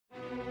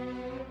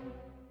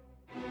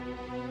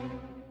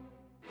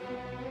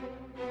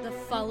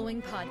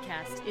following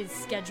podcast is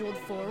scheduled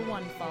for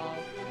one fall.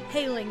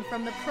 Hailing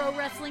from the Pro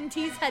Wrestling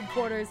Tees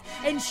headquarters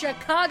in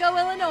Chicago,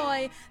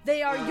 Illinois,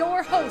 they are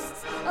your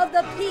hosts of the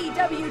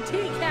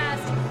PWT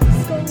cast,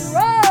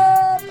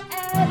 Scrub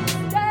and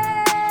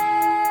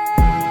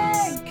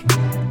Stank!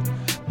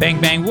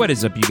 Bang, bang, what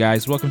is up, you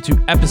guys? Welcome to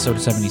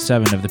episode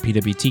 77 of the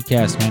PWT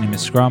cast. My name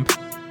is Scrump.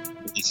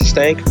 This is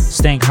Stank.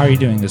 Stank, how are you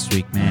doing this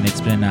week, man?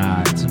 It's been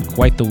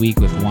quite the week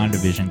with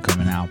WandaVision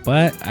coming out,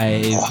 but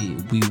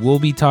we will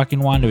be talking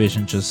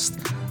WandaVision just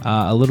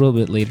a little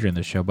bit later in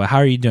the show. But how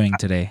are you doing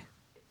today?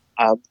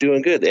 I'm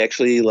doing good.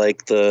 Actually,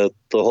 like the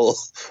whole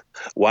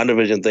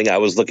WandaVision thing, I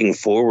was looking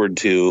forward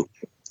to,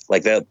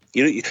 like that.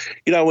 You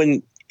know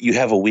when you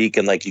have a week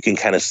and like you can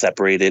kind of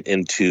separate it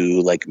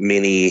into like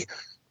mini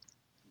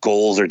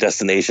goals or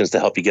destinations to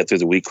help you get through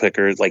the week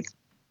quicker. Like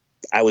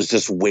I was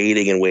just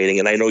waiting,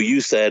 and I know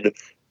you said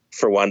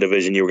for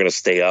WandaVision you were going to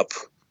stay up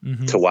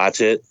to watch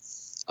it,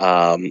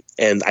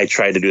 and I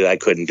tried to do that. I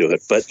couldn't do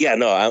it, but yeah,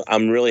 no,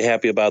 I'm really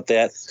happy about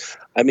that.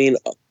 I mean,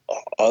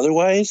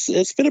 otherwise,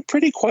 it's been a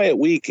pretty quiet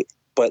week,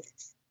 but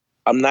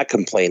I'm not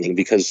complaining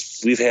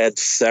because we've had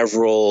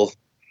several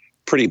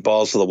pretty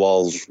balls to the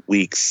walls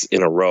weeks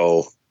in a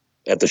row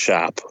at the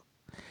shop.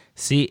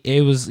 See,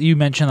 you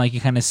mentioned like you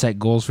kind of set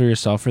goals for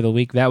yourself for the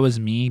week. That was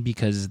me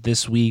because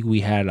this week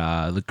we had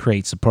the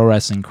pro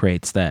wrestling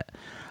crates that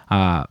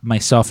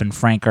myself and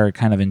Frank are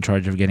kind of in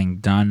charge of getting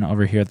done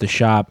over here at the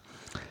shop.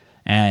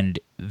 And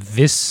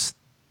this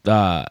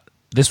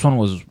one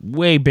was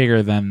way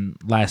bigger than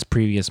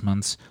previous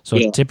months. So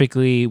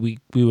typically we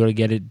would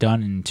get it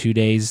done in 2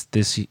 days.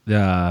 This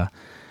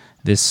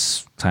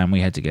time we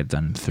had to get it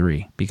done in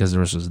 3 because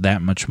there was just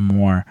that much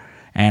more.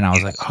 And I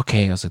was like,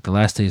 okay, the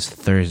last day is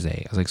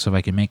Thursday. I was like, so if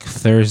I can make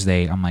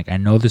Thursday, I'm like, I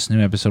know this new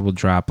episode will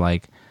drop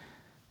like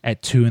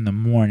at 2 a.m.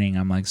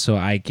 I'm like, so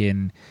I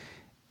could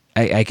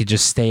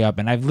just stay up.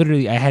 And I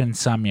had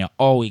insomnia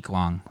all week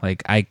long.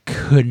 Like I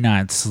could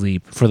not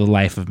sleep for the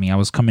life of me. I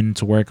was coming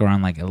into work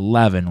around like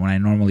 11 when I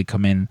normally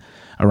come in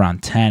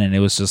around 10. And it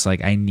was just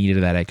like, I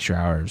needed that extra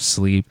hour of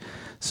sleep.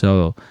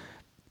 So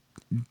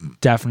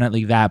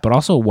definitely that, but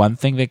also one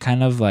thing that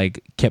kind of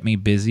like kept me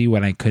busy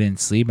when I couldn't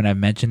sleep, and I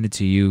mentioned it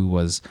to you,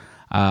 was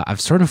I've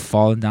sort of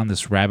fallen down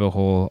this rabbit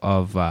hole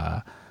of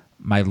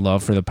my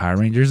love for the Power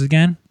Rangers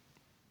again.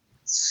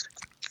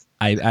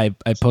 I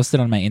posted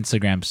on my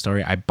Instagram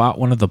story. I bought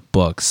one of the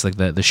books, like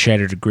the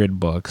Shattered Grid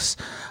books,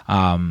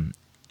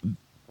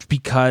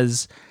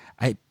 because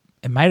it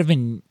might have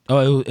been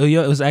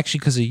it was actually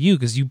because of you,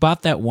 because you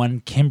bought that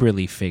one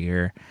Kimberly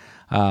figure,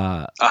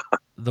 the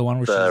one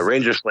where the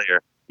Ranger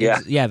Slayer.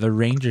 Yeah, the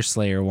Ranger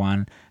Slayer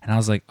one. And I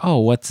was like, oh,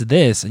 what's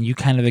this? And you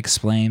kind of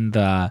explained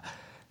the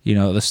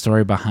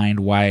story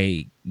behind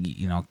why,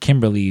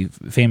 Kimberly,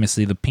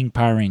 famously the Pink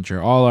Power Ranger,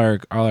 all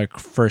our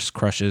first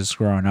crushes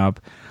growing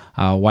up,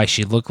 why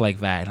she looked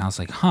like that. And I was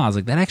like,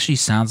 that actually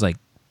sounds like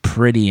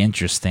pretty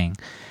interesting.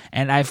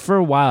 And for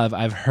a while,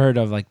 I've heard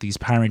of like these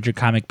Power Ranger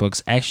comic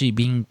books actually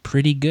being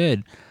pretty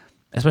good,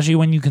 especially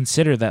when you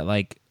consider that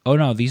like, oh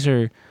no, these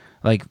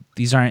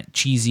aren't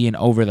cheesy and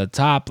over the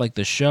top like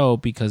the show,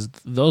 because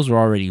those were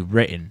already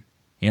written,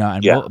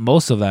 and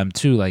most of them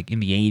too, like in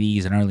the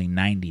 80s and early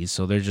 90s.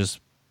 So they're just,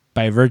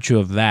 by virtue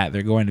of that,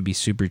 they're going to be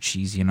super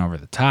cheesy and over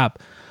the top.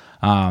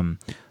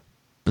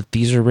 But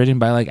these are written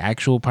by like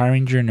actual Power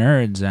Ranger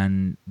nerds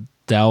and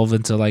delve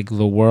into like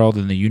the world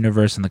and the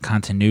universe and the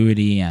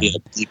continuity and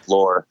deep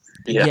lore.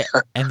 Yeah,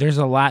 and there's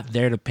a lot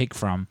there to pick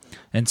from.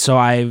 And so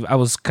I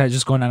was kind of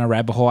just going down a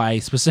rabbit hole. I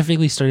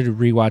specifically started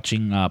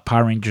rewatching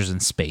Power Rangers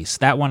in Space.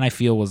 That one I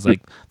feel was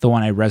like the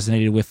one I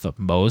resonated with the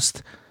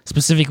most,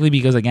 specifically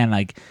because again,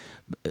 like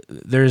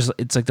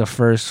it's like the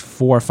first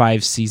 4 or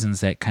 5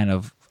 seasons that kind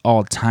of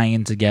all tie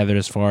in together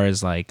as far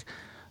as like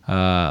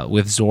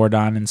with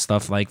Zordon and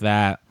stuff like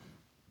that.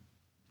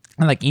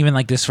 And like even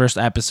like this first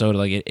episode,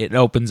 like it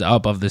opens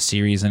up of the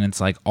series, and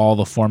it's like all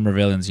the former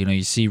villains.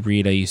 You see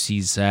Rita, you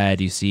see Zed,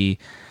 you see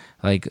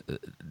like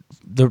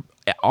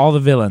all the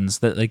villains,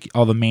 that like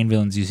all the main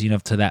villains you've seen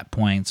up to that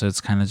point. So it's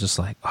kind of just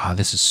like, oh,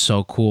 this is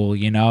so cool.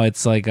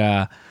 It's like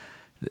when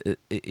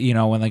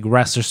like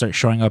wrestlers start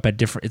showing up at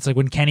different. It's like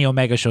when Kenny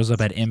Omega shows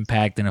up at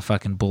Impact in a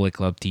fucking Bullet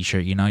Club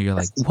T-shirt. You're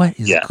like, what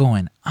is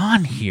going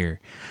on here?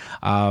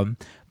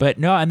 But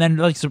no, and then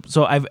like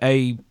so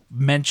I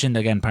mentioned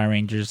again Power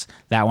Rangers,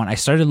 that one. I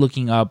started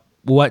looking up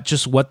what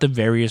the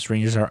various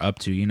Rangers are up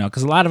to,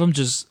 because a lot of them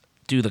just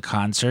do the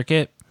con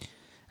circuit,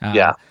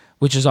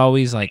 which is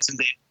always like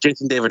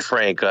Jason David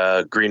Frank,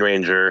 Green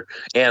Ranger,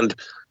 and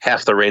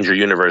half the Ranger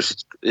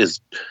universe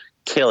is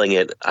killing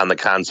it on the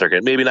con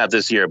circuit. Maybe not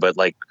this year, but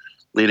like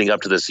leading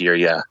up to this year,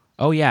 yeah.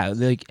 Oh yeah,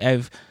 like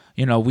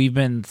we've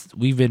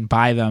been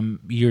by them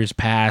years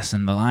past,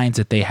 and the lines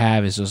that they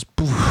have is just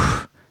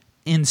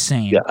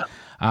insane. Yeah.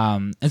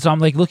 And so I'm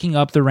like looking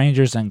up the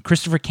Rangers, and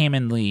Christopher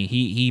Kamen Lee,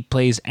 he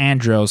plays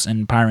Andros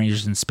in Power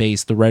Rangers in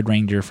Space, the Red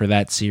Ranger for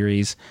that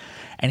series.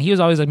 And he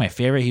was always like my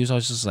favorite. He was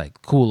always just like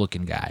cool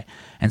looking guy.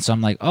 And so I'm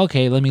like,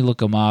 okay, let me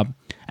look him up.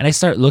 And I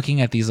start looking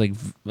at these like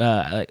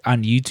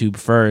on YouTube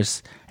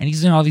first, and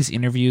he's doing all these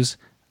interviews.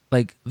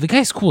 like the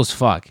guy's cool as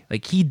fuck.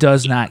 Like he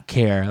does not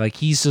care. Like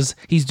he's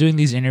doing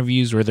these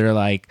interviews where they're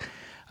like,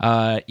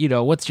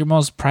 what's your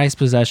most prized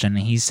possession?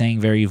 And he's saying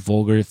very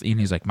vulgar, and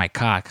he's like, my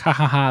cock, ha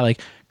ha ha.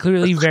 Like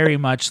clearly very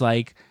much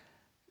like,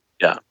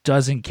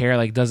 doesn't care.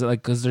 Like doesn't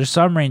like, because there's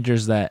some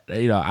Rangers that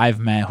I've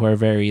met who are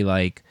very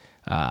like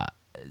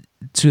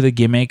to the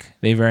gimmick.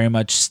 They very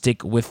much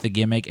stick with the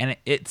gimmick, and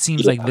it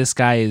seems like this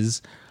guy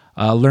is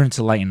learned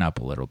to lighten up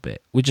a little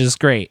bit, which is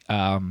great.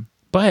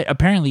 But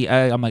apparently,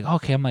 I'm like,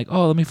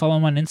 let me follow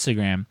him on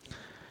Instagram.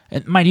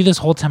 And mind you, this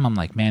whole time I'm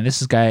like, man,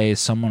 this guy is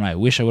someone I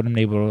wish I would have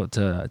been able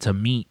to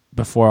meet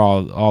before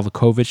all the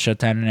COVID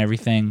shutdown and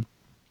everything.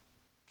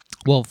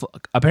 Well,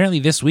 apparently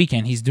this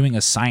weekend he's doing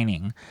a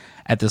signing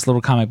at this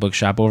little comic book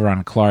shop over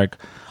on Clark.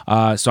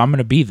 So I'm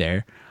gonna be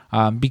there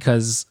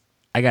because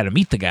I got to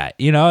meet the guy.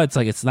 It's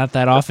like it's not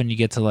that often you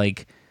get to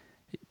like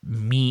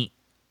meet.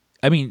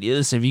 I mean,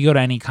 listen, if you go to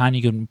any con,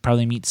 you can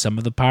probably meet some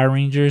of the Power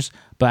Rangers,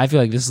 but I feel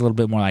like this is a little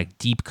bit more like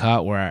deep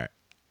cut where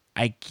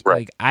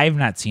I've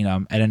not seen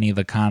them at any of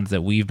the cons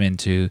that we've been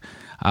to,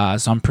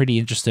 so I'm pretty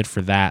interested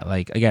for that.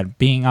 Like again,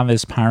 being on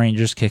this Power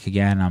Rangers kick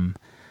again, I'm,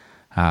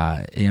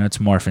 it's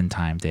morphin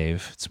time,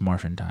 Dave. It's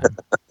morphin time.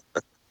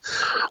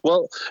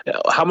 Well,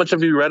 how much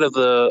have you read of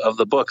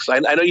the books? I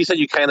know you said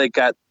you kind of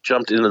got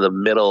jumped into the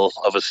middle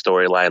of a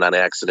storyline on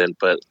accident,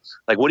 but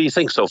like, what do you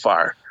think so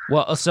far?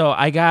 Well, so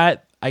I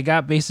got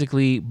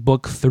basically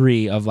book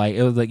 3 of like,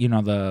 it was like,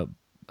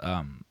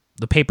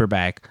 the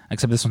paperback,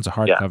 except this one's a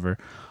hardcover.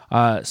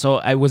 So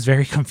I was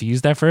very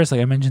confused at first.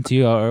 Like I mentioned to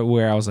you,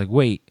 where I was like,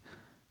 wait,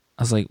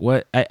 I was like,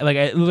 what?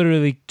 I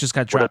literally just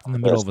got dropped in the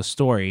middle of a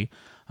story.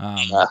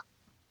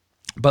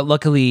 But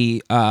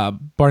luckily,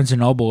 Barnes &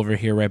 Noble over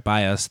here right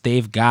by us,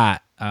 they've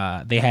got,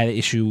 they had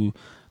issue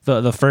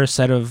the first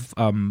set of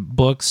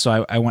books,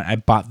 so I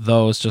bought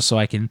those just so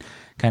I can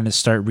kind of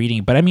start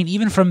reading. But I mean,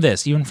 even from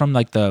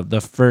like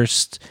the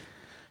first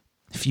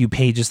few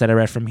pages that I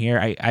read from here,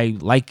 I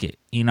like it.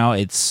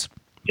 It's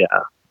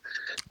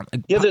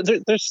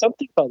there's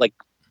something about like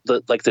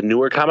the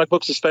newer comic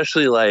books,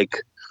 especially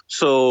like,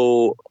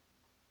 so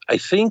I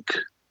think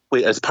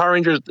as Power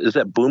Rangers, is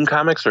that Boom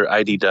Comics or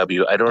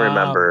IDW? I don't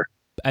remember.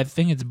 I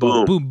think it's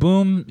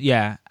Boom.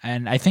 Yeah,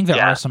 and I think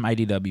there are some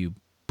IDW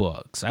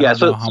books. I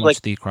don't know how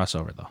much they cross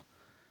over though.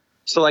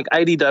 So like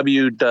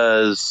IDW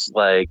does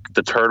like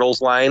the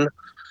Turtles line,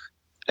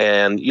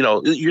 and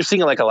you're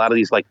seeing like a lot of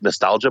these like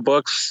nostalgia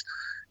books,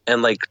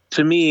 and like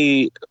to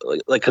me,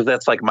 like because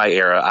that's like my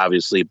era,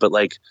 obviously, but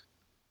like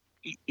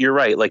you're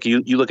right. Like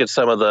you look at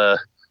some of the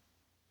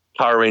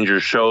Power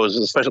Rangers shows,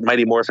 especially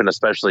Mighty Morphin,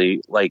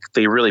 especially like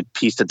they really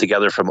pieced it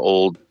together from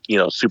old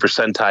Super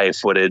Sentai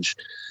footage.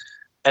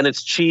 And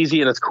it's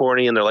cheesy and it's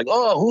corny, and they're like,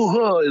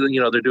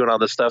 they're doing all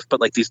this stuff. But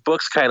like these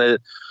books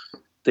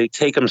they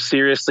take them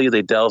seriously.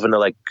 They delve into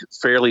like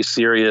fairly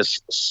serious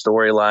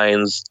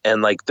storylines,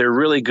 and like they're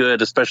really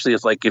good, especially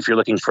if you're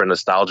looking for a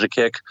nostalgia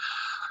kick,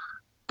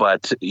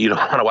 but you don't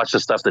want to watch the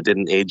stuff that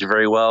didn't age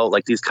very well.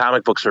 Like these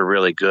comic books are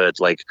really good.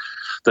 Like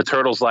the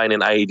Turtles line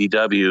in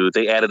IDW,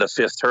 they added a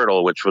 5th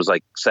turtle, which was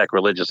like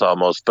sacrilegious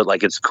almost, but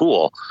like it's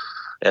cool,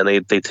 and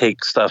they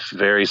take stuff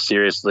very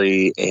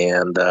seriously,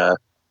 and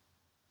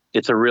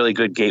it's a really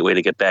good gateway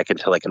to get back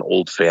into like an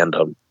old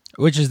fandom.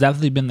 Which has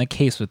definitely been the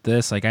case with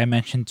this. Like I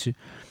mentioned to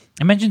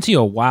you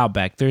a while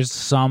back, there's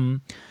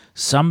some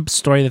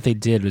story that they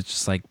did with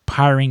just like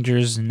Power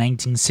Rangers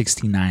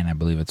 1969, I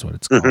believe it's what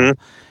it's called,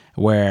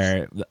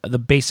 where the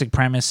basic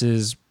premise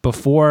is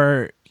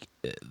before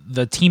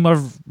the team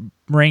of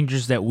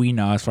Rangers that we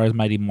know, as far as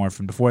Mighty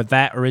Morphin, before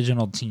that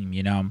original team,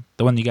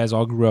 the one you guys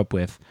all grew up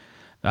with,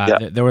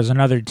 there was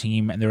another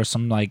team, and there was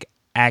some like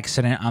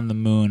accident on the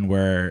moon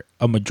where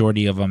a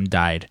majority of them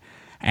died,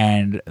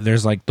 and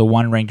there's like the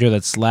one Ranger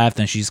that's left,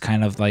 and she's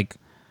kind of like,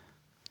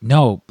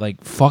 no,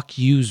 like fuck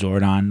you,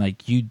 Zordon,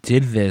 like you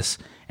did this,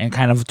 and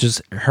kind of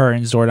just her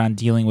and Zordon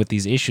dealing with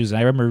these issues. And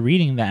I remember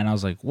reading that, and I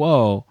was like,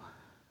 whoa,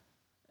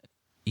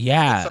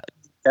 yeah.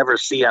 Ever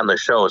see on the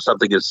show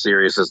something as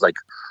serious as like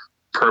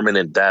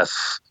permanent death,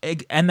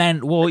 and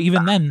then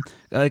even then,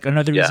 like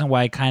another reason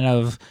why I kind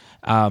of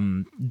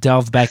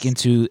delve back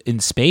into in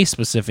space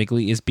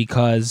specifically is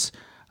because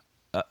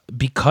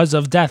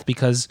of death,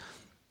 because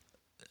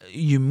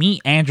you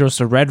meet Andros,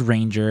 the Red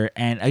Ranger,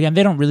 and again,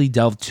 they don't really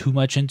delve too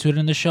much into it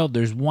in the show.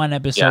 There's one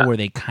episode where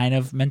they kind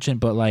of mention,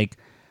 but like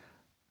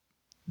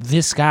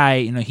this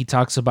guy, he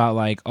talks about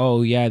like,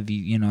 oh yeah,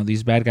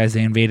 these bad guys,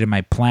 they invaded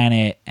my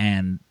planet,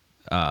 and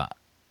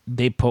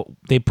they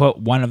put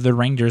one of the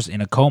Rangers in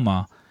a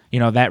coma.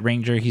 That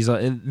Ranger,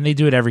 and they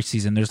do it every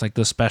season. There's like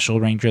the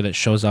special Ranger that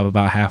shows up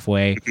about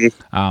halfway.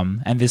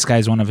 And this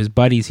guy's one of his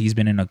buddies. He's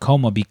been in a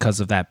coma because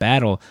of that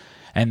battle.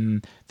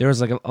 And there was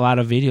like a lot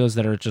of videos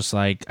that are just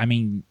like, I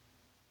mean,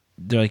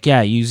 they're like,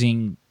 yeah,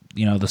 using,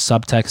 the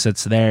subtext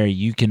that's there,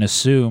 you can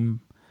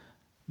assume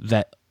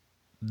that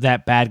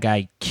bad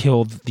guy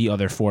killed the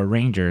other 4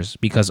 Rangers,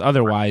 because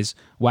otherwise,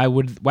 why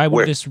would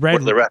this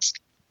the rest?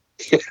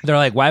 They're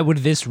like, why would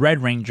this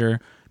Red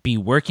Ranger be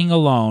working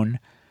alone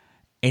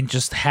and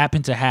just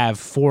happen to have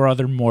 4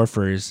 other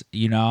morphers,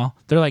 you know?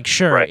 They're like,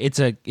 sure, Right.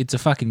 it's a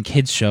fucking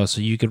kids show,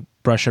 so you could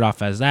brush it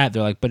off as that.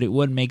 They're like, but it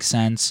wouldn't make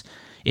sense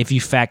if you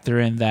factor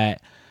in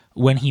that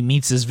when he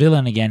meets his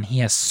villain again, he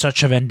has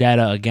such a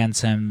vendetta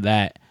against him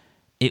that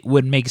it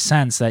would make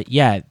sense that,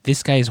 yeah,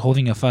 this guy is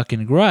holding a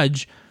fucking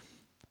grudge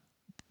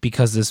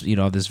because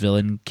this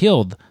villain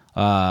killed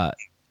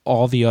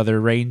all the other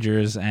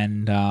Rangers,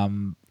 and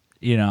and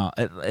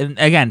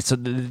again,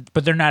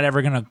 but they're not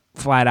ever gonna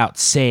flat out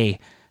say,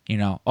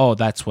 oh,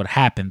 that's what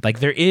happened. Like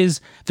there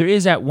is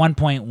at one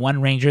point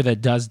one Ranger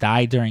that does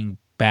die during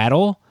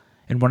battle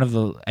in one of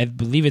the, I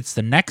believe it's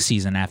the next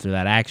season after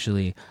that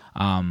actually,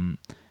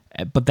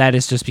 but that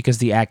is just because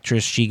the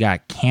actress, she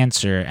got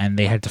cancer and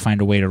they had to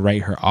find a way to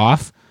write her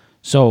off.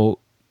 So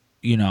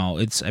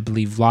it's, I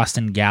believe, Lost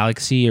in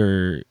Galaxy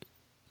or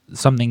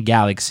something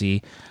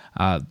Galaxy,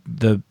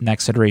 the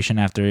next iteration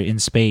after In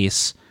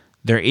Space,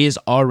 there is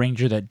a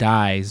Ranger that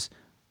dies,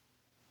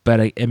 but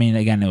I mean,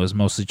 again, it was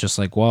mostly just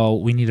like, well,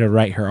 we need to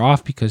write her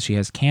off because she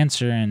has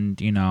cancer,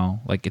 and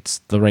like it's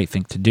the right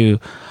thing to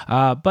do.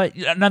 But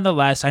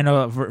nonetheless, I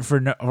know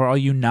for all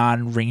you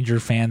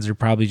non-Ranger fans are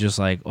probably just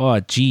like, oh,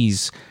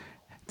 geez,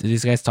 did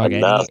these guys talk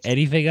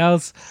anything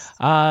else?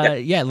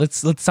 Yeah,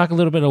 let's talk a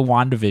little bit of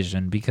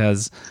WandaVision,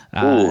 because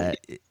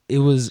it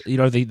was,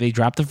 they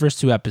dropped the first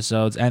 2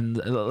 episodes,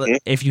 and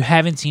if you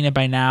haven't seen it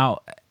by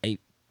now,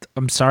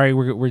 I'm sorry,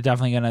 we're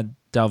definitely gonna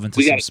delve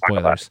into some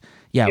spoilers.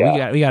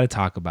 Yeah, we got to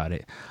talk about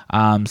it.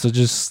 So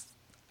just,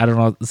 I don't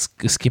know, let's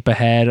skip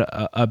ahead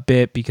a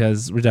bit,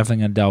 because we're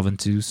definitely gonna delve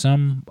into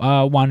some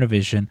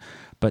WandaVision.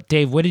 But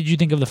Dave, what did you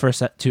think of the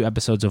first 2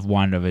 episodes of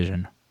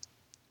WandaVision?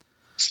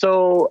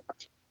 So,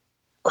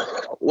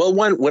 well,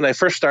 when I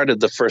first started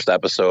the first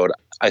episode,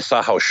 I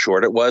saw how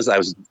short it was. I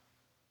was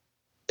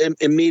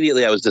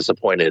immediately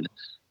disappointed,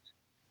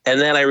 and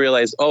then I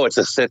realized, oh, it's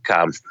a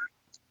sitcom.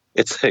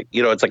 It's like a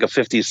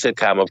 50s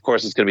sitcom. Of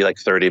course, it's going to be like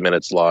 30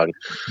 minutes long.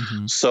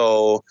 Mm-hmm.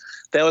 So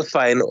that was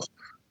fine.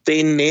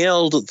 They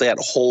nailed that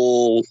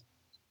whole,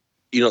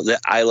 the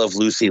I Love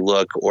Lucy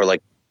look, or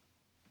like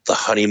the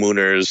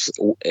Honeymooners,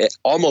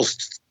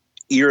 almost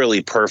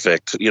eerily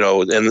perfect,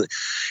 and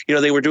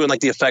they were doing like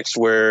the effects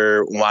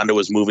where Wanda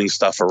was moving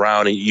stuff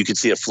around and you could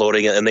see it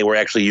floating, and they were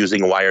actually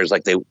using wires.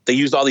 Like they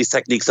used all these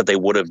techniques that they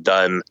would have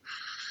done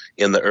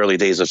in the early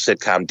days of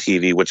sitcom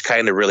TV, which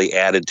kind of really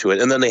added to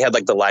it. And then they had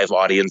like the live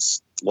audience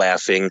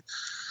laughing.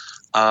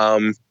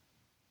 The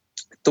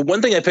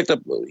one thing I picked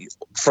up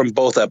from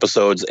both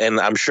episodes, and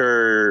I'm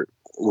sure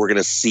we're going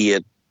to see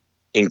it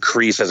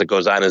increase as it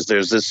goes on, is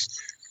there's this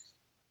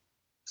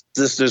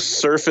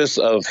surface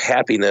of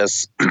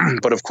happiness,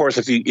 but of course,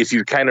 if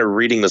you're kind of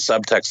reading the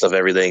subtext of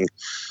everything,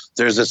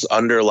 there's this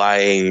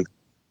underlying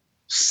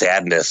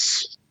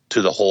sadness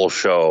to the whole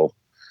show.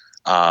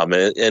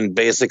 And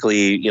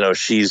basically,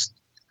 she's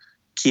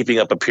keeping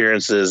up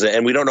appearances,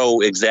 and we don't know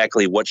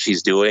exactly what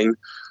she's doing,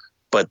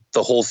 but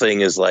the whole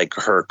thing is like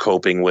her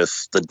coping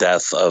with the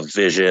death of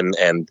Vision.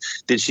 And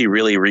did she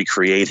really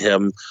recreate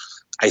him?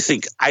 I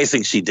think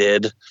she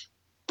did,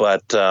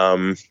 but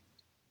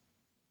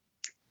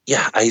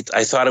yeah,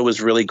 I thought it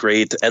was really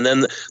great. And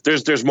then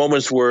there's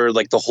moments where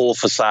like the whole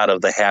facade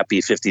of the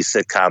happy 50s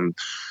sitcom,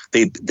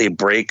 they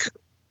break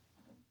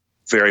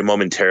very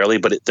momentarily,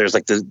 but there's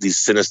like these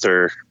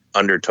sinister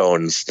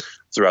undertones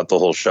throughout the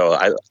whole show.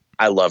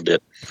 I loved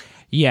it.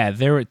 Yeah,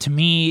 there were, to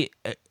me,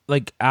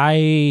 like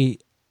I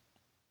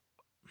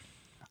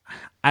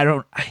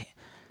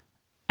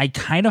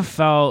kind of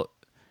felt,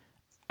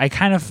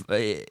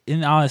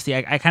 in honesty,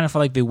 I kind of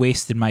felt like they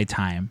wasted my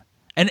time.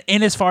 And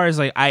as far as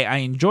like I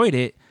enjoyed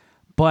it,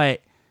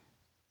 but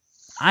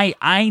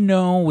I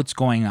know what's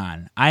going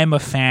on. I am a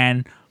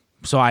fan,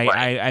 so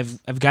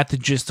I've got the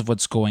gist of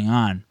what's going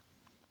on.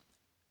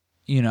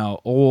 Hank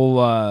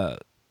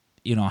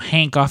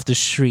off the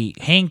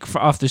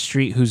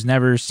street, who's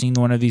never seen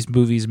one of these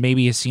movies,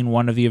 maybe has seen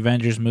one of the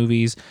Avengers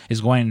movies, is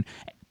going,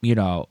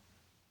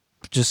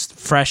 just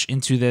fresh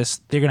into this.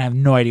 They're gonna have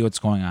no idea what's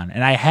going on.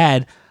 And I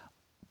had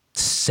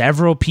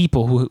several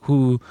people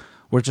who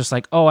were just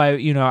like, oh,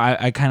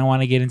 I kind of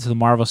want to get into the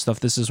Marvel stuff.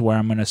 This is where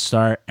I'm gonna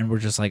start. And we're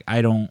just like,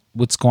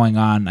 what's going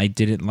on? I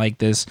didn't like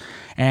this.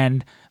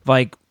 And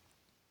like,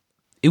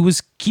 it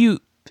was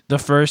cute. The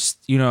first,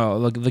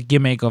 like the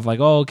gimmick of like,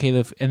 oh, okay,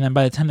 and then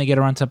by the time they get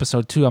around to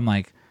episode 2, I'm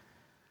like,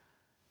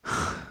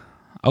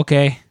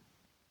 okay,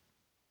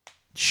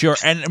 sure.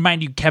 And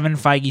mind you, Kevin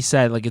Feige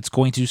said like it's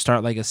going to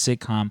start like a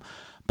sitcom,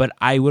 but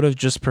I would have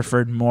just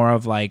preferred more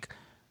of like,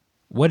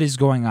 what is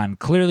going on?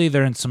 Clearly,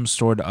 they're in some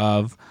sort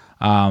of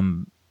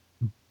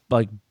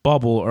like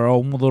bubble or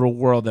own little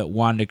world that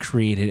Wanda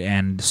created,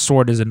 and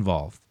Sword is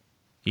involved.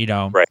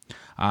 Right.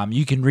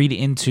 You can read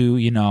into,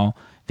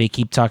 they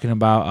keep talking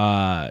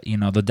about,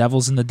 the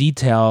devil's in the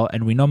detail,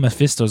 and we know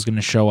Mephisto's going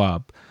to show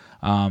up.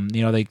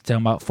 They talk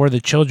about for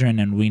the children,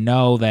 and we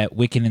know that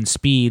Wiccan and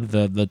Speed,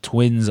 the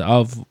twins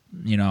of,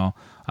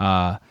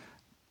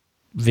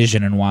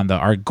 Vision and Wanda,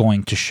 are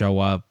going to show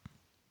up.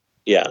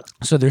 Yeah.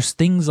 So there's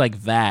things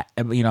like that,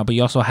 but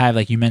you also have,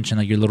 like you mentioned,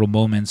 like your little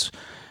moments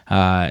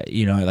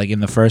Like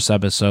in the first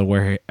episode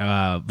where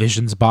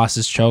Vision's boss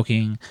is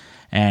choking,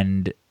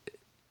 and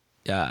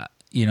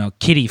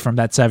Kitty from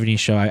that '70s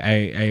show,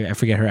 I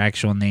forget her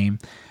actual name.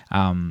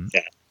 Yeah.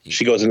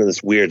 She goes into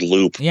this weird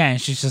loop. Yeah, and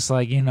she's just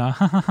like,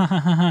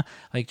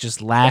 like just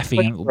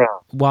laughing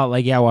while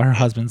her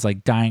husband's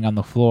like dying on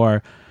the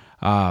floor.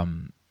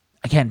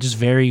 Again, just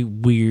very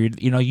weird.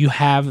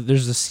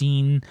 There's a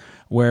scene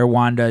where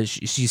Wanda,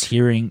 she's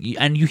hearing,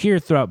 and you hear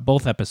throughout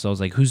both episodes,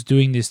 like, who's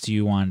doing this to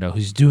you, Wanda?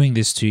 Who's doing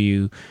this to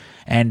you?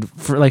 And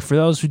for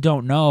those who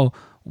don't know,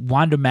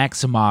 Wanda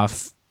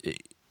Maximoff,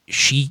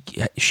 she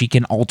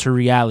can alter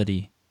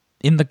reality.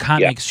 In the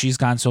comics, she's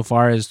gone so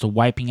far as to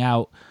wiping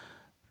out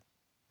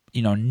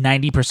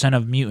 90%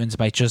 of mutants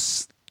by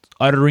just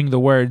uttering the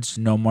words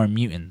 "no more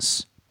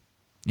mutants."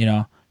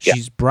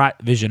 She's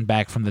brought Vision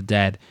back from the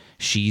dead.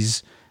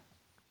 She's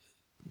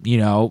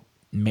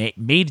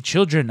made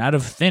children out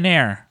of thin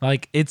air.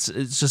 Like, it's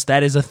just,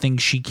 that is a thing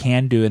she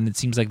can do, and it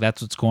seems like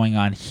that's what's going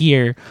on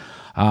here.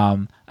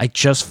 I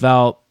just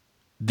felt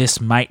this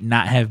might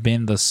not have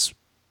been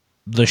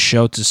the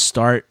show to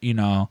start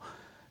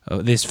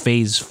this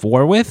phase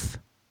 4 with,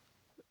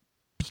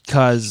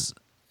 because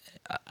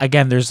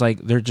again,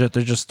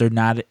 they're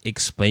not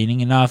explaining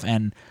enough,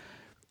 and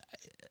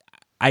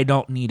I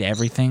don't need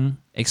everything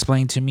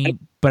explained to me,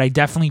 but I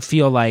definitely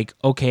feel like,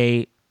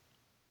 okay,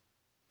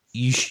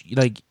 you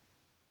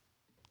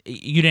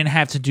didn't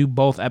have to do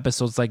both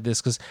episodes like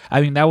this, because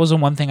that was the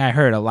one thing I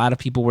heard. A lot of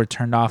people were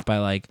turned off by,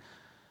 like,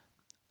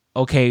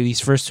 okay,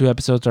 these first 2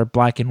 episodes are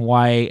black and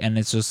white, and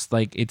it's just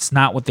like, it's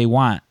not what they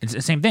want. It's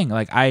the same thing.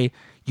 Like,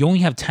 you only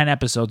have 10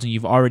 episodes and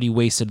you've already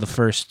wasted the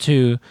first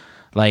 2.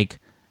 Like,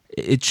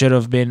 it should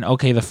have been,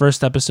 okay, the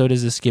first episode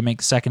is this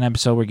gimmick, second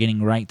episode we're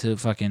getting right to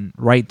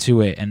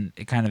it, and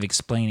kind of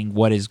explaining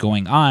what is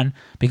going on,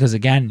 because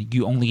again,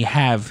 you only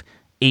have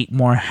 8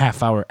 more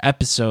half-hour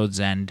episodes,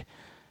 and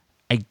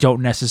I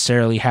don't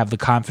necessarily have the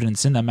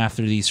confidence in them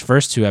after these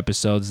first 2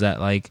 episodes that,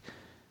 like,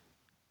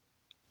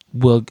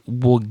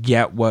 we'll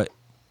get what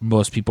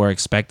most people are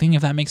expecting,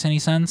 if that makes any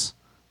sense.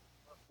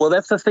 Well,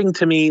 that's the thing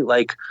to me.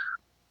 Like,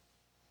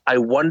 I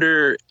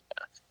wonder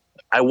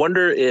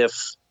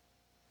if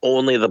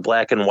only the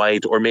black and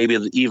white, or maybe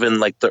even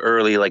like the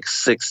early, like,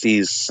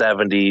 60s,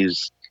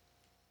 70s,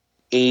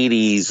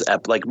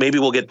 80s, like, maybe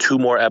we'll get 2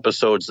 more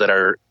episodes that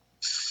are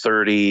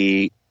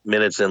 30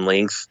 minutes in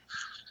length.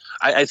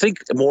 I think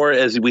more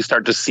as we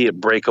start to see it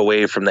break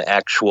away from the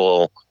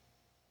actual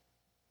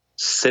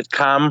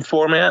sitcom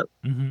format.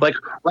 Mm-hmm. Like,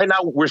 right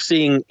now we're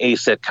seeing a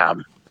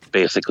sitcom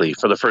basically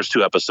for the first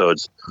 2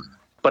 episodes,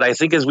 but I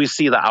think as we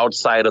see the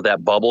outside of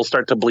that bubble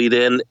start to bleed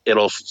in,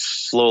 it'll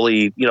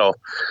slowly,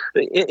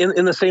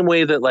 in the same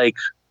way that, like,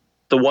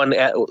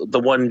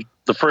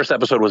 the first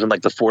episode was in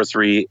like the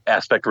 4:3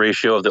 aspect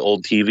ratio of the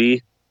old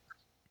TV,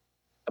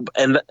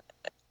 and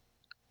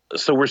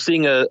so we're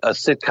seeing a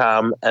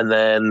sitcom, and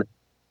then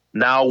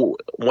now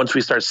once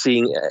we start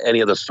seeing any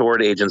of the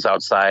sword agents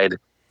outside,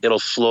 it'll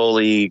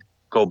slowly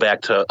go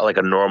back to like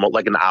a normal,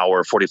 like an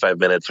hour, 45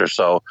 minutes or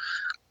so.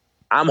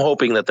 I'm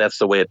hoping that that's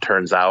the way it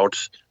turns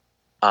out.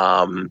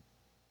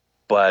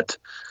 But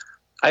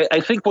I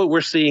think what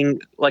we're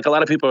seeing, like, a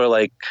lot of people are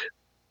like,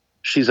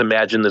 she's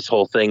imagined this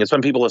whole thing. And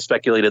some people have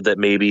speculated that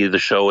maybe the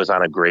show is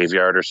on a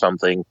graveyard or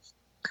something.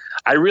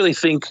 I really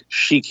think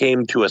she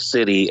came to a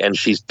city and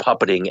she's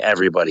puppeting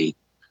everybody.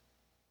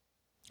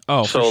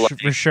 Oh, so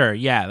for sure.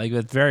 Yeah. Like,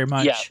 that's very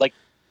much. Yeah. Like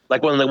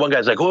when the one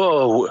guy's like,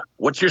 "Whoa,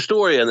 what's your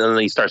story?" And then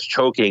he starts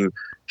choking.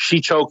 She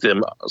choked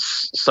him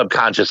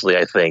subconsciously,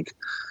 I think.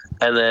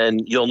 And then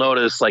you'll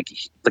notice, like,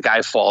 the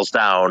guy falls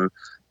down,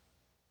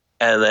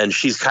 and then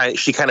she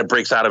kind of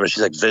breaks out of it.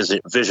 She's like,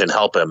 Vision,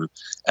 help him.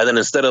 And then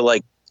instead of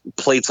like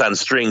plates on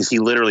strings, he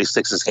literally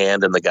sticks his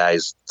hand in the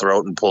guy's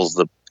throat and pulls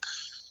the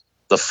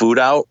food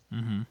out.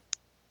 Mm-hmm.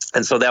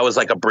 And so that was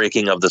like a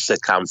breaking of the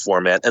sitcom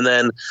format. And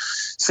then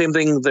same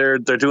thing, they're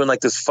doing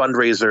like this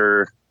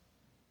fundraiser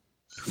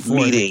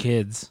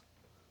meeting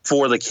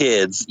for the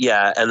kids.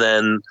 Yeah. And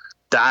then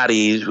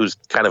Dottie, who's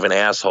kind of an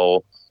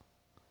asshole,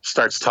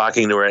 starts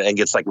talking to her and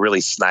gets like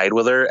really snide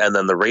with her. And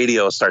then the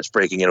radio starts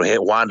breaking in. Hey,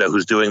 Wanda,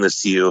 who's doing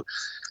this to you?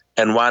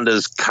 And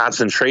Wanda's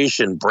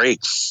concentration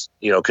breaks,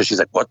 because she's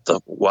like,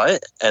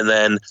 what? And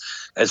then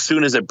as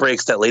soon as it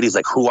breaks, that lady's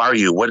like, who are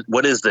you?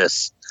 What is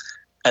this?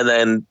 And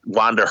then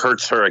Wanda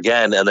hurts her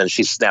again. And then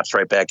she snaps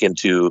right back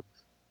into,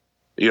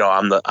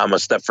 I'm a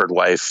Stepford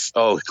wife.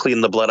 Oh,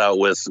 clean the blood out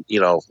with,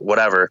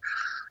 whatever.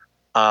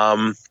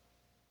 And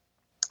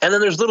then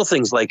there's little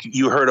things like,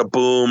 you heard a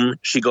boom.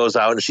 She goes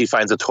out and she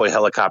finds a toy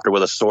helicopter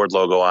with a sword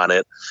logo on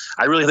it.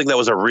 I really think that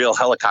was a real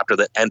helicopter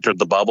that entered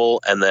the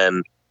bubble, and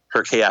then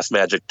her chaos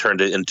magic turned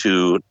it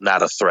into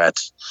not a threat.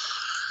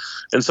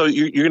 And so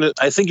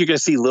I think you're gonna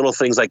see little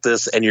things like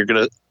this, and you're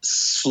gonna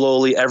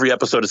slowly, every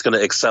episode is gonna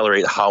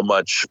accelerate how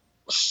much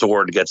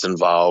sword gets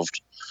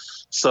involved.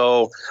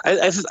 So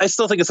I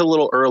still think it's a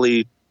little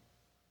early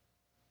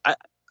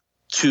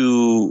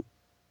to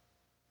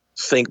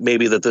think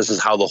maybe that this is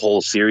how the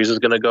whole series is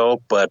going to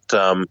go, but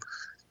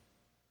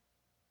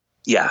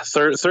Yeah,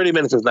 30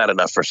 minutes is not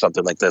enough for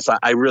something like this.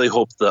 I really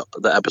hope the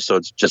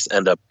episodes just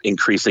end up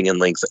increasing in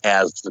length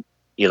as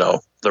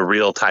the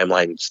real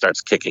timeline starts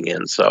kicking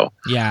in. So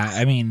yeah,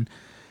 I mean,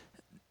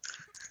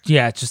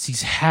 yeah, just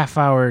these half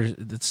hours.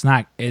 It's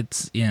not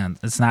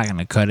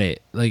gonna cut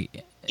it.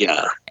 Like,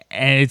 yeah,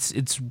 and it's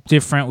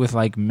different with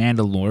like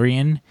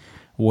Mandalorian,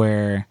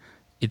 where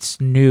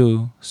it's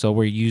new, so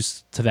we're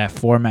used to that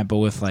format. But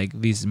with like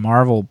these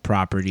Marvel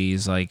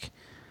properties, like,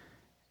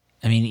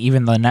 I mean,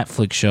 even the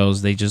Netflix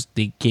shows, they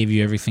gave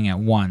you everything at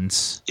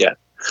once. Yeah.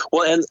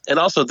 Well, and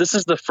also this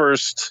is the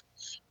first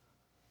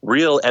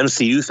real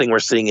MCU thing we're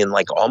seeing in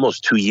like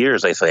almost 2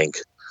 years, I think.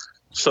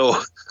 So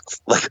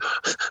like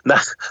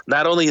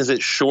not only is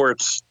it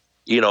short,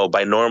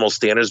 by normal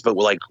standards, but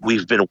like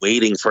we've been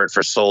waiting for it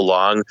for so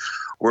long.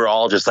 We're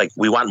all just like,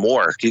 we want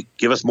more.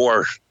 Give us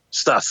more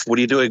stuff. What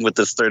are you doing with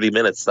this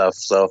 30-minute stuff?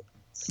 So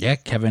yeah,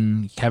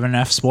 Kevin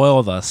F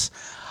spoiled us.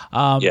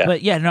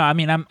 But yeah, no, I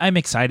mean, I'm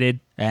excited,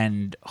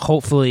 and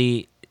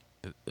hopefully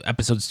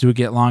episodes do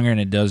get longer and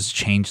it does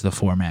change the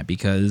format,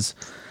 because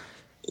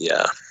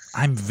yeah,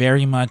 I'm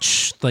very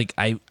much like,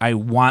 I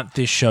want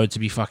this show to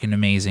be fucking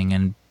amazing.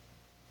 And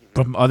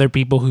from other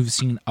people who've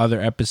seen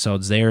other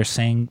episodes, they are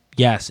saying,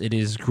 yes, it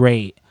is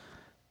great.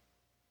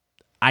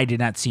 I did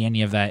not see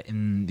any of that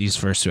in these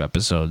first 2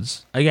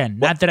 episodes. Again,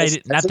 not that I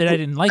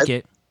didn't like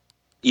it.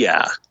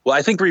 Yeah. Well,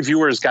 I think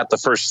reviewers got the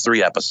first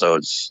 3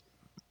 episodes.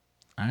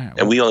 Right,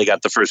 and we only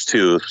got the first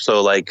 2.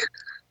 So like,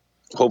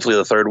 hopefully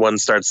the third one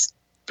starts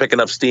picking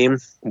up steam.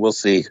 We'll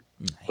see.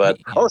 But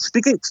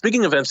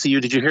speaking of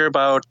MCU, did you hear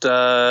about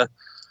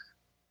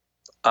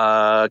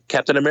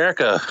Captain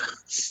America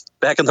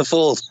back in the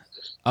fold?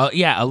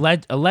 Yeah,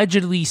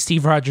 allegedly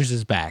Steve Rogers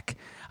is back.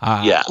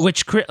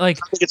 Which like,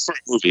 I think it's for a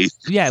movie.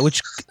 Yeah,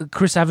 which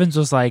Chris Evans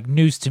was like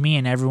news to me,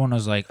 and everyone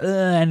was like,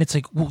 and it's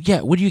like, well,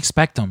 yeah, what do you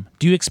expect him?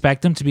 Do you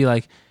expect him to be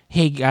like,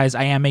 hey guys,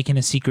 I am making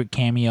a secret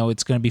cameo,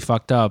 it's gonna be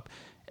fucked up?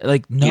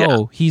 Like,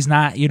 no, he's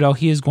not.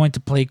 He is going to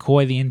play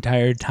coy the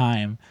entire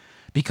time,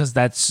 because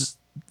that's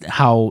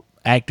how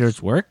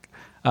actors work.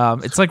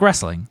 It's like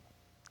wrestling,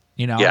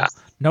 Yeah.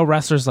 No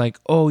wrestler's like,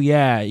 oh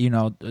yeah,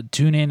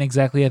 tune in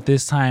exactly at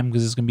this time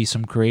because it's gonna be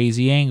some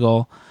crazy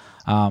angle.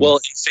 Well,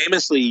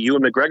 famously,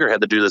 Ewan McGregor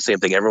had to do the same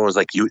thing. Everyone was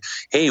like,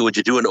 hey, would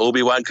you do an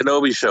Obi-Wan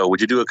Kenobi show?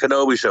 Would you do a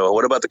Kenobi show?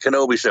 What about the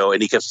Kenobi show?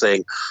 And he kept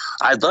saying,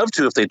 I'd love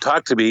to if they'd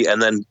talk to me.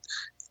 And then,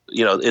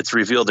 it's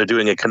revealed they're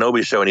doing a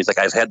Kenobi show. And he's like,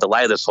 I've had to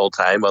lie this whole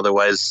time.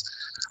 Otherwise,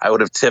 I would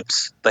have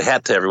tipped the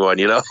hat to everyone,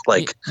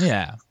 like.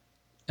 Yeah.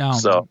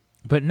 So,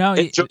 but no,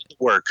 it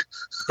work.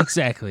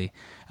 Exactly.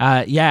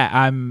 Yeah,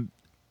 I'm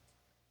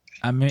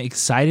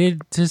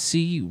excited to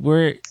see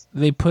where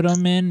they put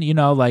him in.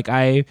 Like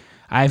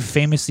I've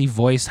famously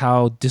voiced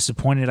how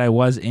disappointed I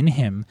was in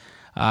him.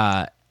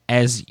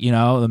 As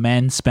the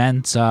man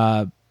spent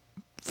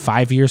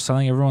 5 years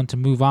telling everyone to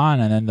move on,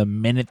 and then the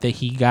minute that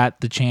he got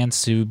the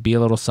chance to be a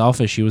little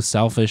selfish, he was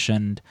selfish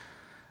and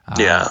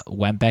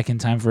went back in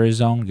time for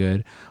his own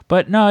good.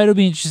 But no, it'll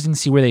be interesting to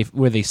see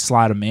where they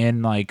slot him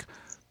in. Like,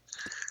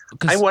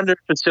 I wonder if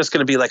it's just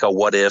going to be like a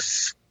what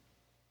if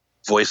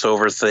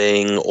voiceover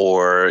thing,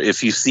 or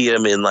if you see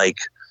him in like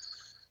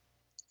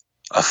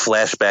a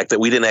flashback that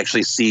we didn't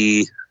actually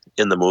see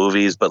in the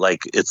movies, but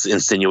like it's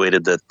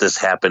insinuated that this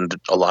happened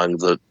along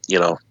the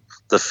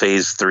the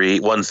phase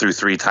 1 through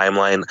 3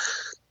 timeline.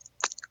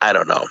 I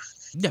don't know.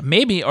 Yeah,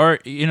 maybe, or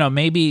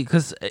maybe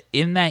because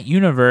in that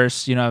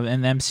universe, in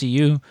the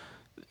MCU,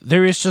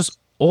 there is just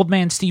old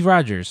man Steve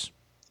Rogers.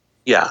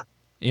 Yeah,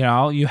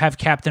 you have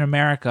Captain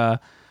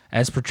America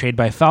as portrayed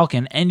by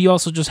Falcon, and you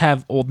also just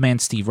have old man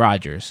Steve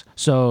Rogers.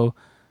 So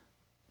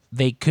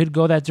they could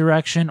go that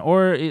direction,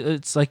 or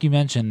it's like you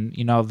mentioned,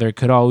 there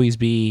could always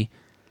be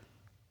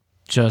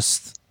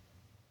just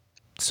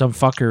some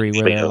fuckery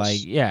where they're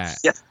like, yeah.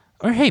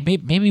 Or hey,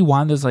 maybe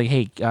Wanda's like,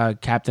 hey,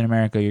 Captain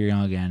America, you're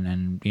young again,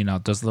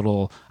 and does a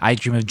little I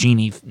Dream of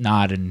Jeannie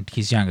nod, and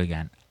he's young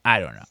again. I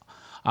don't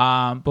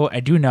know, but I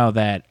do know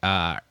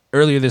that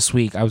earlier this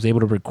week I was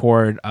able to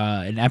record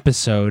an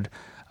episode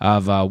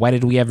of Why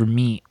Did We Ever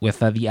Meet with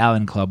the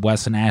Allen Club,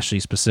 Wes and Ashley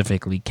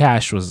specifically.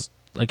 Cash was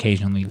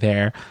occasionally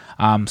there,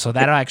 so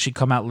that'll actually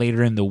come out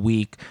later in the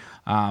week.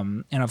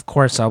 And of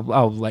course,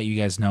 I'll let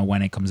you guys know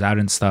when it comes out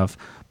and stuff.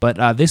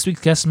 But this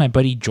week's guest is my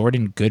buddy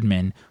Jordan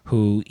Goodman,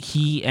 who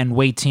he and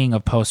Wei Ting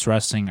of Post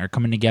Wrestling are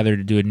coming together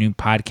to do a new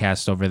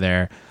podcast over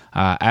there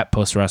at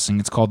Post Wrestling.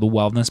 It's called The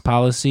Wellness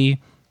Policy.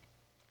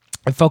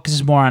 It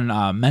focuses more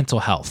on mental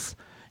health.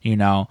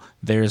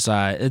 There's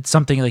it's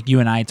something like you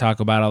and I talk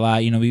about a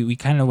lot. We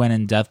kind of went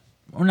in depth,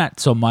 or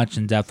not so much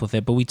in depth with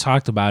it, but we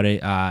talked about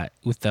it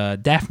with the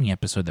Daphne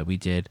episode that we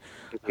did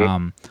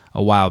a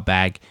while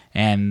back.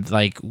 And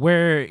like,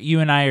 where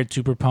you and I are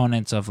two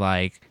proponents of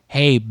like,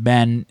 hey,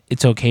 Ben,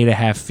 it's okay to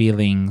have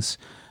feelings,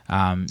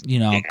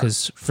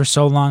 because for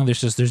so long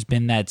there's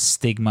been that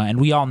stigma, and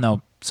we all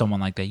know someone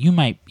like that. You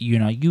might,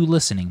 you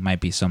listening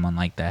might be someone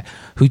like that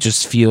who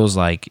just feels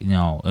like,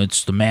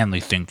 it's the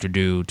manly thing to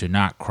do to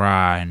not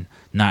cry and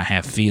not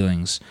have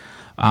feelings.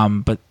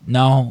 But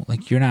no,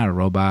 like, you're not a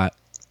robot.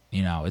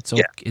 You know, it's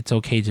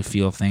okay to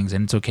feel things,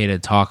 and it's okay to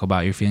talk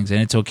about your feelings,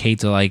 and it's okay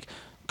to like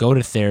go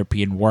to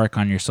therapy and work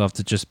on yourself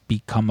to just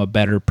become a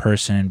better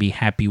person and be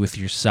happy with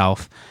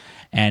yourself.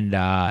 And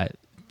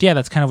yeah,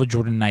 that's kind of what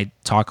Jordan and I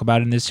talk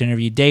about in this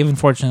interview. Dave,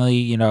 unfortunately,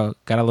 you know,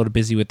 got a little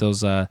busy with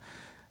those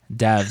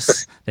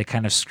devs that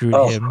kind of screwed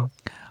him.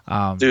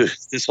 Dude,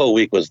 this whole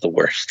week was the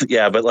worst.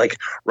 Yeah, but like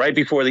right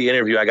before the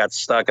interview, I got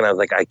stuck and I was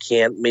like, I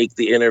can't make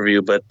the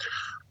interview. But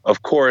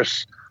of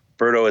course,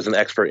 Berto is an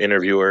expert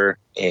interviewer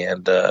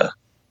and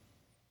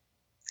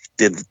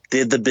did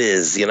the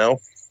biz, you know?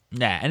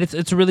 Yeah, and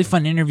it's a really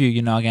fun interview,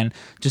 you know, again,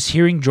 just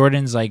hearing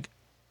Jordan's like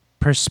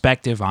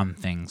perspective on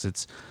things.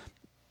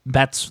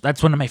 That's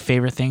one of my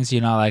favorite things, you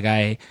know,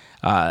 like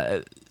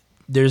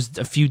there's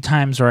a few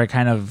times where I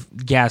kind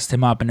of gassed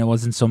him up and it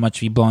wasn't so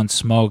much me blowing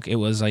smoke. It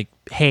was like,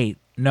 hey,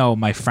 no,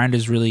 my friend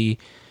is really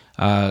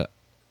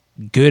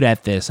good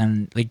at this.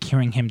 And like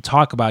hearing him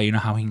talk about, you know,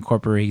 how he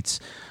incorporates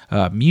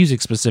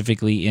music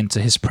specifically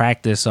into his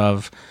practice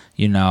of,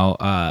 you know,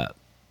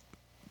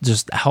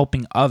 just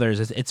helping others.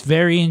 It's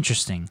very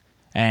interesting.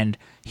 And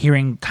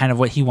hearing kind of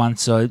what he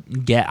wants to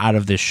get out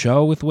of this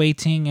show with Wai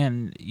Ting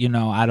and, you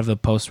know, out of the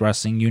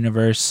post-wrestling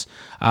universe.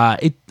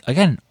 It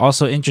again,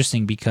 also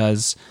interesting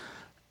because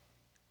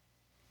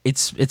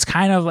it's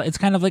kind of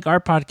like our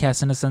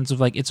podcast in a sense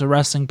of like it's a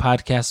wrestling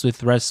podcast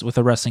with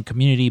a wrestling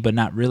community, but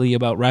not really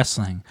about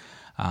wrestling.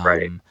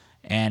 Right.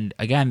 And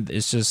again,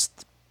 it's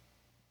just,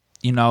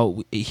 you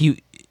know, he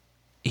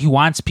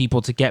wants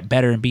people to get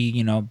better and be,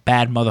 you know,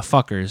 bad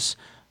motherfuckers,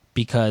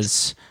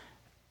 because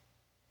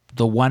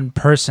the one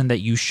person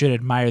that you should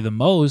admire the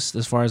most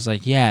as far as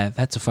like, yeah,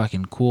 that's a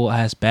fucking cool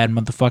ass bad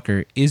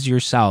motherfucker, is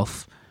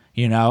yourself,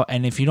 you know?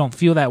 And if you don't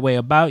feel that way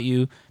about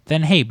you,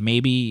 then hey,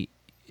 maybe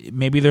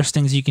there's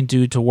things you can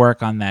do to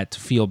work on that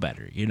to feel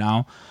better, you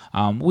know?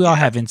 We all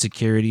have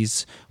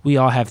insecurities. We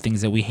all have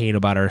things that we hate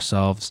about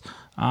ourselves.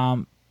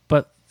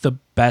 But the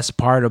best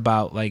part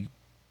about like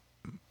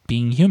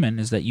being human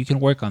is that you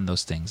can work on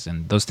those things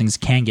and those things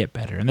can get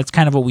better. And that's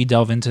kind of what we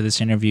delve into this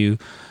interview,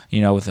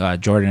 you know, with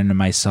Jordan and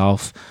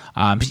myself.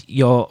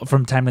 You'll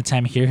from time to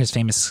time hear his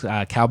famous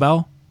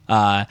cowbell.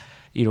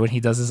 You know, when he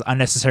does his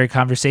unnecessary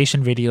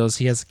conversation videos,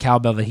 he has a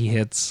cowbell that he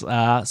hits.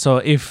 So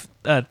if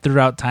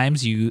throughout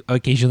times you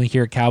occasionally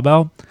hear a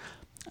cowbell,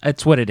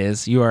 it's what it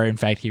is. You are in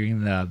fact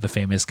hearing the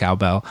famous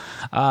cowbell.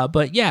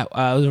 But yeah,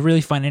 it was a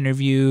really fun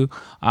interview.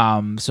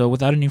 So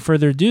without any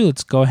further ado,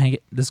 let's go ahead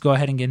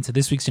and get into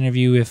this week's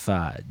interview with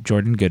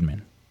Jordan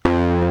Goodman.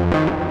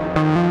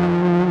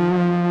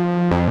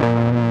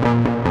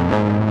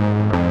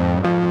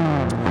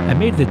 I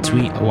made the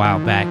tweet a while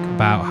back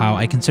about how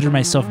I consider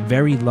myself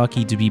very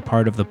lucky to be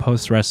part of the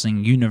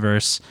post-wrestling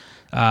universe,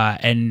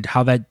 and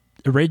how that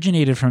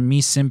originated from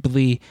me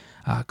simply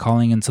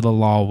calling into the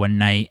law one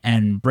night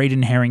and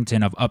Braden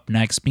Harrington of Up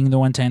Next being the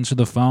one to answer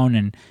the phone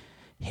and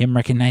him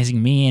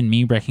recognizing me and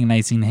me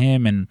recognizing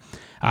him. And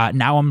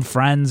now I'm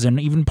friends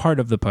and even part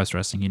of the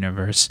post-wrestling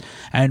universe.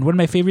 And one of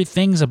my favorite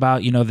things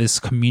about, you know, this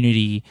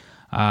community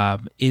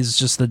is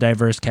just the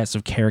diverse cast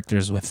of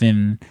characters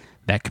within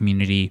that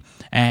community.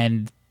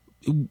 And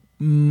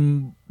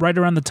right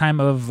around the time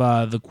of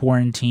the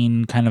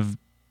quarantine, kind of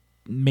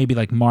maybe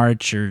like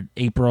March or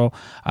April,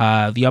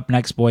 the Up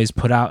Next boys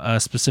put out a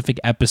specific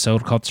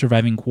episode called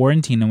Surviving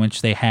Quarantine, in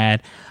which they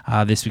had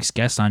this week's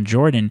guest on,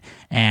 Jordan.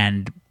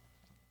 And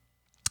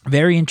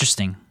very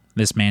interesting,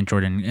 this man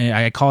Jordan.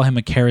 I call him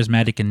a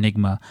charismatic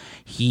enigma.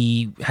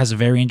 He has a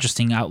very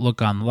interesting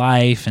outlook on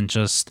life and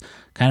just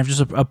kind of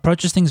just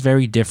approaches things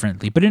very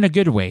differently, but in a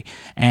good way.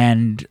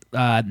 And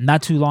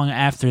not too long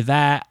after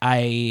that,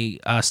 I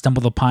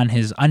stumbled upon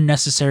his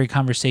Unnecessary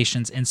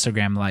Conversations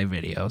Instagram live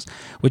videos,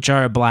 which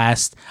are a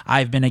blast.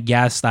 I've been a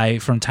guest. I,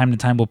 from time to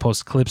time, will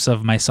post clips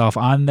of myself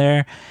on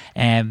there,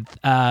 and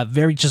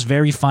very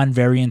fun,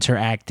 very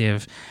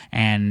interactive.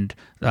 And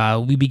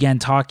we began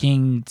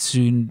talking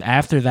soon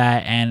after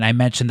that, and I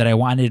mentioned that I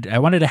wanted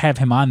to have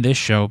him on this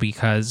show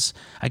because,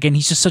 again,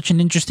 he's just such an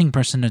interesting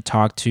person to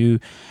talk to,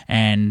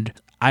 and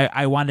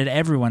I wanted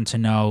everyone to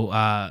know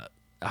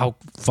how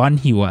fun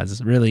he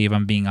was, really, if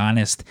I'm being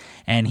honest.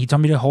 And he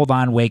told me to hold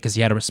on, wait, because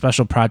he had a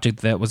special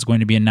project that was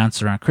going to be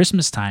announced around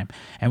Christmas time.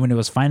 And when it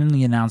was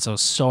finally announced, I was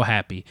so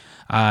happy.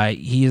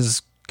 He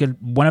is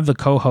one of the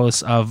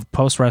co-hosts of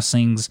Post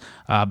Wrestling's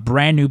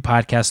brand new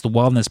podcast, The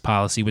Wellness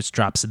Policy, which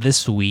drops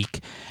this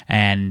week.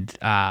 And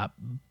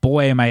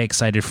boy, am I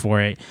excited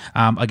for it.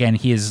 Again,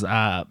 he is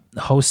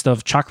host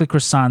of Chocolate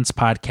Croissants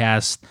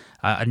podcast,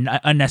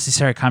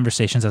 Unnecessary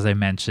Conversations, as I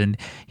mentioned.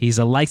 He's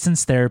a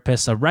licensed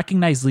therapist, a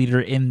recognized leader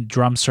in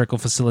drum circle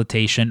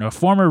facilitation, a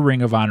former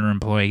Ring of Honor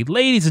employee.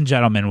 Ladies and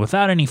gentlemen,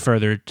 without any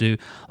further ado,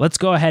 let's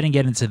go ahead and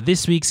get into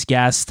this week's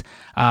guest,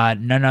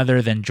 none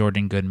other than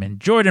Jordan Goodman.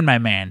 Jordan, my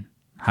man,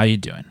 how you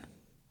doing?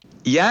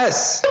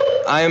 Yes,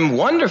 I'm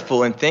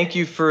wonderful, and thank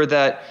you for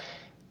that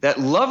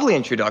lovely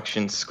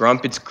introduction,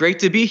 Scrump. It's great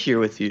to be here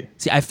with you.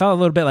 See, I felt a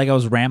little bit like I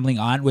was rambling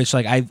on, which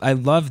like I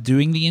love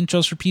doing the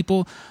intros for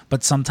people,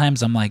 but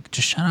sometimes I'm like,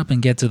 just shut up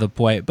and get to the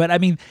point. But I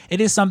mean,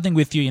 it is something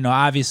with you, you know,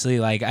 obviously,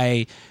 like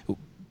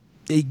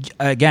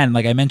again,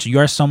 like I mentioned, you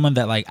are someone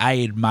that like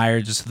I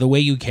admire just the way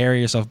you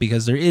carry yourself,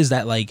 because there is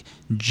that like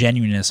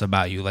genuineness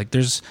about you. Like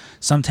there's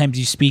sometimes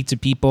you speak to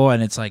people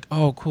and it's like,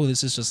 oh cool,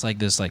 this is just like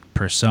this like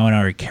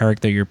persona or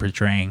character you're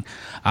portraying,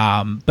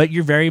 but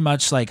you're very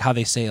much like how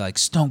they say like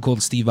Stone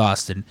Cold Steve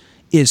Austin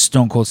is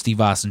Stone Cold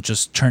Steve Austin,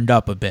 just turned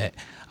up a bit.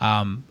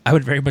 I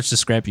would very much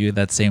describe you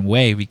that same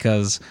way,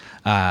 because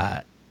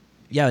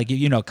yeah, like,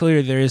 you know,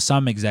 clearly there is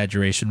some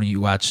exaggeration when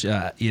you watch,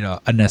 you know,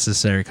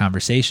 Unnecessary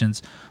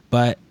Conversations.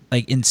 But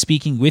like in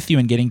speaking with you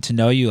and getting to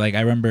know you, like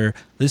I remember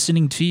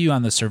listening to you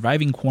on the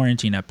Surviving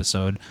Quarantine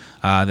episode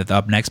that the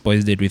Up Next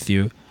Boys did with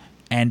you,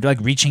 and like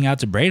reaching out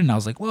to Braden, I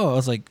was like, whoa, I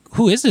was like,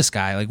 who is this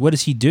guy? Like, what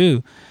does he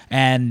do?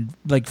 And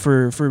like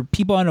for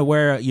people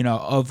unaware, you know,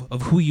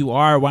 of who you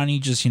are, why don't you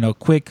just, you know,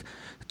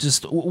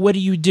 what do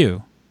you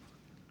do?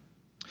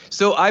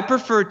 So I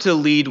prefer to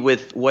lead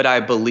with what I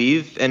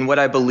believe, and what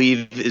I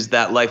believe is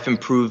that life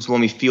improves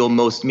when we feel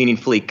most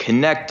meaningfully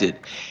connected.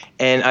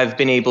 And I've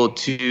been able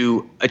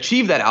to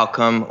achieve that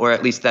outcome, or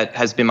at least that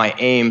has been my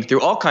aim, through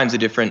all kinds of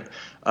different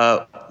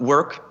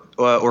work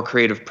or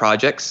creative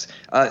projects.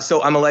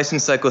 So I'm a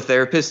licensed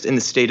psychotherapist in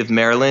the state of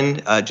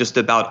Maryland. Just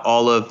about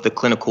all of the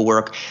clinical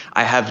work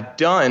I have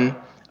done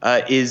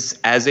is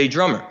as a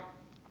drummer.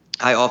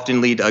 I often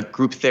lead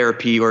group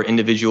therapy or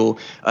individual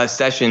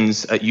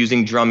sessions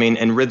using drumming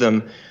and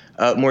rhythm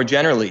more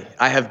generally.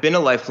 I have been a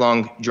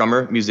lifelong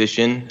drummer,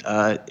 musician,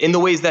 in the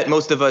ways that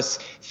most of us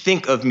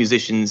think of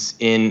musicians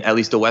in at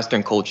least a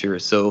Western culture.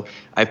 So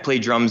I've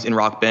played drums in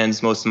rock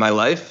bands most of my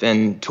life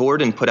and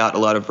toured and put out a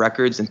lot of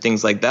records and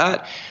things like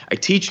that. I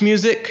teach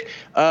music,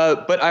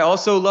 but I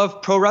also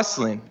love pro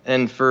wrestling.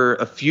 And for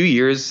a few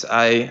years,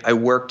 I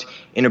worked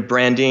in a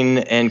branding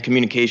and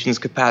communications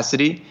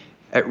capacity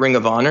at Ring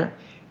of Honor.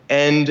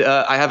 And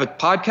I have a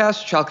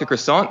podcast, Chocolate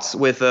Croissants,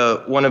 with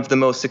one of the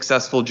most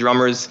successful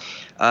drummers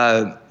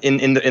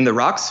in the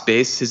rock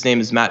space. His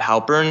name is Matt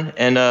Halpern,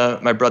 and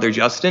my brother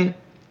Justin.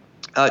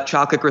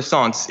 Chocolate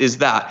Croissants is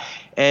that.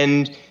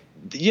 And,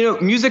 you know,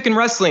 music and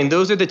wrestling,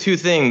 those are the two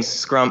things,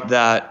 Scrump,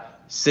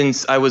 that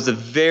since I was a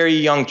very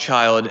young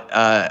child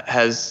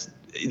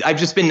I've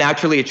just been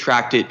naturally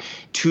attracted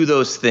to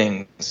those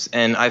things.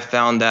 And I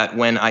found that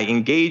when I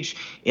engage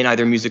in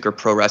either music or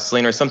pro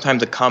wrestling, or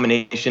sometimes a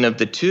combination of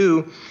the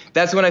two,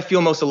 that's when I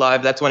feel most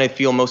alive. That's when I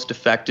feel most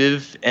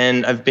effective.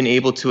 And I've been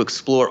able to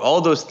explore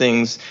all those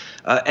things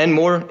and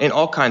more in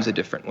all kinds of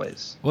different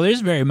ways. Well,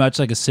 there's very much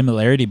like a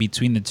similarity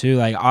between the two.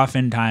 Like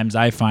oftentimes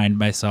I find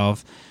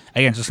myself,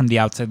 again, just from the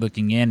outside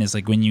looking in, is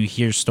like when you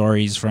hear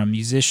stories from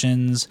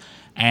musicians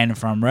and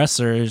from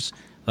wrestlers,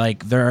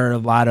 like there are a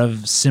lot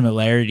of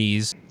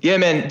similarities. Yeah,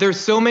 man, there's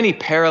so many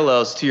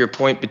parallels to your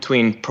point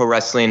between pro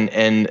wrestling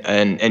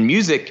and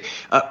music.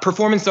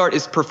 Performance art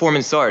is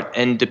performance art,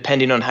 and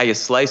depending on how you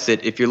slice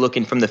it, if you're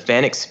looking from the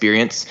fan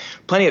experience,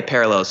 plenty of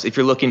parallels. If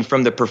you're looking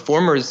from the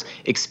performer's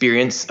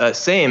experience,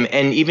 same.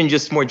 And even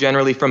just more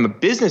generally from a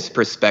business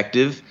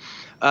perspective,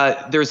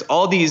 there's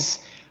all these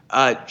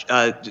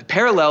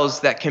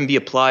parallels that can be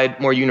applied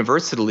more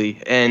universally.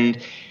 And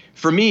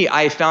for me,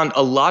 I found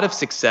a lot of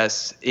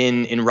success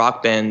in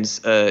rock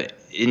bands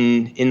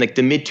in like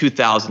the mid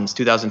 2000s,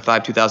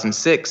 2005,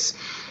 2006.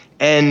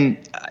 And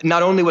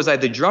not only was I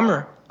the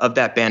drummer of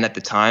that band at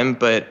the time,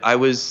 but I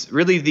was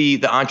really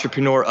the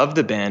entrepreneur of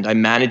the band. I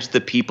managed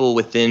the people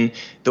within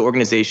the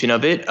organization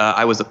of it.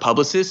 I was a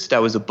publicist. I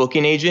was a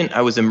booking agent.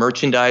 I was a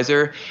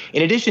merchandiser,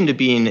 in addition to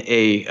being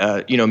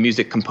a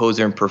music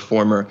composer and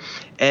performer.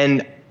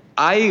 And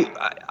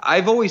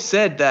I've always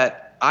said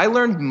that I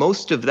learned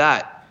most of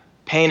that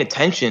paying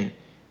attention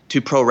to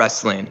pro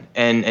wrestling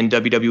and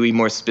WWE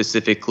more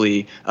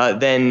specifically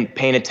than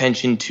paying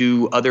attention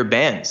to other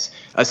bands,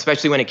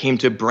 especially when it came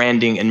to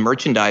branding and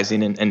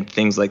merchandising and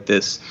things like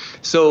this.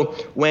 So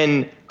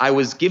when I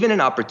was given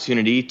an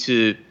opportunity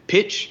to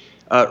pitch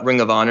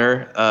Ring of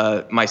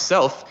Honor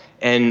myself,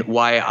 and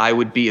why I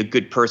would be a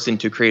good person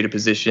to create a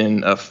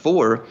position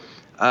for,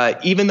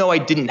 even though I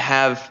didn't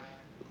have,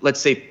 let's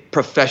say,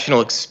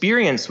 professional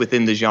experience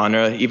within the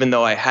genre, even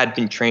though I had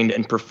been trained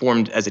and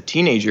performed as a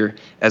teenager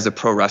as a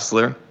pro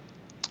wrestler,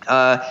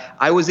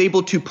 I was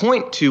able to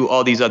point to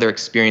all these other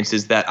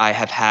experiences that I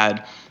have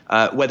had,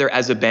 whether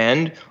as a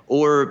band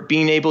or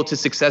being able to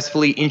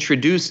successfully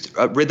introduce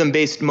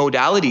rhythm-based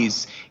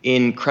modalities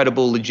in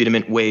credible,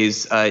 legitimate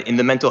ways in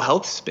the mental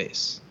health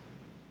space.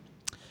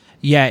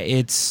 Yeah,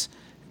 it's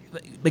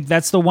like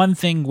that's the one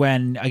thing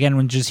when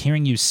just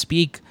hearing you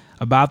speak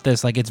about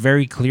this, like it's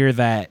very clear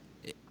that,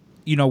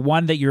 you know,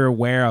 one, that you're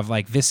aware of,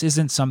 like, this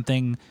isn't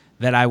something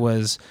that I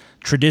was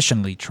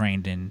traditionally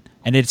trained in,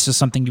 and it's just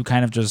something you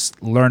kind of just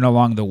learn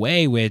along the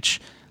way, which,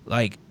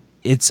 like,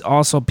 it's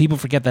also, people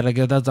forget that, like,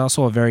 that's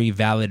also a very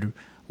valid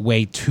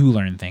way to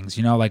learn things.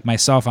 You know, like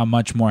myself, I'm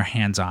much more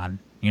hands-on.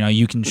 You know,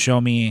 you can show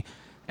me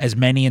as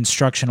many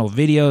instructional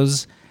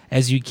videos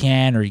as you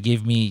can, or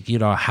give me, you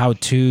know,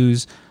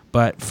 how-tos,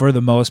 but for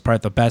the most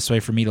part, the best way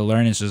for me to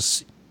learn is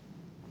just,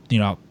 you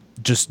know,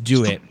 just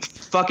do it.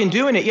 Fucking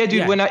doing it. Yeah, dude,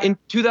 Yeah. when in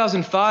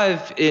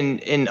 2005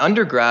 in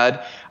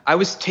undergrad, I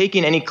was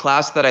taking any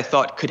class that I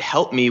thought could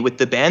help me with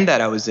the band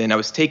that I was in. I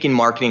was taking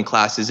marketing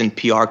classes and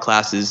PR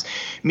classes,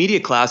 media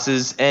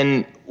classes.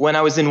 And when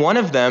I was in one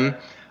of them,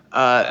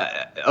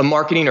 a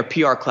marketing or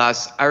PR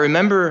class, I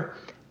remember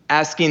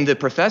asking the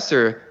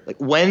professor, like,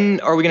 when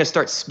are we going to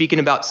start speaking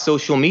about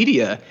social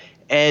media?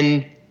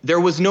 And there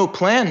was no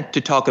plan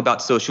to talk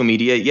about social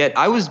media, yet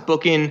I was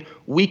booking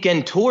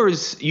weekend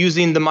tours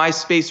using the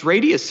MySpace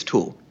Radius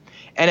tool.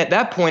 And at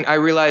that point, I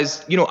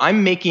realized,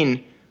 I'm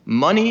making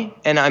money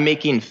and I'm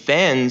making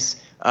fans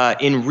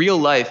in real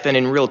life and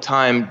in real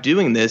time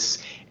doing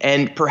this.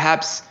 And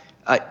perhaps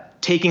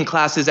taking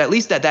classes, at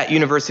least at that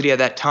university at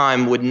that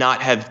time, would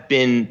not have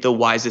been the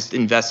wisest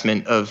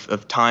investment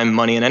of time,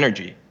 money, and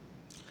energy.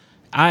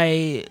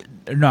 I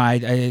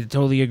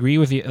totally agree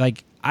with you.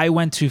 Like, I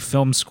went to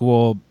film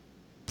school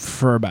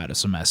for about a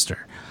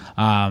semester.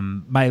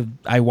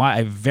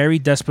 I very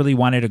desperately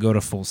wanted to go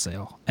to Full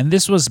Sail, and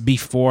this was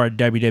before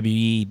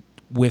WWE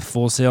with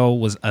Full Sail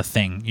was a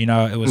thing.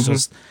 It was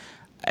just.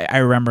 I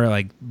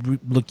remember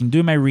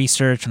doing my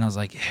research, and I was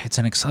like, it's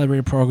an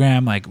accelerated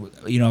program. Like,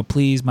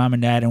 please, mom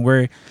and dad, and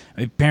my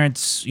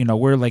parents,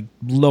 we're like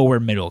lower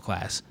middle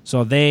class,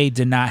 so they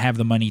did not have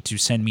the money to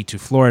send me to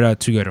Florida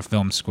to go to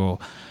film school.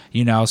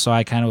 So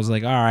I kind of was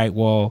like, all right,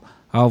 well,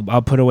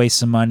 I'll put away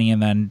some money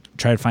and then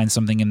try to find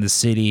something in the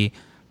city,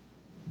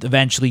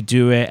 eventually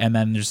do it. And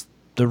then there's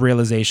the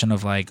realization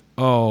of like,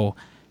 oh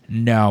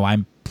no,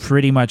 I'm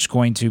pretty much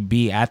going to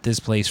be at this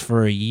place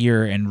for a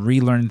year and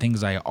relearn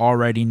things I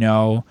already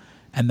know.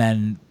 And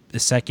then the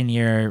second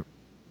year,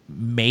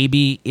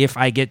 maybe if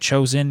I get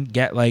chosen,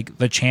 get like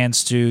the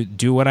chance to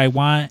do what I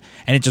want.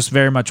 And it just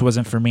very much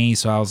wasn't for me.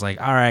 So I was like,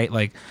 all right,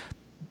 like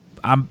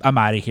I'm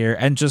out of here.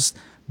 And just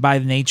by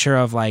the nature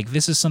of like,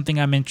 this is something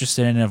I'm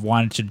interested in and have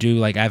wanted to do.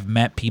 Like, I've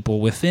met people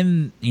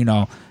within,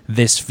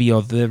 this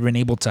field that have been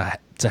able to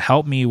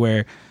help me,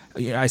 where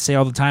I say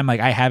all the time, like,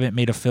 I haven't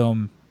made a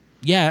film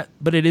yet,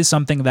 but it is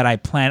something that I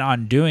plan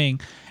on doing.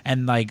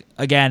 And like,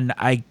 again,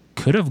 I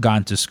could have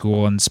gone to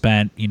school and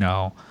spent,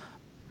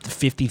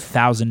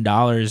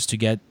 $50,000 to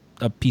get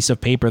a piece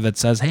of paper that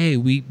says,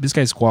 hey, this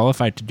guy's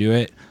qualified to do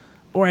it.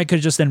 Or I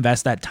could just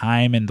invest that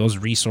time and those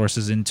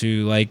resources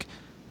into like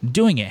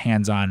doing it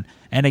hands-on.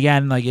 And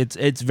again, like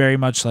it's very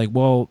much like,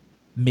 well,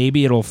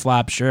 maybe it'll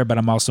flop, sure, but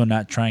I'm also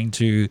not trying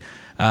to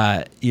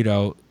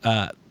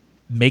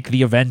make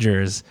the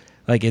Avengers.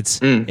 Like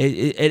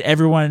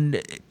everyone,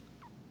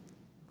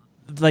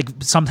 like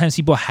sometimes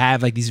people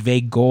have like these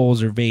vague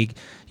goals or vague,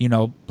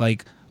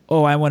 like,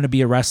 oh, I want to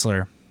be a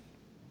wrestler.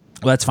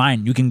 Well, that's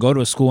fine. You can go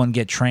to a school and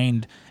get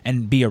trained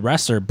and be a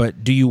wrestler,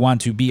 but do you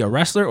want to be a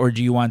wrestler or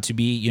do you want to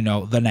be,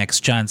 the next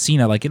John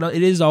Cena? Like, it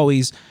is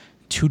always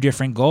two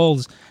different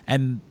goals.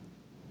 And,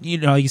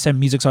 like you said,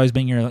 music's always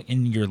been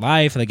in your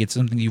life. Like, it's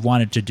something you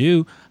wanted to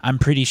do. I'm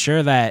pretty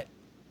sure that,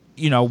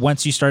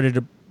 once you started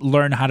to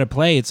learn how to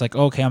play, it's like,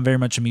 okay, I'm very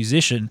much a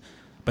musician,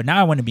 but now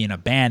I want to be in a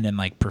band and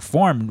like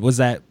perform. Was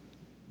that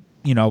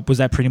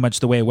pretty much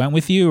the way it went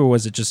with you, or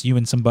was it just you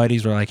and some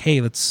buddies were like,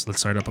 hey, let's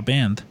start up a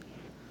band?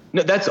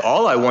 No, that's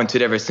all I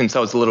wanted ever since I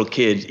was a little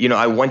kid.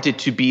 I wanted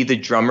to be the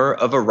drummer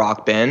of a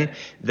rock band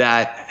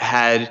that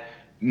had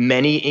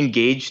many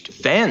engaged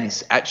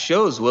fans at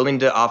shows willing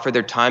to offer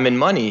their time and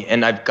money.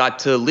 And I've got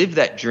to live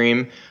that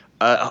dream,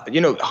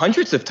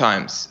 hundreds of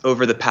times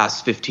over the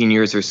past 15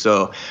 years or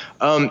so.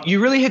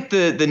 You really hit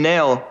the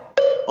nail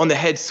on the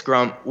head,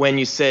 Scrump, when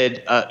you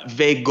said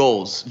vague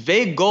goals.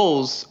 Vague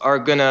goals are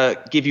going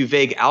to give you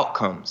vague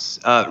outcomes.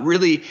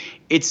 Really,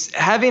 it's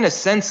having a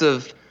sense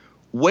of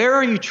where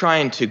are you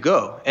trying to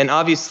go? And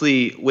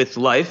obviously, with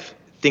life,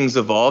 things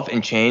evolve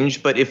and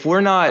change. But if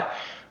we're not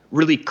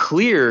really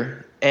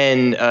clear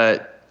and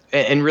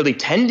really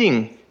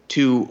tending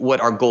to what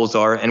our goals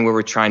are and where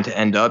we're trying to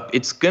end up,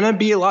 it's going to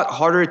be a lot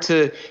harder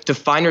to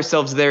find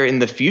ourselves there in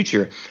the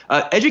future.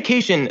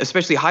 Education,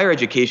 especially higher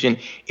education,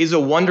 is a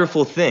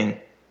wonderful thing.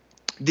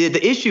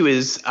 The issue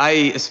is,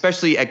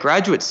 especially at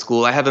graduate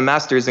school, I have a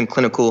master's in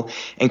clinical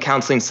and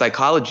counseling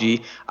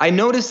psychology. I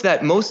noticed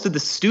that most of the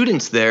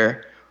students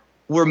there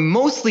were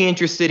mostly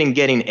interested in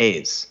getting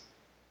A's.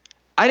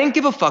 I didn't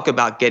give a fuck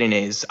about getting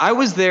A's. I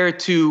was there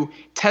to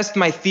test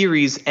my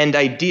theories and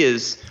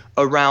ideas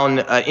around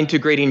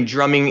integrating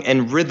drumming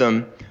and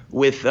rhythm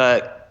with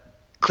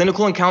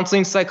clinical and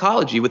counseling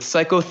psychology, with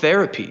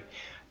psychotherapy,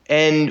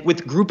 and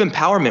with group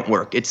empowerment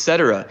work,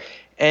 etc.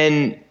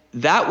 And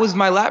that was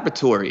my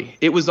laboratory.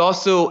 It was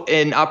also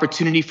an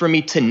opportunity for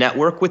me to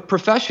network with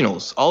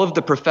professionals. All of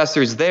the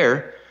professors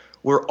there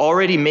were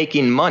already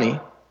making money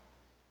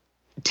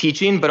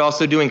teaching, but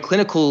also doing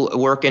clinical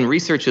work and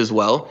research as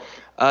well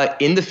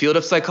in the field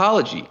of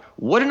psychology.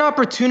 What an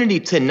opportunity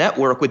to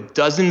network with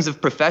dozens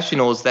of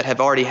professionals that have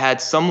already had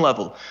some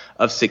level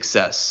of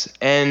success.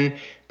 And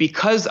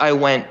because I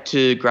went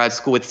to grad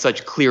school with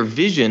such clear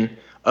vision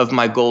of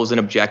my goals and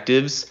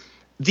objectives,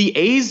 the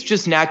A's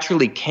just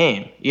naturally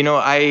came.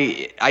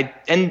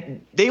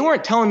 And they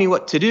weren't telling me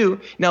what to do.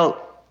 Now,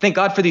 thank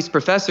God for these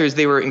professors.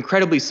 They were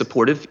incredibly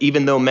supportive,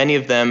 even though many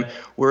of them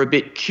were a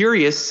bit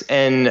curious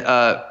and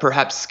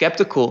perhaps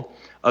skeptical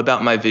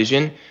about my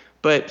vision.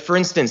 But for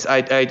instance,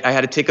 I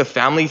had to take a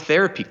family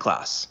therapy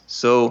class.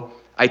 So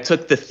I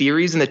took the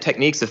theories and the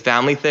techniques of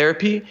family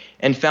therapy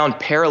and found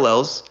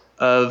parallels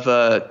of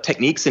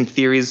techniques and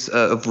theories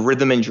of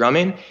rhythm and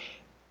drumming,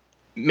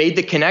 made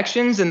the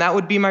connections, and that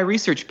would be my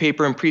research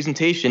paper and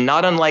presentation,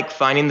 not unlike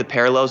finding the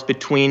parallels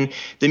between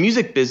the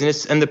music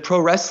business and the pro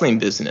wrestling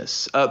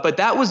business. But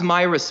that was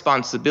my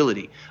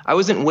responsibility. I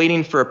wasn't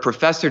waiting for a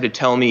professor to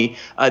tell me,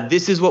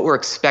 this is what we're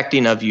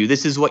expecting of you,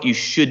 this is what you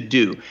should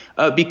do,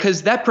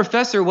 because that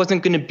professor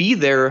wasn't going to be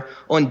there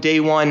on day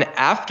one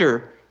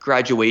after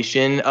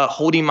graduation,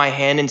 holding my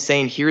hand and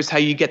saying, here's how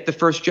you get the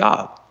first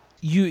job.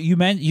 You've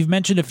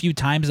mentioned a few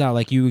times now,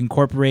 like you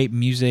incorporate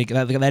music.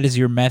 That is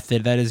your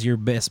method. That is your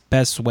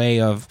best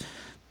way of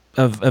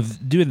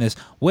doing this.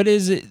 What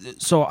is it?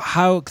 So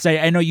how? Because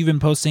I know you've been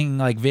posting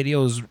like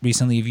videos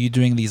recently of you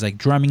doing these like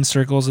drumming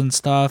circles and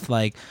stuff.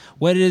 Like,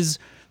 what is,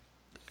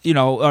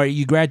 or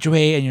you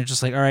graduate and you're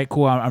just like, all right,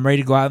 cool. I'm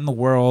ready to go out in the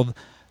world.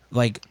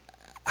 Like,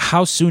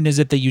 how soon is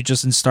it that you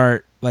just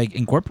start like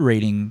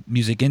incorporating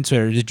music into it,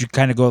 or did you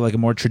kind of go like a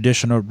more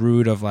traditional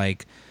route of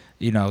like,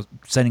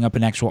 setting up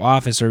an actual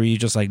office, or are you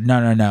just like,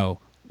 no,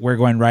 we're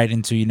going right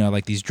into,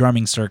 like these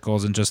drumming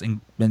circles and just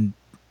and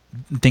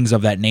things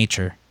of that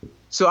nature?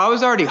 So I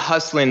was already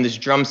hustling this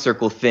drum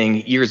circle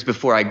thing years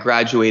before I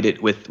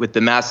graduated with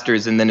the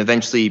master's and then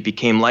eventually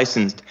became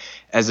licensed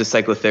as a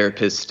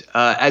psychotherapist.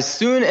 As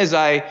soon as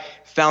I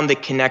found the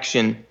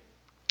connection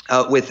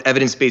with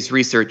evidence-based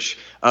research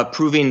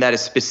proving that a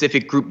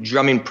specific group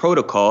drumming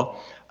protocol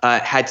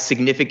had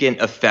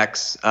significant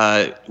effects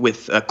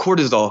with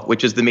cortisol,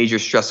 which is the major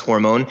stress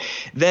hormone,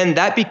 then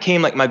that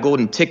became like my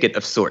golden ticket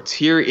of sorts.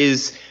 Here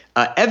is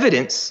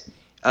evidence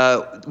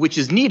which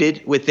is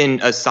needed within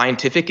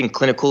scientific and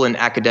clinical and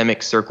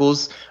academic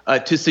circles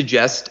to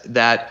suggest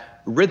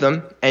that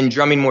rhythm, and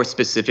drumming more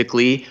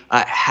specifically,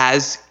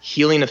 has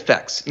healing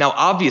effects. Now,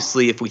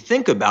 obviously, if we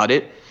think about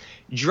it,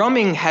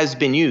 drumming has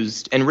been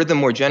used, and rhythm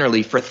more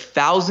generally, for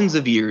thousands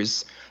of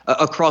years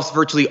across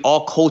virtually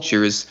all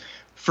cultures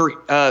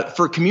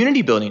for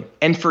community building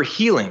and for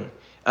healing.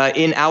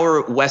 In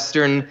our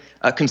Western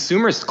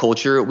consumerist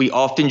culture, we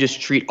often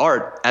just treat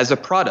art as a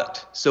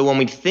product. So when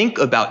we think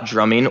about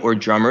drumming or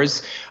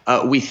drummers,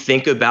 we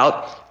think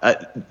about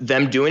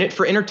them doing it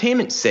for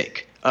entertainment's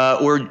sake,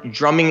 or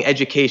drumming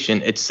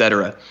education,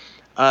 etc.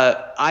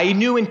 I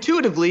knew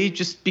intuitively,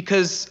 just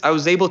because I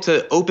was able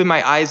to open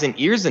my eyes and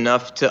ears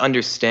enough to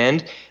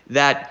understand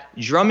that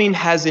drumming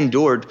has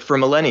endured for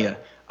millennia.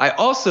 I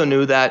also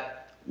knew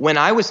that when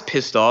I was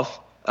pissed off,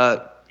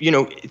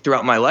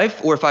 throughout my life,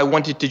 or if I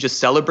wanted to just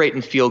celebrate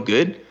and feel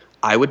good,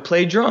 I would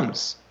play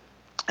drums.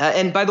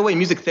 And by the way,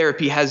 music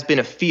therapy has been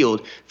a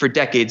field for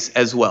decades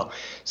as well.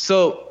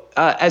 So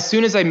as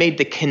soon as I made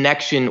the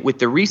connection with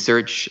the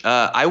research,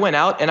 I went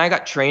out and I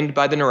got trained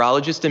by the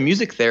neurologist and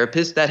music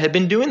therapist that had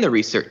been doing the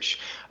research.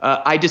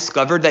 I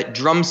discovered that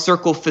drum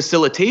circle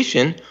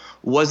facilitation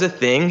was a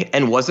thing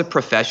and was a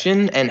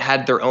profession and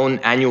had their own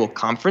annual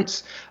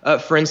conference,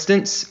 for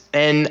instance.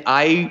 And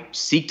I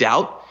seeked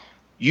out,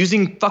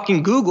 using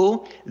fucking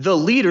Google, the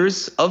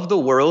leaders of the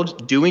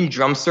world doing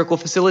drum circle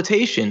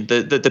facilitation,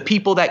 the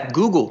people that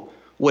Google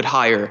would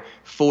hire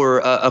for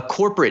a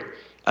corporate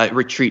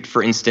retreat,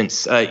 for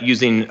instance,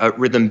 using a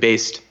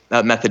rhythm-based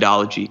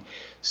methodology.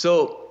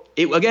 So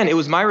it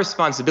was my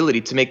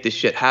responsibility to make this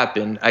shit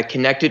happen. I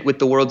connected with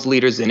the world's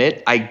leaders in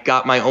it. I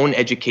got my own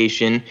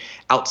education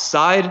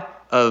outside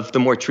of the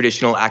more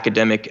traditional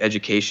academic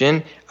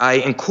education. I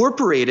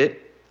incorporated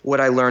what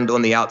I learned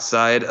on the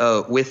outside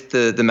with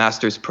the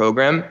master's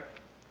program.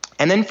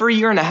 And then for a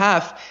year and a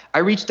half, I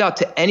reached out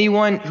to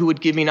anyone who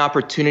would give me an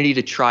opportunity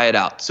to try it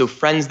out. So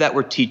friends that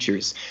were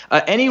teachers,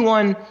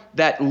 anyone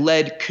that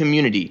led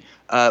community,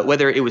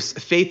 whether it was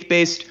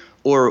faith-based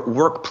or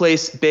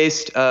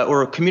workplace-based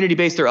or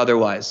community-based or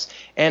otherwise.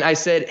 And I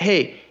said,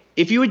 hey,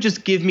 if you would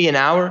just give me an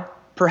hour,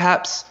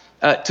 perhaps,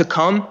 to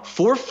come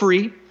for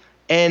free,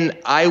 and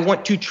I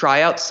want to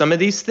try out some of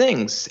these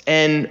things.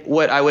 And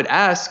what I would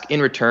ask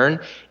in return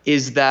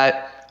is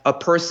that a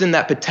person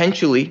that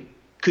potentially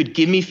could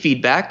give me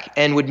feedback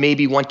and would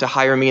maybe want to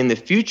hire me in the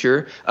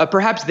future,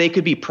 perhaps they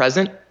could be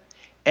present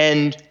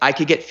and I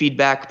could get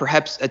feedback,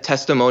 perhaps a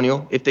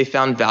testimonial if they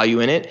found value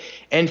in it.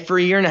 And for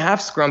a year and a half,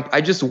 Scrump, I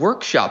just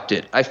workshopped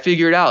it. I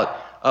figured out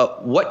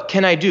what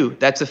can I do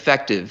that's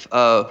effective?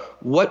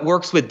 What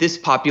works with this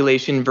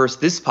population versus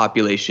this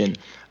population?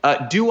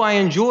 Do I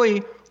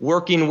enjoy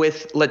working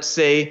with, let's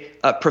say,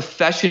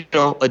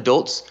 professional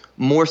adults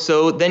more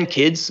so than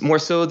kids, more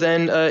so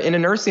than in a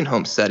nursing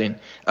home setting,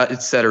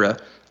 etc.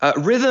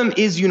 Rhythm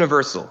is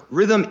universal.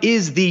 Rhythm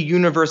is the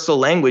universal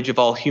language of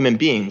all human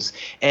beings.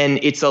 And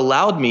it's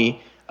allowed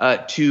me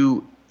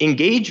to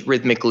engage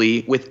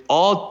rhythmically with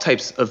all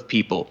types of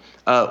people,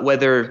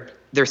 whether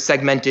they're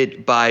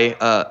segmented by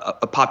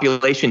a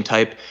population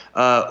type,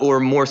 or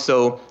more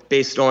so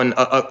based on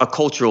a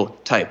cultural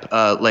type,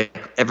 like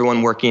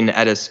everyone working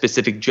at a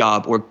specific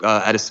job or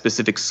at a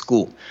specific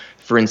school,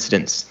 for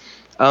instance.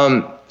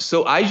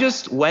 So I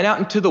just went out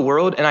into the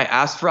world and I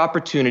asked for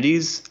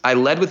opportunities. I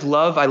led with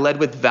love. I led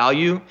with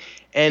value.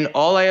 And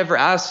all I ever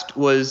asked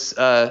was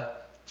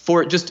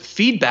for just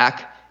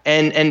feedback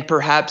and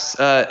perhaps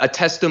a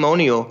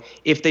testimonial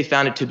if they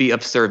found it to be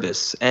of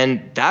service.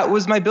 And that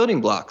was my building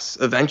blocks.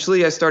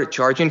 Eventually, I started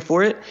charging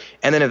for it.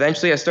 And then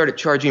eventually, I started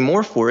charging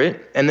more for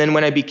it. And then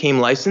when I became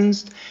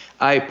licensed,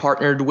 I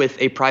partnered with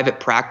a private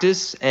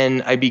practice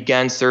and I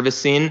began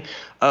servicing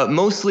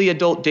mostly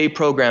adult day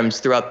programs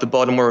throughout the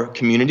Baltimore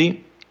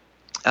community.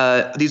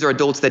 These are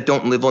adults that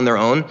don't live on their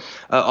own,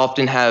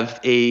 often have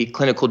a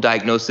clinical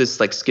diagnosis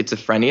like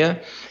schizophrenia.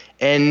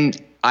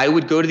 And I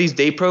would go to these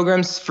day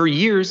programs for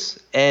years,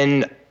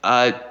 and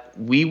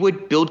we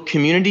would build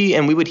community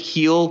and we would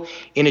heal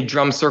in a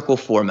drum circle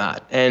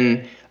format.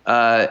 And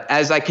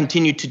as I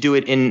continued to do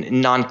it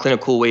in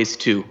non-clinical ways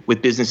too,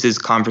 with businesses,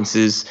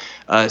 conferences,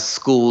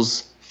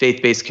 schools,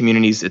 faith-based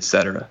communities,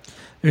 etc.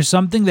 There's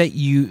something that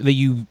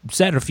you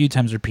said a few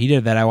times,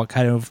 repeated,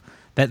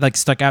 that like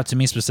stuck out to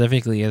me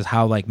specifically, is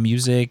how like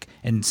music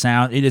and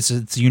sound,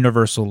 it's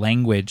universal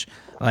language.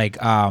 Like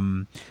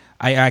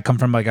I come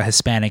from like a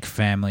Hispanic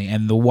family,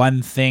 and the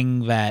one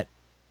thing that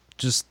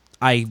just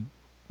I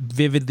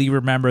vividly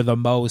remember the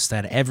most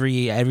at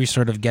every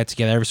sort of get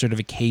together, every sort of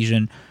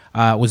occasion,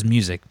 was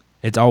music.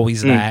 It's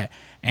always that,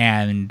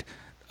 and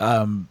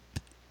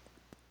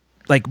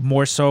like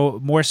more so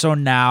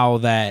now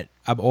that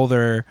I'm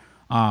older,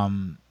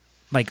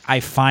 like I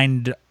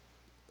find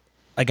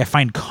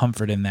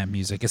comfort in that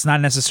music. It's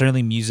not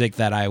necessarily music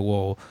that I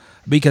will,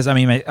 because I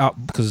mean,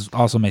 because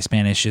also my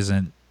Spanish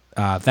isn't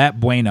that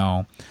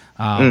bueno.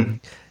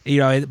 You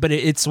know, but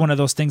it's one of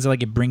those things that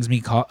like it brings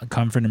me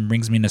comfort and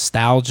brings me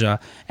nostalgia,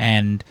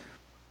 and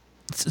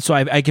so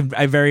I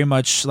very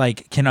much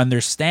like can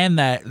understand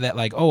that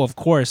like, oh, of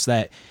course,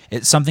 that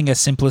it's something as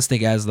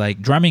simplistic as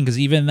like drumming, because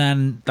even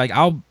then, like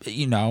I'll,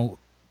 you know,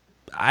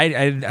 I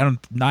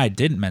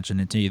didn't mention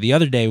it to you the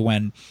other day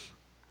when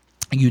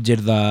you did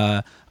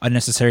the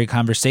unnecessary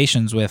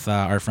conversations with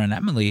our friend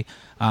Emily.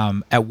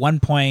 At one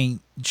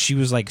point she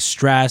was like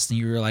stressed, and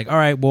you were like, all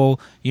right, well,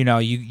 you know,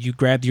 you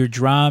grabbed your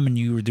drum and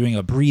you were doing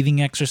a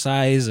breathing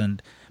exercise,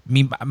 and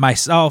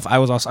myself,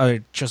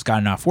 I just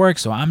gotten off work,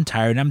 so I'm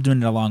tired and I'm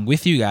doing it along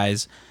with you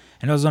guys.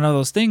 And it was one of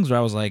those things where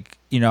I was like,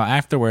 you know,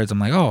 afterwards I'm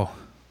like, oh,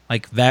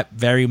 like that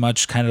very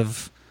much kind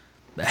of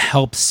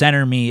helped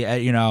center me,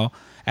 you know,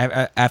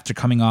 after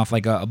coming off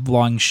like a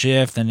long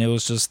shift. And it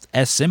was just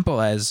as simple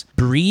as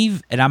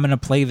breathe, and I'm gonna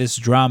play this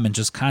drum and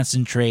just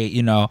concentrate,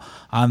 you know,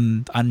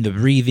 on the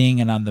breathing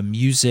and on the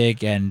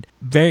music. And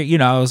very, you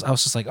know, I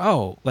was just like,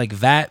 oh, like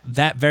that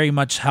very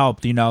much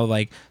helped, you know,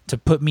 like to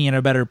put me in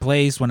a better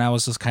place when I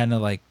was just kind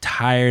of like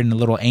tired and a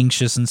little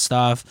anxious and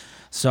stuff.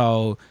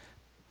 So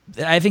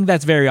I think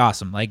that's very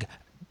awesome. Like,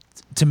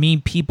 to me,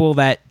 people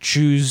that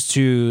choose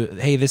to,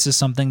 hey, this is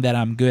something that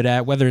I'm good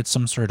at, whether it's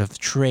some sort of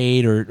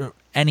trade or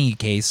any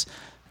case,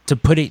 to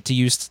put it to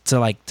use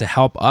to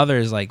help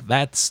others, like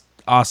that's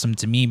awesome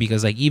to me.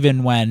 Because like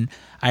even when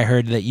I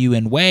heard that you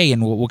and Way,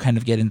 and we'll kind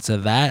of get into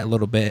that a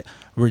little bit,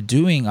 we're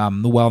doing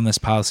the wellness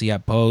policy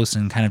at Post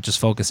and kind of just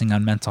focusing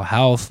on mental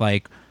health,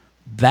 like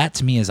that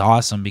to me is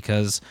awesome,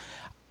 because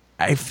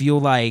I feel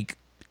like,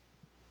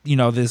 you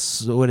know,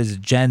 this, what is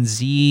it, Gen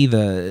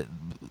Z,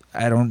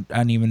 I don't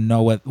even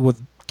know what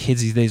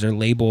kids these days are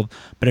labeled,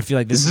 but I feel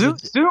like this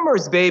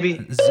Zoomers,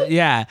 baby.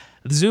 Yeah,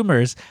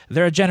 Zoomers.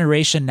 They're a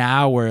generation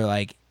now where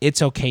like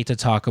it's okay to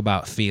talk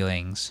about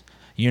feelings.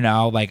 You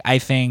know, like I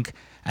think,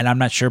 and I'm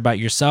not sure about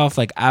yourself,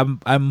 like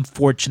I'm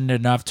fortunate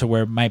enough to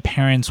where my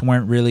parents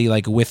weren't really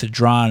like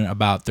withdrawn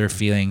about their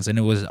feelings, and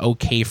it was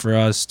okay for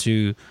us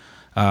to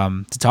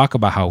talk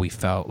about how we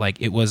felt.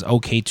 Like it was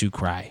okay to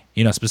cry,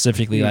 you know,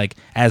 specifically like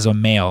as a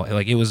male,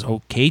 like it was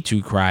okay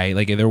to cry.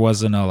 Like there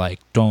wasn't a like,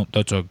 don't,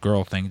 that's a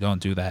girl thing, don't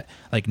do that.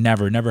 Like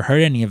never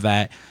heard any of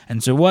that.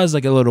 And so it was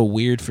like a little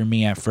weird for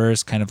me at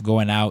first, kind of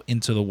going out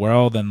into the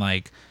world and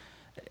like,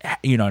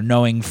 you know,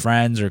 knowing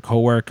friends or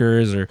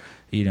coworkers or,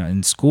 you know,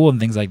 in school and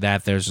things like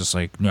that. There's just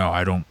like, no,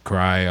 I don't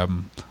cry.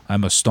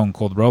 I'm a stone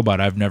cold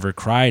robot. I've never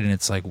cried. And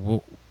it's like,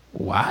 well,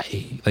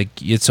 why? Like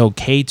it's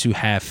okay to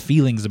have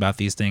feelings about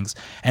these things.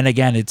 And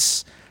again,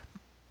 it's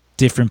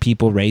different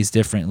people raised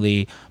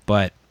differently,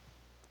 but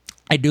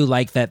I do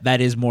like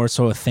that is more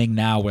so a thing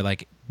now where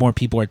like more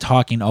people are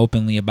talking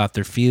openly about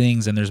their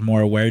feelings, and there's more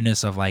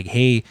awareness of like,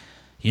 hey,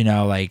 you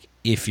know, like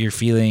if you're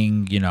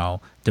feeling, you know,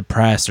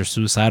 depressed or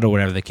suicidal,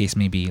 whatever the case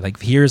may be, like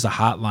here's a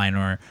hotline,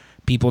 or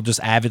people just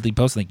avidly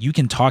post like, you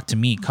can talk to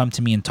me, come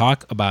to me and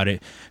talk about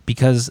it.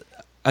 Because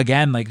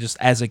again, like just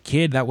as a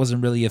kid, that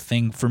wasn't really a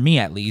thing for me,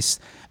 at least,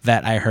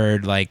 that I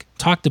heard like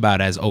talked about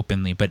as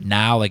openly. But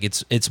now like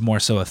it's more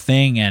so a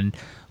thing. And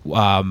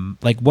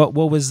like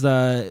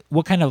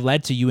what kind of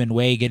led to you and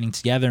Way getting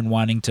together and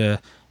wanting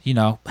to, you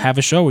know, have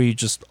a show where you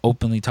just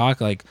openly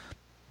talk like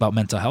about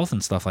mental health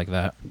and stuff like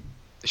that?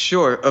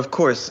 Sure, of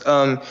course.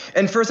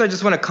 And first, I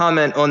just want to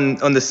comment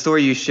on the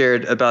story you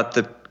shared about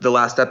the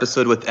last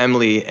episode with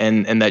Emily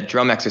and that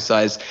drum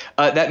exercise.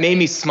 That made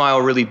me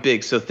smile really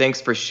big. So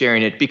thanks for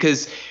sharing it,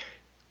 because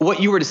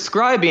what you were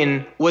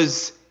describing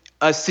was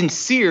a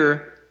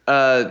sincere,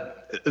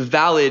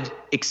 valid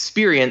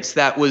experience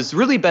that was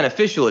really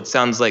beneficial, it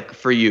sounds like,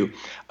 for you.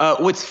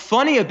 What's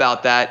funny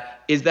about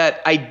that is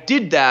that I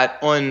did that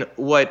on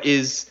what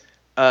is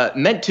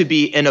meant to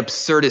be an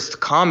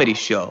absurdist comedy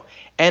show.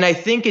 And I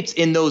think it's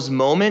in those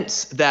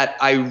moments that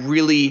I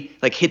really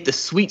hit the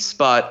sweet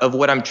spot of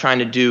what I'm trying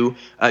to do,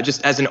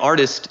 just as an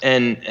artist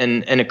and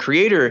a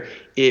creator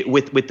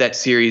with that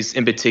series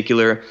in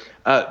particular,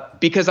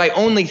 because I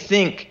only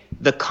think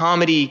the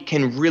comedy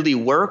can really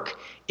work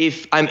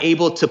if I'm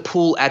able to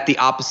pull at the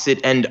opposite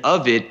end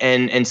of it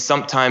and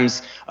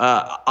sometimes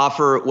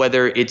offer,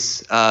 whether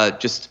it's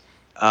just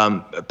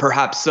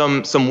perhaps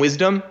some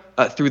wisdom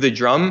through the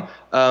drum,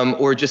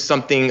 or just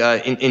something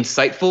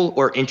insightful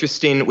or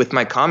interesting with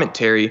my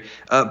commentary.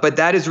 But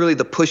that is really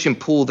the push and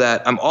pull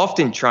that I'm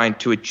often trying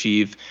to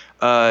achieve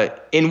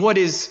in what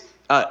is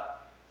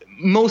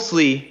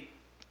mostly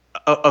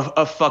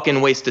a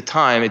fucking waste of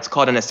time. It's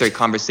called Unnecessary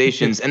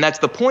Conversations, and that's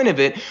the point of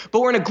it. But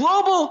we're in a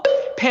global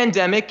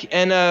pandemic,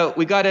 and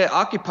we got to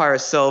occupy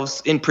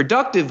ourselves in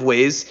productive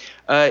ways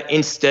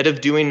instead of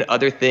doing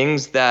other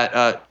things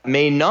that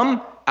may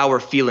numb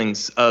our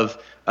feelings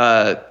of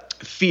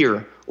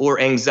fear or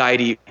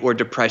anxiety or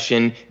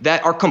depression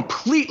that are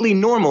completely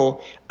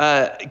normal,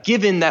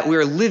 given that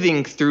we're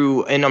living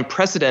through an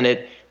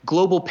unprecedented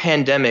global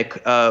pandemic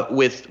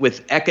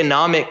with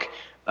economic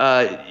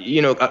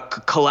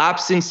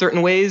collapse in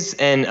certain ways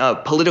and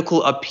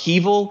political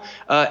upheaval,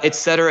 et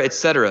cetera, et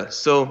cetera.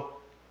 So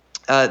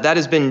that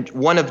has been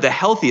one of the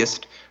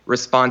healthiest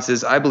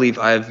responses I believe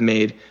I've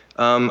made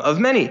of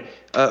many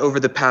over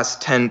the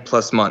past 10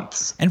 plus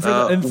months. And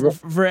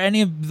for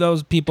any of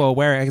those people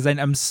aware,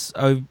 because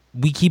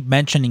we keep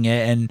mentioning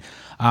it, and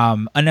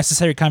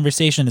Unnecessary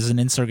Conversation is an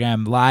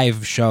Instagram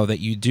live show that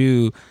you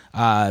do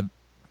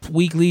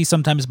weekly,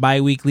 sometimes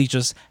bi-weekly,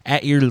 just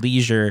at your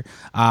leisure.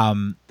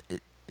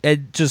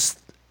 It just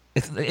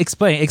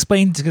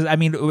explain, because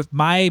with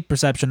my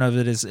perception of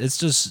it is it's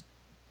just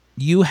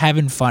you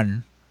having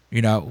fun,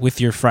 with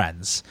your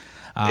friends.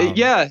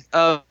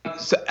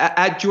 So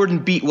at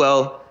Jordan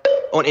Beatwell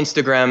on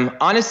Instagram.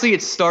 Honestly,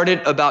 it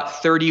started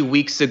about 30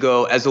 weeks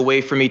ago as a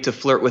way for me to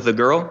flirt with a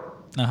girl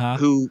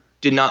who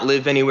did not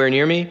live anywhere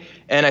near me.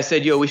 And I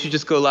said, yo, we should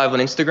just go live on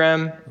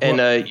Instagram.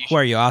 And who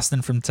are you,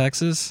 Austin from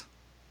Texas?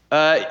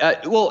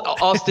 Well,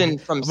 Austin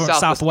from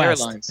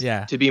Southwest Airlines,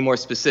 yeah, to be more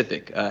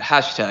specific.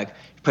 Hashtag.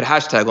 Put a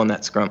hashtag on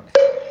that, Scrum.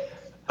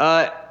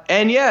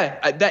 And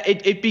yeah, that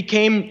it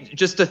became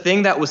just a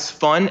thing that was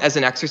fun as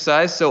an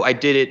exercise. So I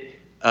did it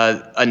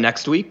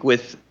next week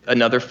with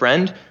another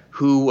friend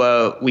who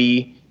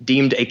we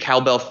deemed a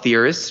cowbell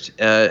theorist.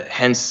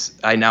 Hence,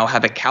 I now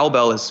have a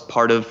cowbell as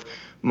part of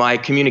my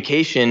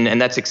communication,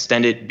 and that's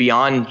extended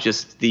beyond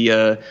just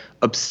the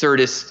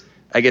absurdist,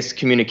 I guess,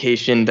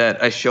 communication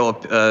that I show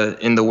up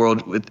in the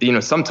world with,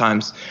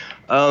 sometimes.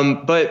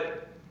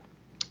 But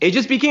it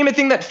just became a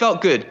thing that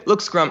felt good.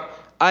 Look, Scrum,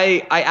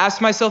 I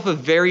ask myself a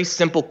very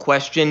simple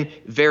question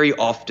very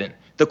often.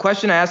 The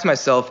question I ask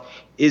myself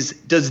is,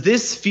 does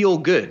this feel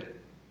good?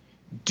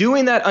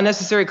 Doing that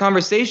unnecessary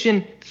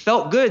conversation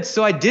felt good,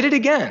 so I did it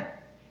again.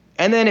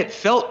 And then it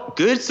felt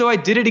good, so I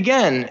did it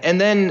again. And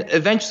then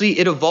eventually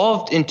it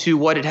evolved into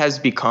what it has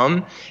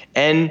become.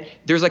 And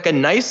there's a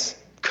nice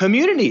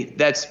community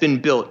that's been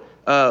built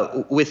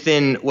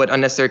within what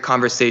Unnecessary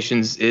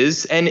Conversations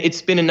is. And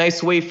it's been a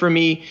nice way for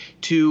me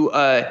to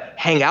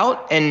hang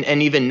out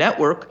and even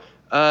network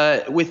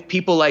with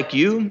people like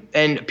you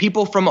and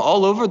people from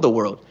all over the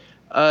world.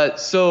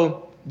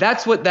 So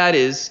that's what that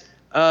is.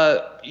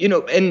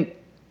 And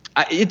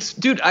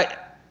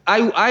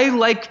I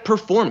like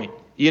performing.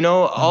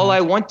 All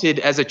I wanted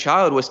as a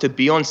child was to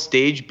be on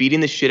stage beating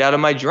the shit out of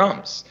my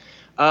drums.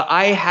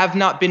 I have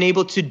not been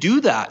able to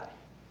do that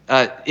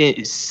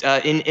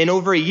in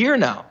over a year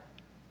now.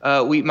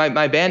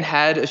 My band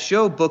had a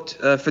show booked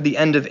for the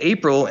end of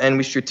April, and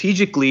we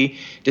strategically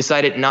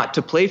decided not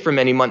to play for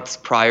many months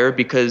prior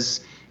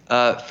because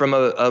from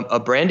a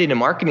branding and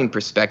marketing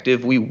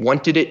perspective, we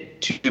wanted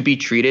it to be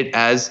treated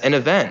as an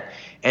event.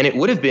 And it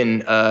would have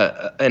been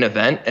an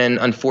event, and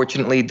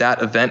unfortunately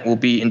that event will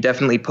be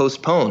indefinitely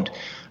postponed.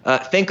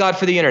 Thank God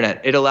for the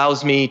internet. It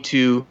allows me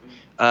to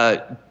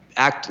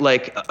act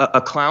like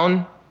a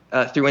clown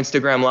through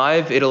Instagram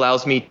Live. It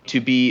allows me to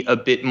be a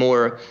bit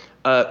more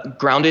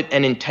grounded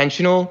and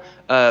intentional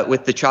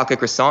with the Chocolate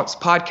Croissants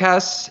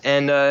podcast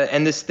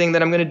and this thing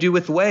that I'm going to do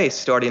with Way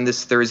starting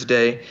this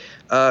Thursday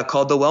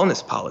called The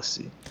Wellness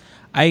Policy.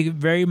 I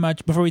very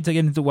much, before we get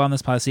into the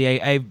Wellness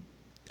Policy,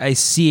 I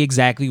see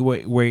exactly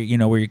where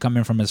you're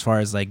coming from as far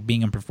as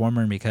being a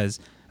performer, because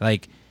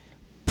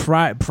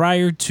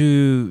prior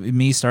to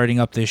me starting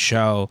up this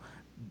show,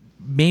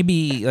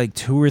 maybe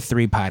 2 or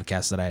 3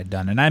 podcasts that I had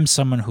done, and I'm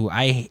someone who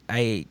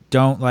I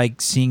don't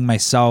like seeing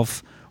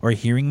myself or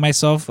hearing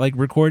myself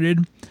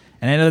recorded,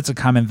 And I know that's a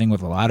common thing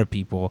with a lot of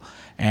people.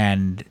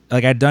 And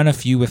like I'd done a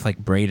few with like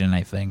Braden,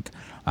 I think.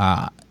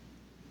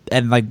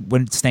 And like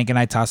when Stank and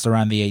I tossed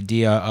around the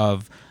idea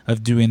of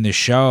doing the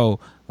show,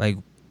 like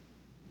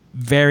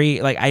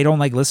very like I don't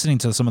like listening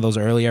to some of those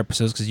early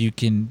episodes because you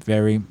can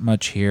very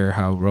much hear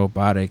how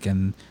robotic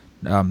and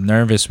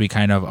nervous we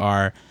kind of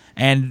are.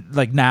 And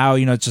like now,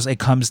 you know, it's just it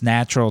comes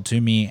natural to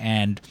me,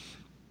 and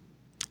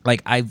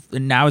like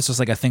now it's just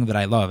like a thing that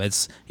I love.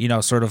 It's, you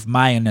know, sort of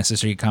my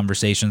unnecessary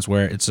conversations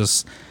where it's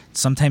just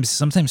sometimes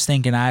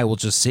Stank and I will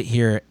just sit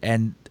here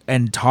and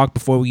talk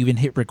before we even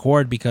hit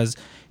record, because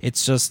it's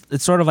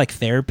sort of like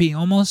therapy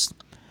almost,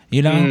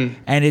 you know.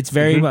 And it's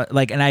very much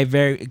like,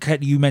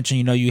 and you mentioned,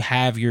 you know, you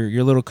have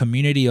your little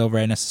community over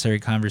at Necessary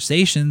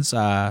Conversations.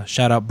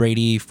 Shout out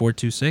Brady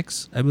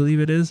 426, I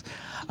believe it is.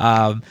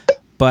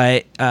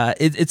 But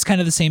it's kind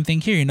of the same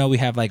thing here, you know. We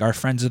have like our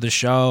friends of the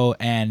show,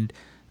 and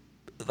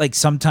like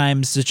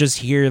sometimes to just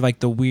hear like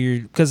the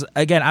weird, because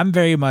again, I'm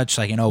very much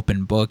like an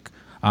open book.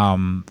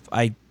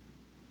 I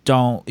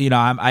don't, you know,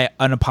 I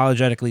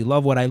unapologetically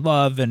love what I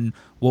love and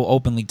will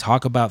openly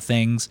talk about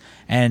things,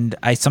 and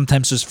I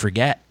sometimes just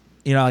forget,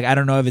 you know, like I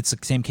don't know if it's the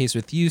same case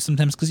with you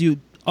sometimes, because you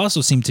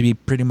also seem to be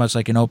pretty much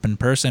like an open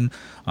person,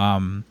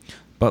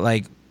 but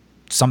like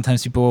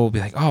sometimes people will be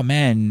like, oh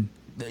man,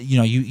 you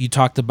know, you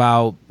talked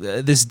about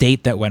this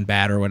date that went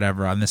bad or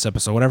whatever on this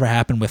episode, whatever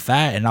happened with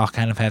that, and I'll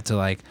kind of have to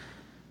like,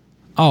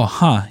 oh,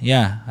 huh,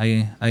 yeah,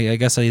 I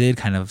guess I did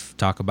kind of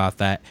talk about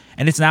that.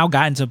 And it's now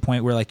gotten to a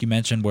point where, like you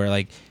mentioned, where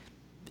like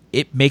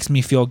it makes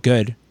me feel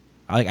good.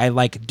 Like I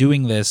like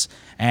doing this,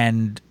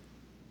 and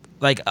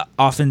like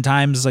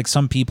oftentimes, like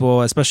some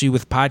people, especially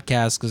with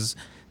podcasts, because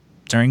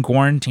during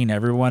quarantine,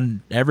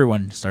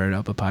 everyone started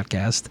up a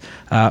podcast,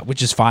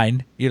 which is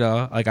fine, you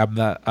know. Like I'm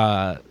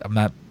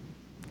not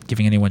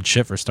giving anyone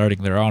shit for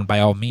starting their own, by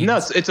all means. No,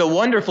 it's a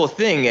wonderful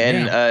thing,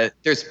 and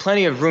there's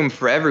plenty of room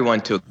for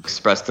everyone to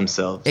express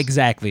themselves.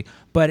 Exactly.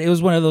 But it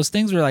was one of those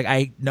things where like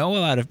I know a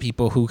lot of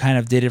people who kind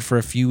of did it for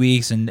a few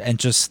weeks and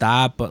just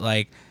stopped, but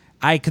like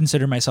I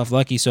consider myself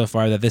lucky so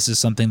far that this is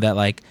something that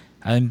like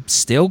I'm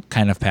still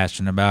kind of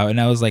passionate about. And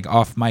I was like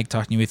off mic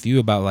talking with you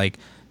about like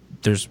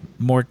there's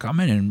more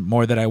coming and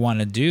more that I want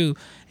to do.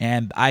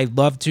 And I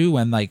love too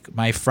when like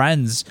my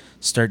friends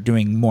start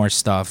doing more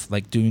stuff,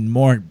 like doing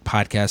more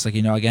podcasts. Like,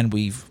 you know, again,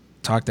 we've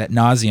talked ad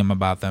nauseum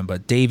about them,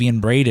 but Davey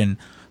and Braden,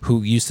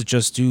 who used to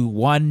just do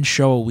one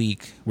show a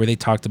week where they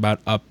talked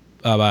about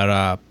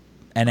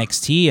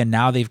NXT, and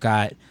now they've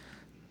got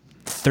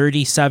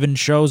 37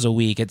 shows a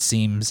week, it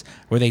seems,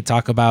 where they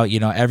talk about, you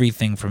know,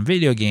 everything from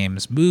video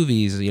games,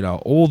 movies, you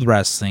know, old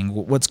wrestling,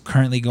 what's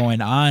currently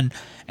going on.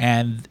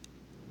 And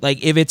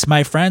like if it's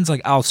my friends,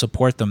 like I'll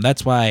support them.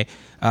 That's why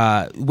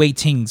Wei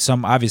Ting,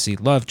 some obviously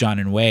love John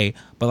and Wei,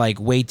 but like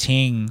Wei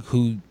Ting,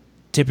 who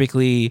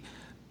typically,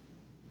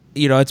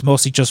 you know, it's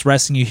mostly just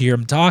wrestling. You hear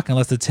him talk,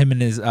 unless it's him and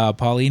his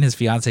Pauline, his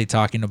fiance,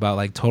 talking about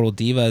like Total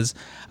Divas.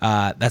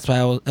 That's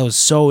why I was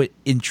so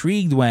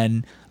intrigued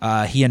when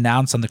he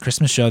announced on the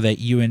Christmas show that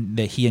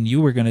he and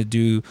you were going to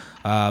do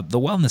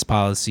the wellness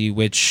policy.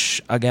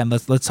 Which again,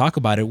 let's talk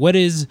about it. What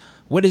is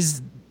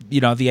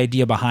you know, the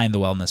idea behind the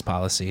wellness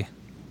policy?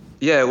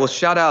 Yeah, well,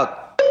 shout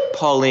out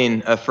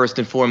Pauline first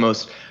and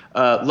foremost.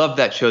 Love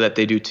that show that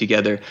they do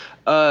together.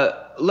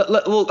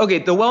 Well, okay,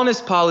 the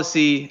wellness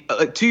policy,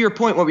 to your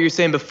point, what we were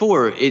saying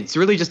before, it's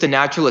really just a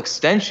natural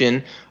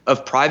extension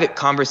of private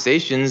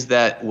conversations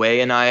that Wei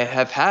and I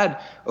have had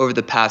over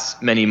the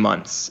past many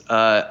months.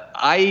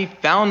 I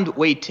found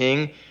Wei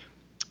Ting,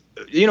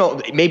 you know,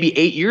 maybe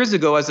 8 years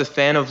ago as a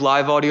fan of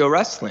live audio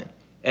wrestling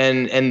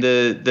and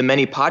the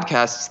many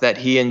podcasts that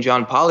he and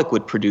John Pollock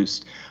would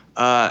produce.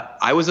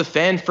 I was a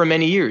fan for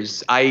many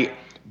years. I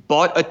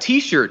bought a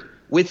T-shirt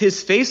with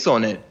his face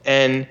on it,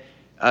 and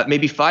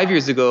maybe 5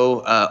 years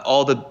ago,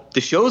 all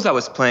the shows I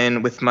was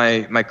playing with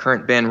my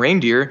current band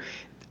Reindeer,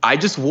 I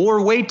just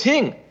wore Wei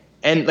Ting,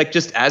 and like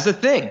just as a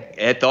thing.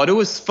 I thought it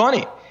was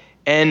funny,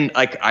 and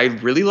like I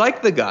really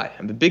like the guy.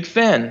 I'm a big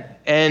fan,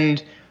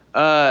 and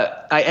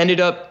I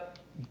ended up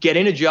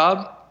getting a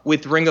job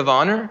with Ring of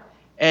Honor.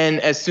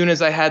 And as soon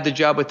as I had the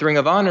job with Ring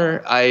of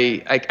Honor,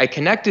 I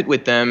connected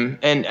with them,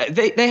 and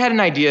they had an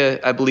idea,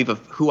 I believe,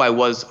 of who I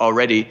was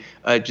already,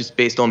 just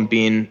based on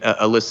being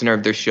a listener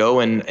of their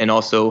show, and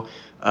also,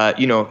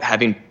 you know,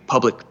 having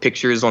public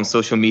pictures on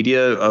social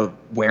media of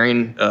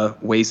wearing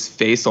Wei's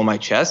face on my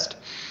chest.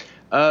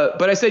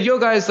 But I said, yo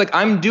guys, like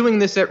I'm doing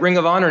this at Ring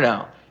of Honor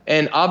now,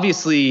 and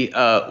obviously,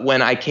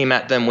 when I came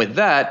at them with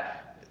that,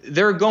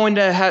 they're going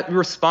to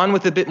respond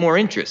with a bit more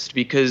interest,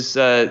 because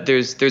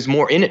there's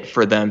more in it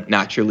for them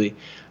naturally.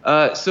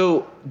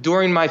 So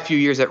during my few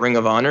years at Ring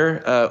of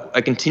Honor,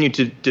 I continued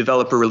to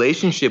develop a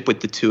relationship with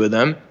the two of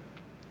them.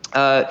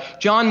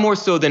 John more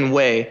so than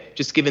Wei,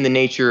 just given the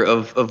nature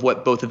of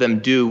what both of them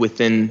do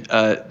within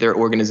their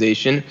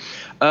organization.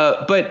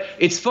 But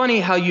it's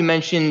funny how you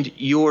mentioned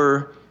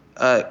your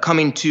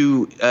coming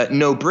to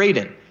know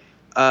Braden.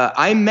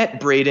 I met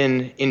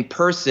Braden in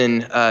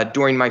person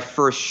during my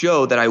first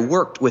show that I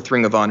worked with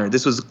Ring of Honor.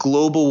 This was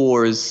Global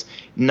Wars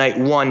Night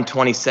 1,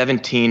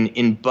 2017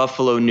 in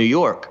Buffalo, New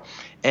York.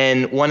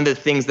 And one of the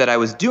things that I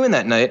was doing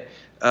that night,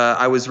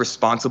 I was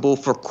responsible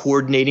for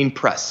coordinating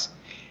press.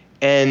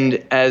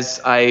 And as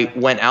I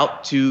went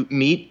out to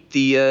meet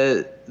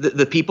the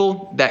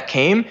people that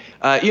came,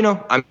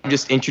 I'm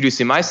just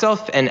introducing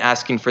myself and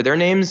asking for their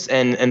names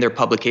and their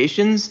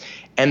publications.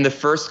 And the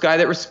first guy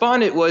that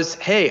responded was,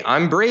 "Hey,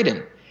 I'm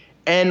Braden."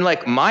 And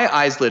like my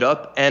eyes lit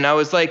up and I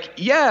was like,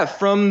 "Yeah,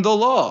 from The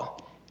Law."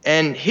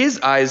 And his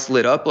eyes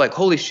lit up like,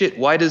 "Holy shit,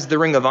 why does the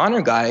Ring of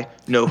Honor guy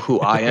know who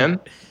I am?"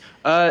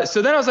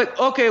 So then I was like,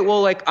 okay,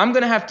 well, like I'm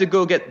going to have to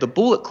go get the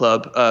Bullet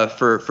Club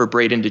for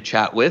Braden to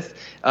chat with.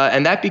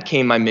 And that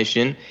became my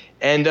mission.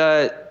 And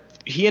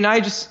he and I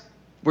just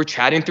were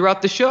chatting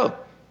throughout the show.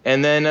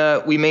 And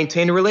then we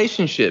maintained a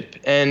relationship.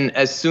 And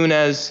as soon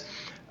as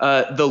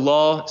The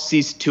Law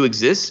ceased to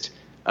exist,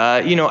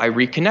 I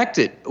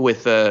reconnected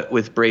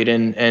with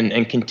Braden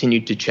and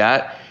continued to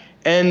chat.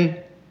 And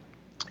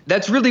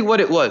that's really what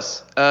it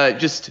was.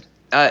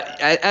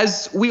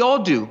 As we all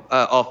do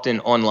often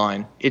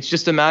online. It's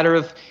just a matter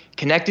of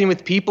connecting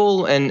with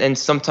people, and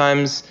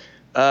sometimes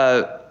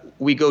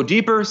we go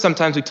deeper.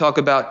 Sometimes we talk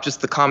about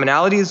just the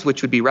commonalities,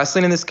 which would be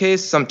wrestling in this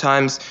case.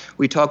 Sometimes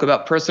we talk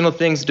about personal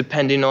things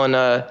depending on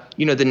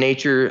the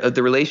nature of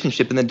the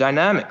relationship and the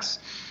dynamics.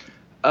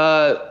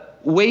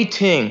 Wei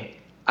Ting,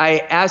 I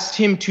asked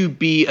him to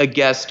be a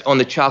guest on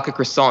the Chocolate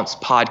Croissants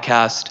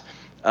podcast,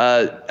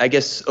 I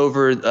guess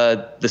over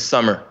the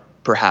summer,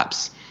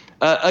 perhaps.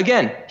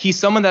 Again, he's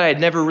someone that I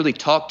had never really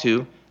talked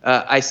to.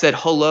 I said,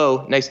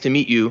 "Hello, nice to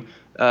meet you,"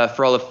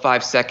 for all of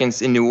 5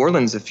 seconds in New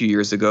Orleans a few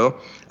years ago.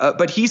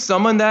 But he's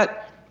someone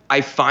that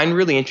I find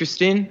really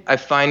interesting, I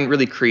find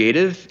really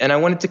creative, and I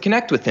wanted to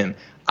connect with him.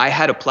 I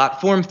had a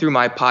platform through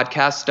my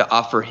podcast to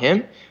offer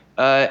him,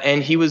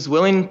 and he was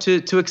willing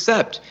to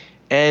accept.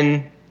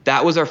 And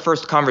that was our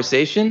first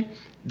conversation.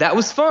 That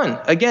was fun.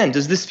 Again,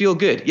 does this feel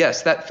good?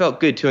 Yes, that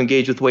felt good to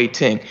engage with Wei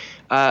Ting.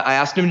 I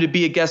asked him to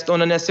be a guest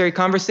on Unnecessary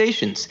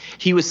Conversations.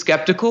 He was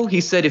skeptical.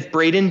 He said, if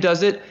Braden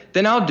does it,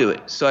 then I'll do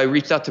it. So I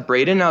reached out to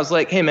Braden and I was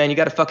like, "Hey man, you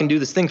got to fucking do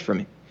this thing for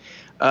me."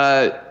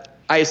 I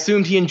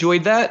assumed he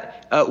enjoyed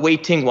that. Wei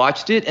Ting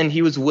watched it and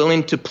he was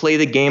willing to play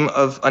the game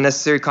of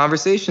Unnecessary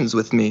Conversations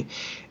with me.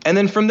 And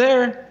then from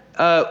there,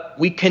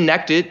 we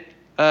connected.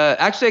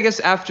 Actually, I guess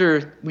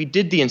after we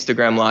did the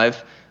Instagram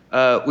Live,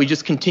 we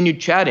just continued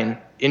chatting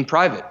in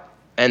private.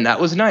 And that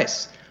was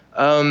nice.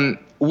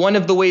 One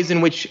of the ways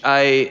in which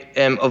I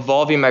am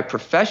evolving my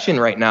profession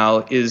right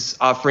now is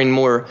offering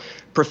more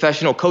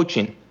professional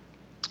coaching.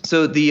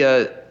 So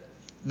the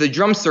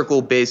drum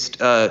circle based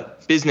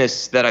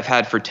business that I've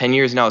had for 10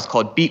 years now is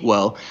called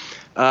Beatwell.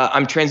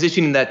 I'm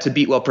transitioning that to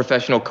Beatwell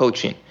Professional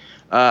Coaching.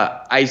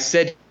 I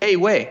said, "Hey,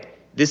 Wei,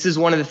 this is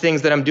one of the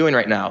things that I'm doing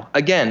right now."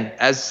 Again,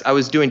 as I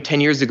was doing 10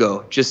 years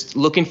ago, just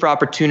looking for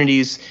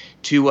opportunities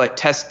to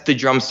test the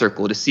drum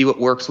circle, to see what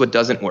works, what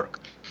doesn't work.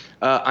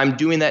 I'm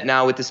doing that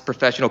now with this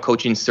professional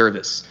coaching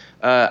service.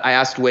 I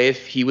asked Wei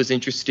if he was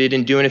interested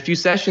in doing a few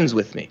sessions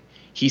with me.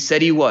 He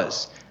said he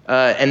was.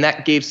 And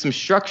that gave some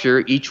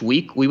structure. Each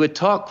week we would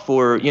talk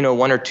for,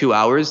 1 or 2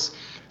 hours,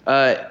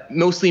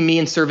 mostly me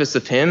in service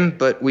of him,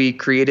 but we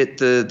created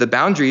the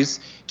boundaries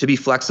to be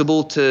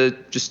flexible, to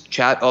just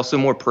chat also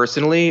more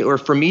personally, or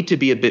for me to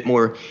be a bit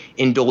more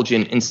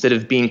indulgent instead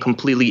of being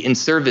completely in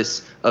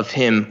service of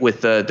him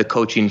with the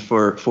coaching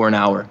for an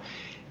hour.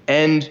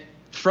 And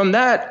from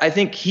that, I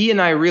think he and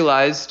I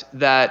realized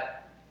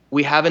that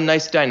we have a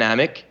nice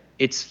dynamic.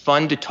 It's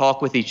fun to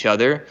talk with each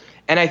other.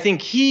 And I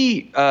think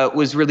he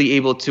was really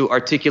able to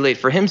articulate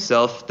for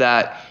himself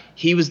that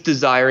he was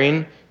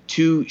desiring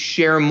to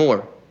share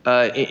more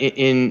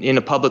in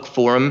a public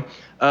forum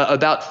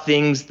about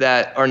things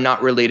that are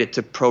not related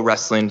to pro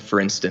wrestling, for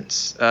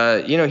instance.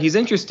 He's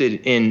interested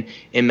in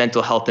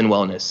mental health and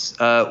wellness.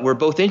 We're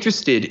both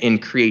interested in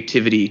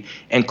creativity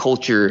and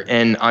culture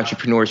and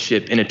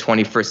entrepreneurship in a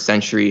 21st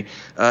century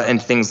and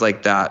things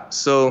like that.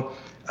 So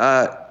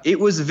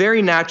it was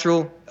very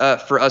natural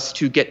for us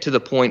to get to the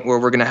point where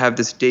we're going to have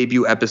this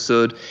debut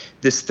episode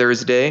this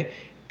Thursday.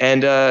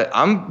 And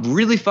I'm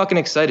really fucking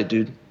excited,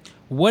 dude.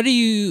 What do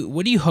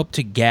you hope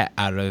to get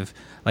out of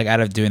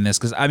doing this?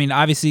 Because I mean,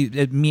 obviously,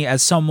 me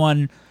as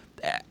someone,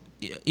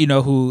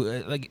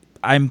 who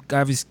I'm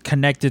obviously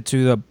connected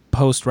to the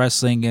post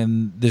wrestling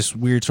in this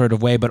weird sort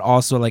of way, but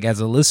also like as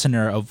a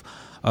listener of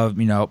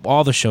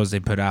all the shows they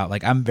put out,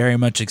 like I'm very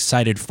much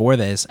excited for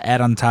this.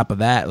 Add on top of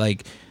that,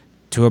 like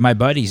 2 of my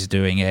buddies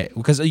doing it,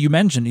 because you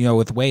mentioned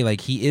with Wei,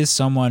 like he is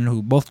someone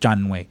who, both John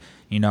and Wei,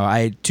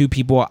 I 2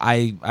 people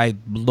I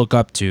look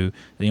up to,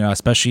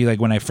 especially like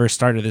when I first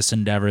started this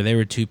endeavor. They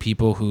were 2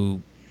 people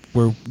who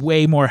were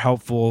way more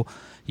helpful,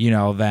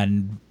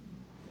 than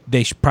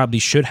they probably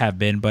should have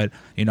been. But,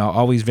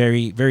 always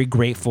very, very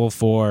grateful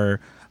for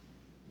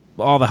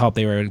all the help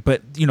they were.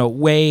 But,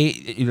 Wei,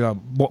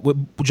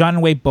 John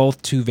and Wei,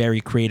 both 2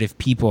 very creative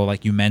people,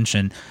 like you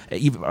mentioned,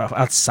 even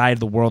outside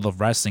the world of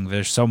wrestling.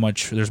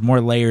 There's more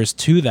layers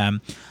to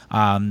them.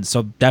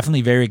 So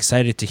definitely very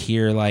excited to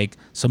hear like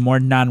some more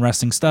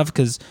non-wrestling stuff.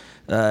 Cause,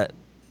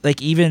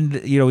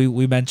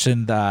 we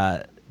mentioned,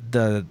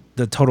 the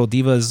the Total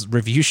Divas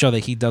review show that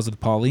he does with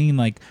Pauline,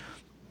 like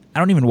I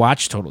don't even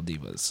watch Total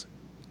Divas,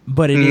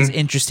 but it is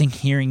interesting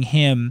hearing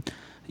him,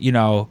 you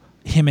know,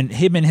 him and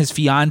his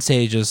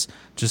fiance just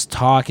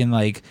talk, and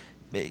like,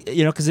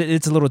 you know, because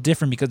it's a little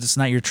different because it's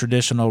not your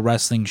traditional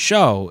wrestling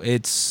show.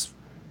 It's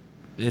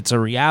a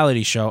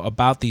reality show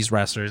about these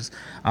wrestlers.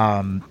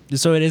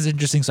 So it is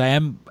interesting. So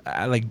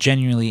I like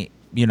genuinely,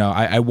 you know,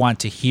 I want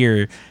to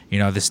hear, you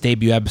know, this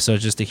debut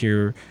episode just to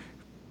hear,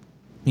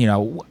 you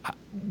know,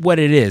 what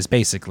it is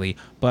basically.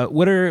 But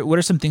what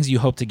are some things you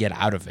hope to get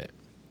out of it?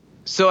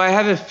 So I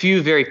have a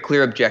few very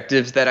clear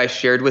objectives that I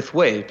shared with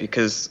Wai,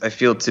 because I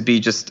feel to be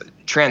just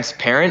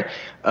transparent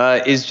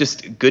is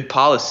just good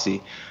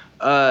policy.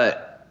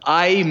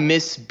 I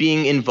miss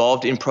being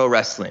involved in pro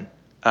wrestling.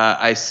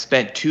 I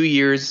spent 2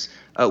 years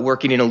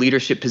working in a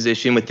leadership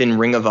position within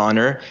Ring of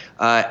Honor,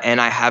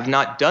 and I have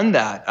not done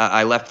that.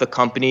 I left the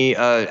company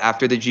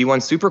after the G1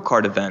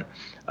 Supercard event.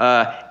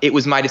 It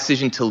was my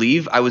decision to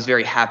leave. I was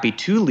very happy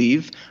to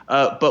leave,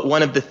 but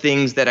one of the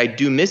things that I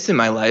do miss in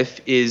my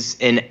life is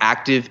an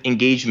active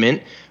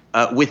engagement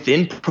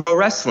within pro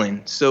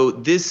wrestling. So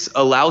this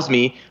allows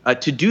me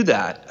to do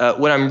that.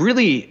 What I'm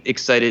really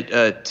excited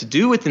to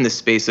do within the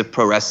space of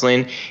pro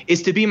wrestling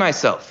is to be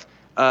myself.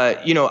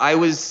 You know, I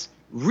was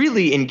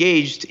really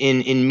engaged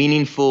in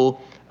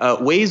meaningful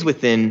ways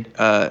within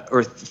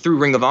or through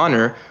Ring of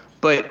Honor,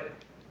 but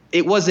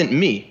it wasn't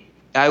me.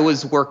 I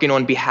was working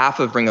on behalf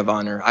of Ring of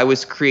Honor. I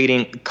was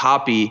creating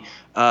copy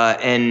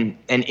and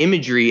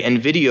imagery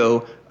and video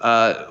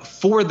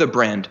for the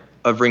brand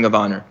of Ring of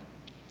Honor.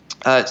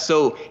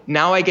 So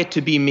now I get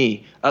to be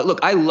me. Look,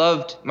 I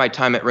loved my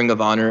time at Ring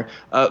of Honor,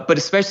 but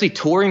especially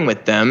touring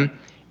with them,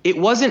 it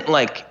wasn't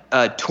like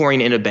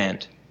touring in a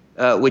band,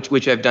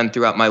 which I've done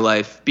throughout my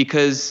life,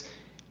 because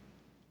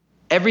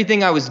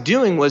everything I was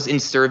doing was in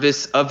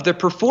service of the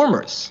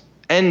performers.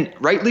 And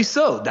rightly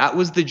so, that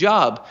was the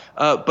job.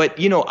 But,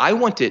 you know, I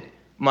wanted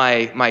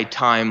my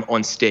time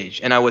on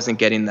stage, and I wasn't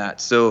getting that.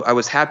 So I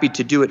was happy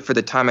to do it for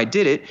the time I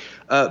did it.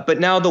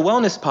 But now the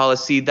wellness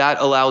policy, that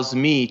allows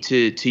me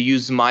to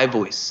use my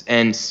voice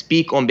and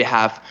speak on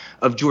behalf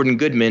of Jordan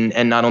Goodman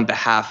and not on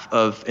behalf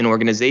of an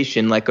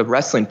organization like a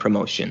wrestling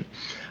promotion.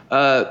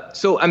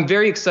 So I'm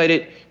very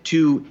excited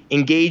to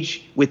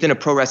engage within a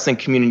pro wrestling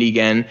community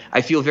again.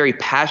 I feel very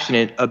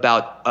passionate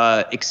about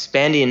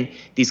expanding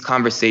these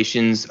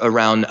conversations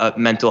around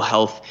mental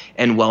health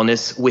and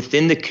wellness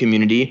within the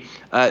community.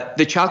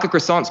 The Chocolate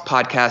Croissants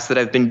podcast that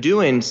I've been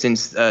doing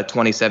since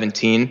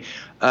 2017,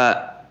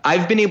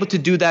 I've been able to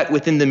do that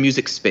within the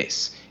music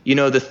space. You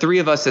know, the three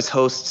of us as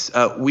hosts,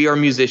 we are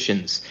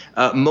musicians.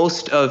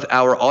 Most of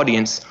our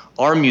audience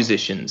are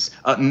musicians.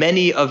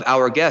 Many of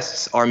our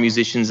guests are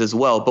musicians as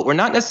well, but we're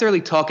not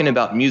necessarily talking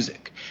about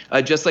music.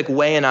 Just like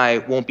Wai and I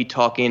won't be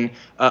talking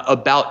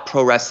about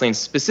pro wrestling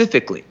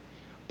specifically.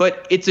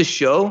 But it's a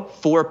show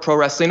for a pro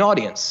wrestling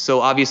audience.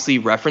 So obviously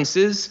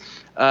references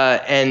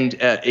and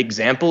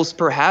examples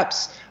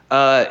perhaps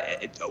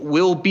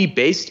will be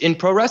based in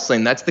pro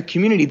wrestling. That's the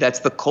community, that's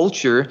the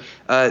culture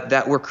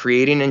that we're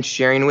creating and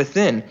sharing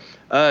within.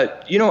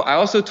 You know, I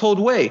also told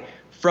Wai,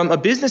 from a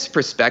business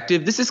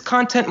perspective, this is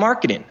content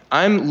marketing.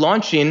 I'm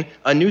launching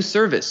a new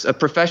service, a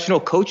professional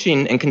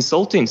coaching and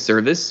consulting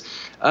service,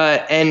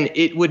 and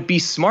it would be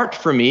smart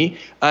for me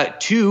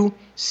to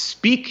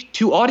speak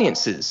to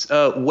audiences.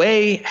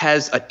 Wai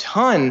has a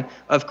ton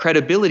of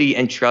credibility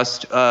and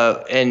trust,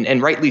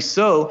 and rightly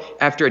so,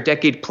 after a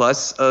decade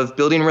plus of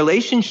building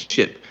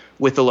relationship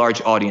with a large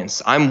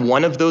audience. I'm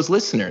one of those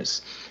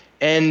listeners.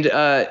 And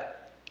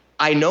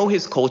I know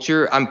his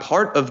culture. I'm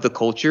part of the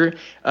culture,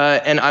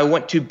 and I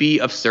want to be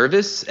of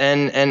service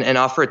and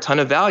offer a ton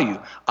of value.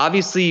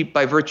 Obviously,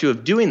 by virtue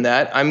of doing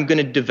that, I'm going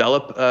to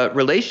develop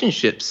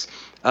relationships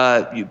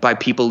by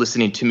people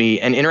listening to me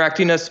and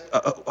interacting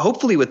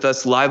hopefully with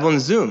us live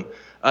on Zoom.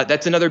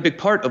 That's another big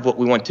part of what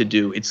we want to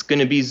do. It's going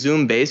to be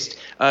Zoom-based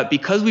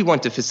because we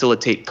want to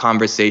facilitate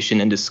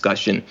conversation and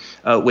discussion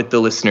with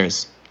the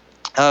listeners.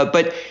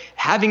 But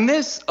having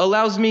this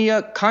allows me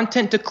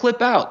content to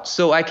clip out.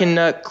 So I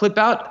can clip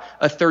out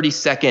a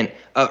 30-second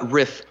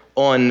riff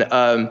on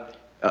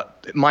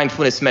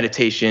mindfulness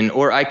meditation,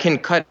 or I can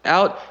cut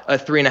out a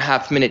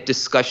 3.5-minute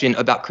discussion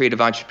about creative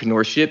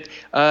entrepreneurship.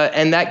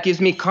 And that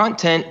gives me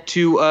content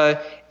to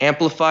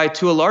amplify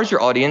to a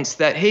larger audience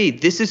that, hey,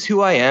 this is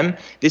who I am.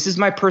 This is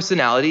my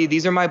personality.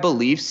 These are my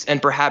beliefs.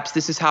 And perhaps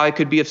this is how I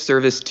could be of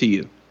service to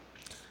you.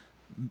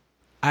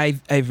 I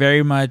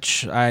very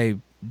much,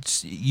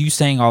 you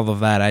saying all of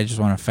that, I just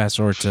want to fast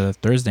forward to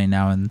Thursday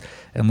now and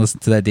listen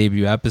to that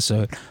debut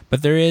episode.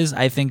 But there is,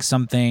 I think,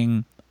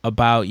 something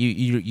about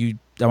you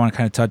I want to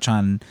kind of touch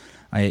on,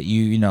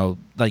 you know,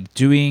 like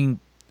doing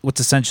what's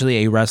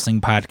essentially a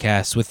wrestling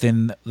podcast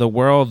within the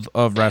world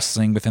of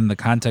wrestling, within the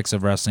context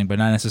of wrestling, but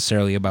not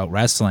necessarily about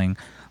wrestling.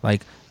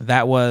 Like,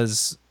 that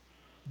was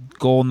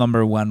goal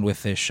number one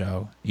with this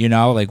show, you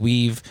know, like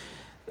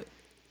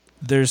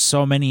there's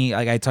so many,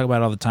 like I talk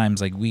about all the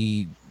times, like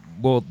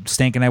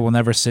Stank and I will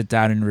never sit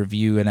down and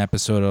review an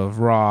episode of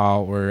Raw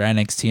or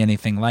NXT,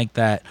 anything like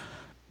that,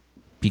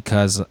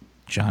 because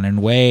John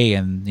and Wei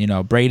and, you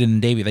know, Braden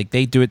and Davey, like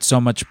they do it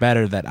so much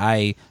better that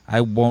I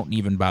won't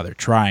even bother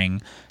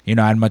trying. You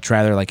know, I'd much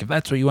rather, like, if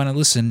that's what you want to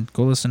listen,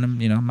 go listen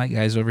to, you know, my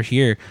guys over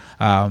here.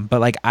 But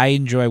like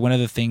one of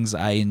the things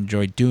I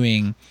enjoy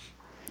doing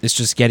is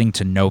just getting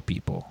to know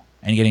people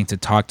and getting to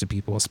talk to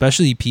people,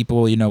 especially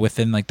people, you know,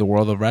 within like the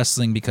world of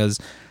wrestling, because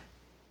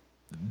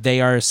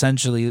they are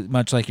essentially,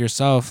 much like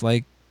yourself,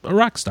 like a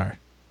rock star.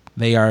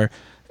 They are,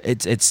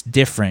 it's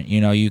different,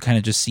 you know, you kind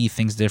of just see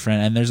things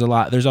different, and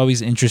there's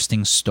always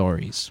interesting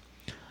stories,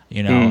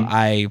 you know.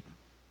 I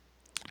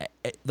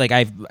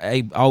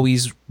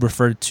always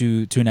refer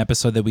to an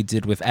episode that we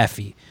did with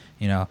Effie,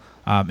 you know,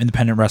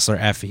 independent wrestler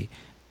Effie.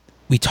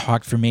 We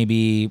talked for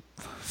maybe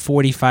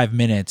 45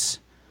 minutes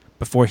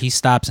before he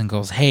stops and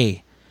goes,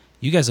 "Hey,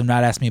 you guys have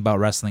not asked me about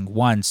wrestling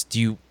once.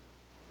 Do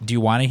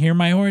you want to hear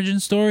my origin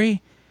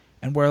story?"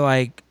 And we're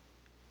like,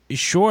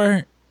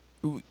 "Sure.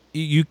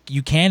 You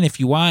can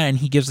if you want," and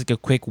he gives like a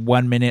quick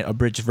 1 minute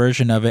abridged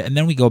version of it, and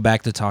then we go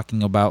back to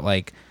talking about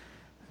like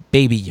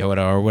Baby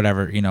Yoda or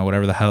whatever, you know,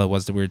 whatever the hell it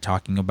was that we were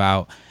talking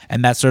about,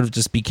 and that sort of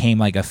just became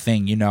like a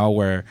thing, you know,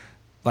 where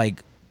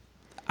like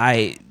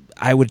I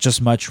would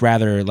just much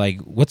rather, like,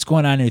 what's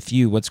going on with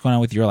you, what's going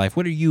on with your life,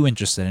 what are you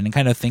interested in, and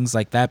kind of things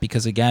like that,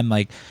 because again,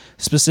 like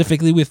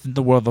specifically within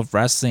the world of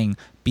wrestling,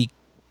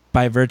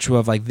 by virtue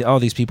of like, oh,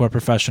 these people are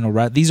professional,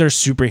 these are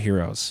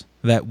superheroes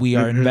that we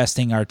are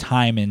investing our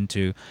time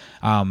into.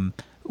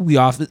 We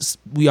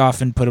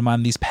often put them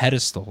on these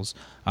pedestals,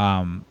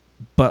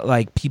 but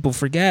like people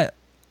forget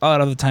a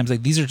lot of the times,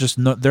 like these are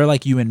just they're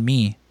like you and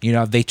me, you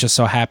know. They just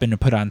so happen to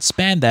put on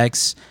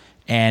spandex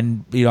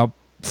and, you know,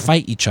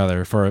 fight each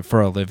other for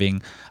a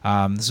living.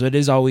 So it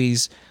is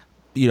always,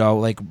 you know,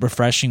 like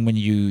refreshing when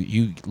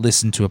you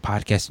listen to a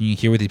podcast and you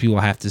hear what these people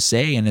have to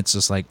say, and it's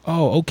just like,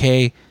 oh,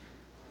 okay,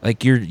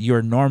 like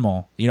you're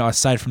normal, you know,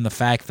 aside from the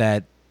fact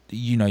that,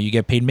 you know, you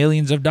get paid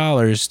millions of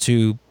dollars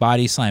to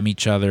body slam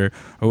each other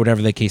or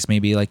whatever the case may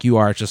be. Like, you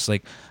are just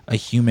like a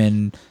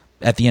human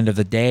at the end of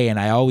the day. And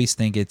I always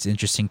think it's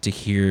interesting to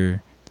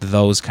hear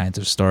those kinds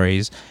of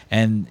stories.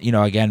 And, you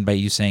know, again, by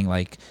you saying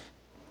like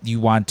you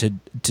want to,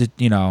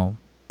 you know,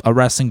 a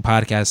wrestling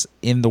podcast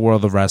in the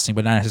world of wrestling,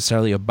 but not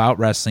necessarily about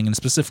wrestling, and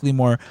specifically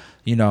more,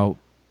 you know,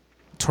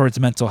 towards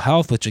mental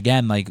health, which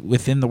again, like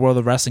within the world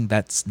of wrestling,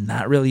 that's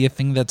not really a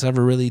thing that's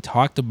ever really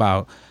talked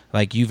about.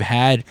 Like, you've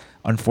had,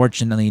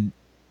 unfortunately,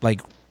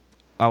 like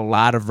a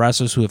lot of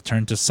wrestlers who have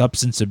turned to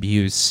substance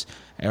abuse,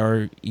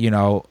 or, you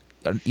know,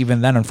 even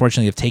then,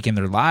 unfortunately, have taken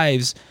their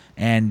lives.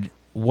 And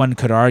one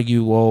could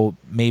argue, well,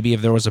 maybe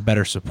if there was a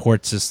better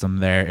support system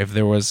there, if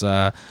there was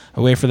a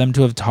way for them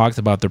to have talked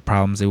about their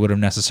problems, they would have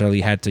necessarily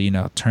had to, you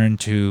know, turn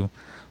to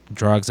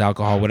drugs,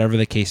 alcohol, whatever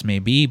the case may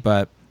be.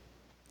 But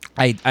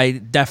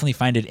I definitely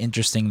find it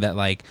interesting that,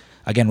 like,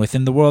 again,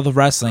 within the world of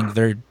wrestling,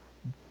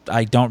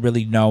 I don't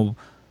really know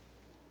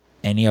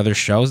any other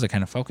shows that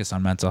kind of focus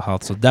on mental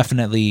health. So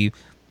definitely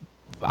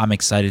I'm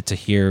excited to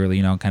hear,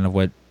 you know, kind of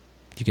what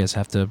you guys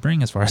have to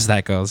bring as far as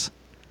that goes.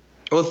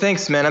 Well,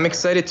 thanks, man. I'm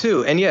excited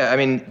too. And yeah, I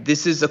mean,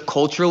 this is a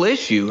cultural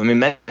issue. I mean,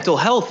 mental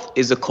health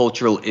is a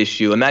cultural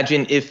issue.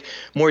 Imagine if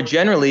more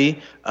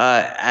generally,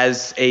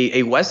 as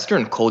a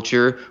Western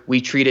culture,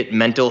 we treated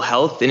mental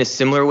health in a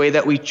similar way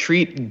that we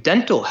treat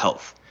dental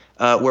health,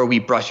 where we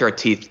brush our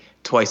teeth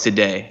twice a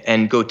day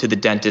and go to the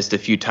dentist a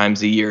few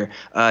times a year,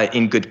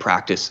 in good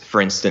practice, for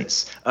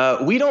instance.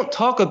 We don't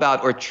talk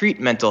about or treat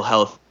mental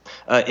health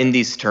in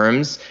these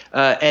terms.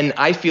 And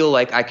I feel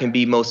like I can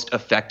be most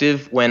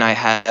effective when I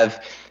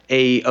have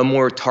a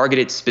more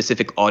targeted,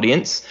 specific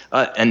audience,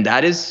 and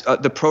that is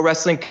the pro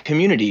wrestling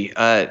community.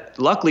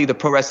 Luckily, the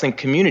pro wrestling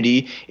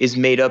community is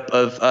made up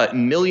of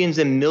millions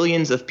and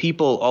millions of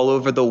people all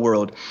over the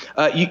world.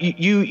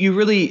 You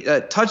really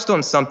touched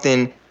on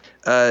something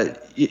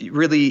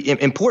really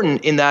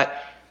important, in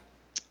that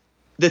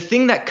the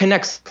thing that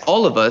connects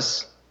all of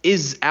us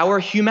is our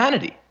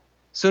humanity.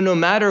 So no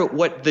matter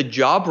what the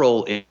job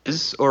role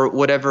is, or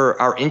whatever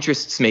our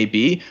interests may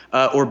be,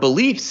 or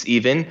beliefs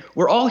even,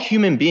 we're all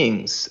human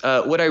beings.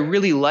 What I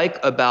really like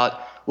about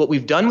what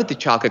we've done with the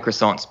Chocolate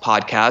Croissants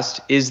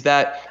podcast is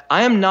that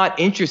I am not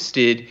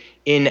interested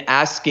in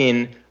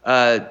asking,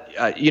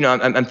 you know,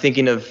 I'm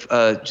thinking of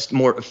just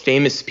more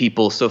famous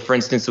people. So for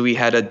instance, we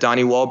had a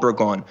Donnie Wahlberg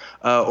on,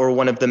 or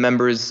one of the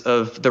members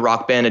of the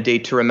rock band A Day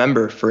to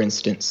Remember, for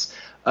instance.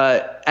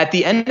 At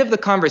the end of the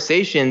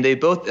conversation, they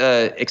both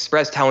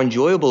expressed how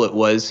enjoyable it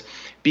was,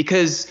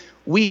 because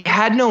we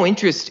had no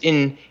interest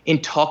in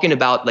talking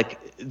about like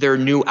their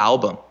new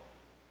album.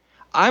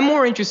 I'm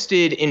more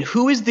interested in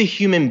who is the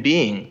human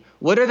being.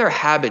 What are their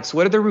habits?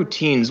 What are their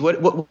routines?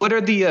 What are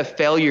the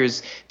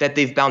failures that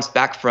they've bounced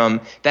back from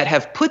that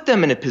have put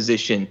them in a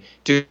position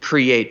to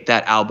create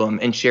that album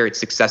and share it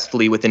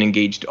successfully with an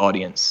engaged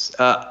audience?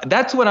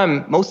 That's what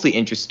I'm mostly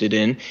interested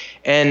in.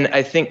 And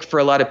I think for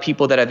a lot of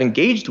people that I've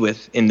engaged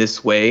with in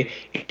this way,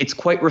 it's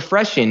quite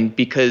refreshing,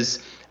 because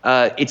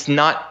it's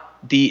not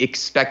the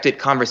expected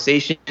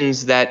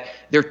conversations that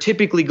they're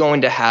typically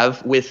going to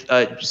have with,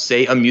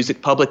 say, a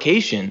music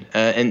publication.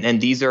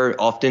 And these are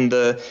often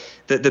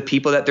the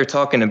people that they're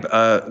talking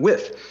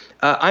with.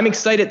 I'm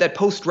excited that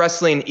Post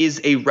Wrestling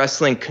is a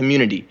wrestling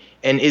community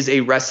and is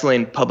a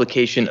wrestling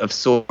publication of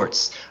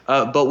sorts.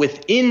 But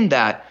within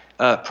that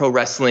pro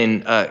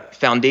wrestling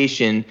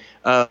foundation,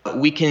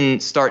 we can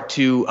start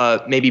to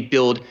maybe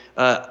build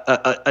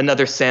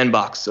another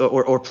sandbox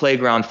or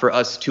playground for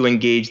us to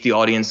engage the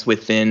audience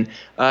within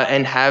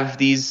and have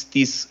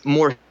these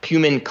more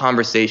human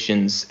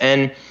conversations.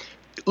 And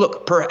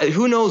look,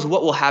 who knows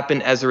what will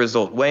happen as a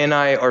result? Wei and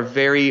I are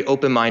very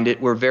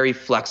open-minded. We're very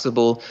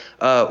flexible.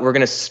 We're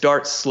going to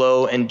start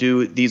slow and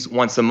do these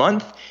once a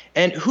month.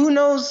 And who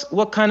knows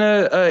what kind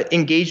of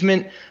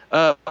engagement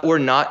or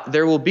not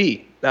there will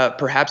be.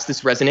 Perhaps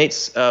this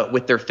resonates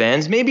with their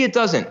fans. Maybe it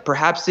doesn't.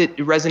 Perhaps it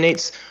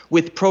resonates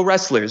with pro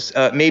wrestlers.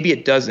 Maybe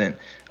it doesn't.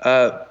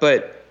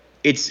 But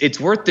it's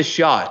worth the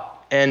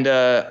shot. And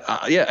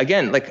yeah,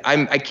 again, like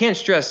I can't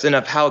stress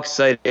enough how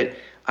excited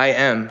I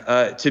am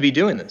to be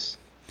doing this.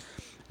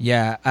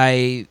 Yeah,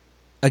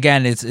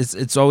 again,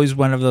 it's always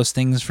one of those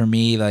things for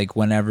me. Like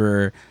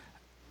whenever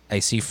I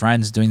see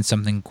friends doing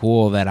something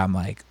cool, that I'm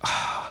like,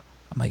 oh,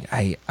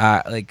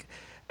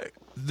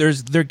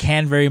 there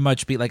can very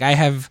much be like I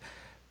have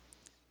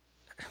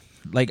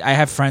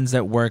friends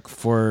that work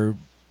for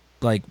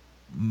like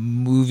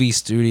movie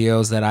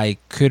studios that I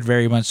could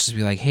very much just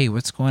be like, hey,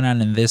 what's going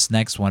on in this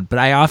next one? But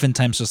I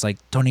oftentimes just like,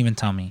 don't even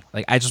tell me.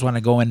 Like I just want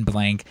to go in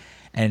blank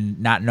and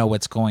not know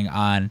what's going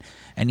on.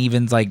 And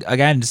even like,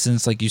 again,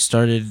 since like you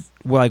started,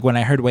 well, like when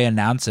I heard Wei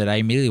announce it, I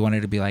immediately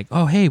wanted to be like,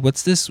 oh, hey,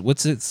 what's this?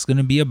 What's it's going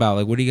to be about?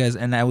 Like, what do you guys,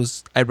 and I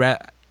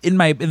read in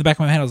the back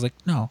of my head, I was like,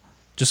 no,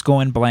 just go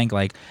in blank.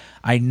 Like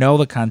I know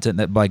the content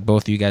that like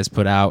both of you guys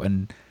put out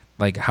and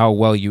like how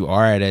well you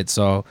are at it.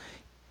 So,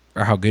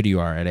 or how good you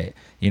are at it,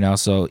 you know?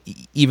 So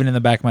even in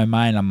the back of my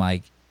mind, I'm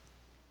like,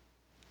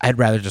 I'd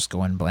rather just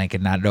go in blank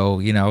and not know,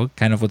 you know,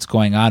 kind of what's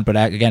going on. But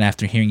again,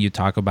 after hearing you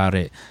talk about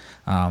it,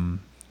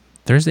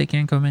 Thursday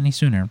can't come any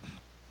sooner.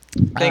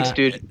 Thanks,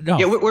 dude. No.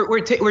 Yeah,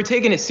 we're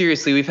taking it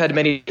seriously. We've had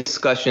many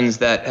discussions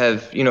that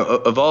have, you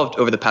know, evolved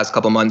over the past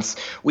couple months.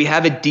 We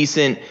have a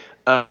decent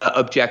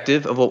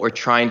objective of what we're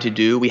trying to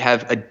do. We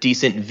have a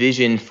decent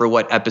vision for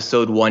what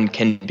episode 1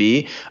 can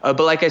be. But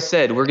like I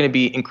said, we're going to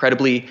be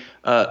incredibly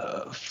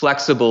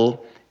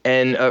flexible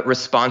and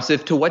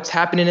responsive to what's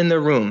happening in the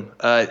room.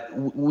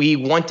 We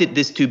wanted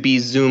this to be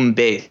Zoom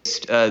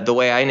based. The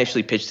way I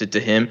initially pitched it to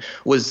him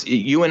was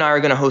you and I are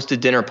going to host a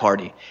dinner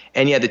party.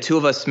 And yeah, the two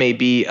of us may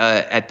be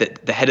at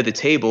the head of the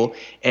table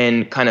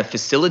and kind of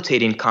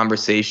facilitating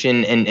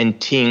conversation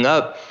and teeing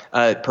up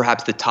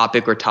perhaps the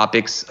topic or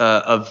topics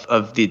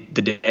of the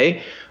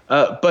day.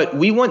 But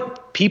we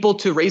want people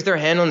to raise their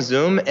hand on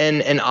Zoom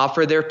and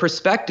offer their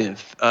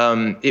perspective.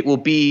 It will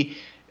be,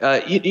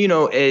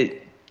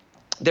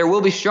 there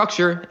will be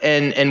structure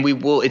and we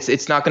will,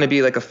 it's not going to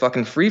be like a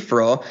fucking free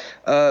for all.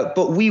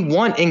 But we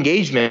want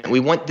engagement. We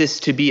want this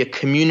to be a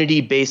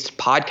community based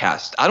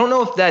podcast. I don't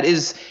know if that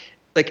is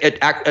like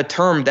a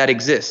term that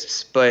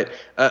exists, but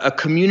a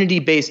community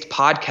based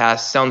podcast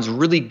sounds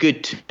really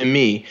good to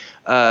me.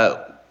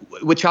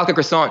 With Chocolate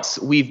Croissants,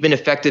 we've been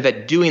effective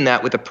at doing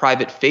that with a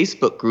private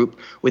Facebook group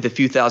with a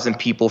few thousand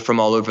people from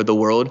all over the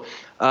world.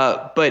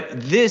 But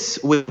this,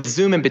 with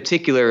Zoom in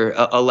particular,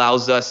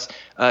 allows us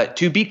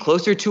to be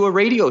closer to a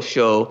radio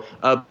show,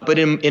 but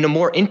in a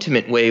more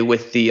intimate way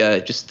with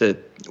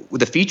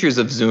the features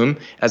of Zoom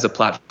as a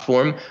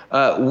platform.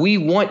 We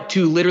want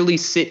to literally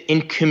sit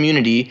in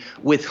community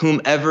with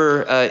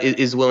whomever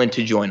is willing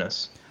to join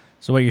us.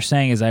 So what you're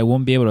saying is I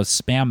won't be able to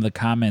spam the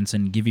comments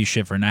and give you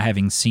shit for not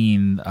having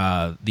seen the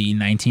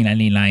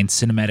 1999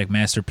 cinematic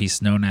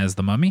masterpiece known as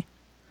The Mummy?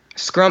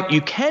 Scrump,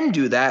 you can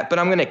do that, but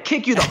I'm going to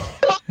kick you the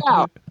fuck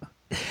out.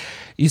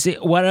 You see,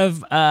 one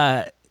of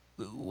the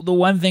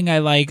one thing I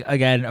like,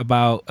 again,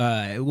 about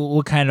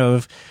we'll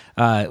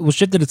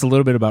shift it. It's a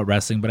little bit about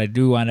wrestling, but I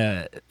do want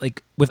to,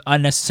 like, with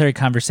unnecessary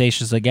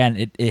conversations,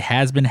 again, it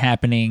has been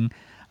happening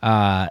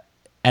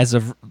as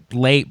of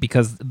late,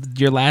 because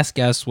your last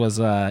guest was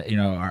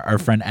our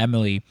friend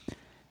Emily,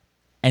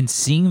 and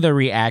seeing the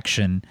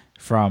reaction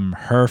from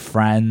her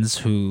friends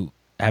who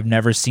have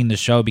never seen the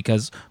show,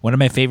 because one of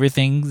my favorite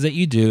things that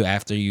you do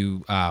after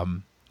you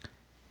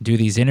do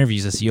these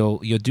interviews is you'll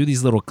do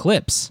these little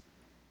clips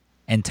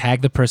and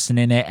tag the person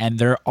in it, and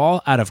they're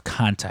all out of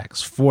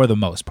context for the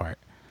most part.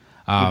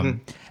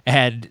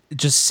 And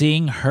just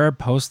seeing her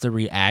post the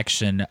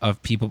reaction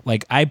of people,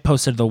 like I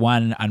posted the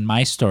one on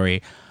my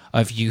story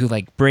of you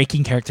like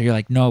breaking character. You're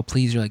like, no,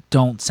 please. You're like,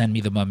 don't send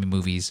me the Mummy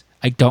movies.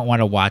 I don't want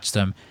to watch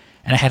them.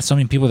 And I had so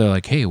many people that are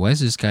like, hey, why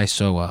is this guy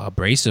so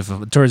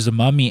abrasive towards the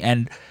Mummy?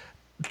 And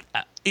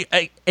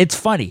it's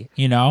funny,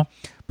 you know?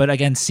 But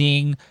again,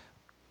 seeing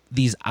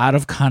these out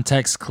of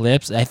context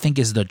clips, I think,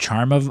 is the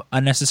charm of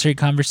unnecessary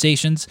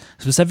conversations,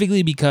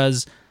 specifically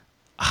because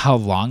how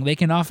long they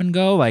can often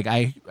go. Like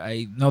I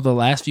know the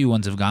last few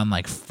ones have gone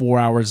like 4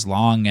 hours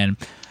long, and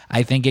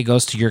I think it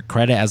goes to your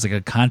credit as like a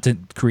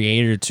content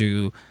creator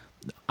to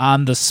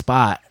on the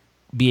spot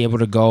be able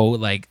to go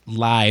like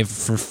live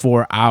for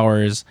 4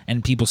 hours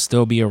and people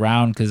still be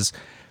around. Because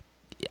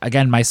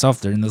again,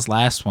 myself during this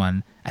last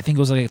one, I think it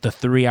was like the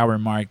 3 hour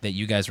mark that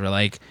you guys were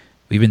like,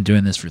 we've been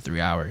doing this for 3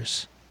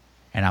 hours.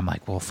 And I'm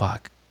like, well,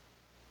 fuck,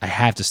 I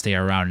have to stay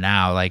around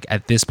now. Like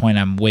at this point,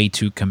 I'm way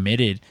too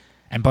committed.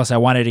 And plus I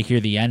wanted to hear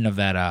the end of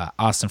that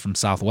Austin from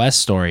Southwest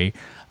story.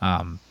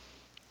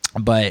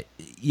 But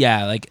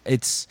yeah, like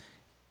it's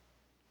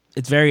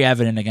very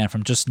evident again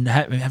from just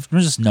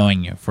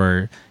knowing you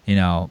for, you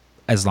know,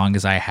 as long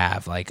as I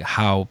have, like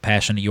how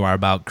passionate you are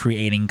about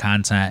creating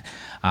content.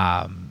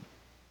 And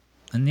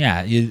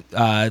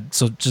yeah,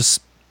 so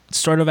just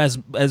sort of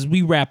as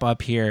we wrap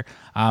up here,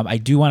 I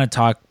do want to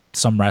talk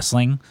some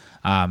wrestling.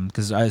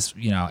 Because as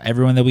you know,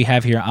 everyone that we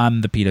have here on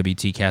the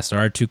PWT cast, there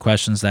are two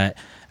questions that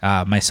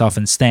myself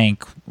and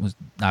Stank was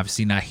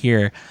obviously not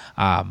here.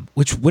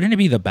 Which wouldn't it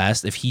be the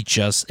best if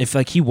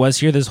he was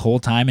here this whole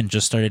time and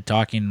just started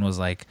talking and was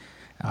like,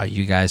 oh,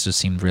 you guys just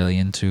seemed really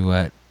into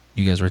what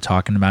you guys were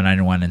talking about. And I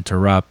didn't want to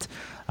interrupt.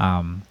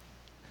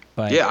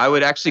 But yeah, I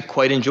would actually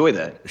quite enjoy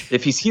that.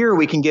 If he's here,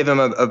 we can give him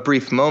a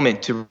brief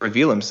moment to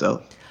reveal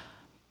himself.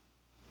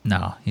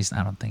 No, he's.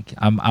 I don't think.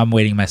 I'm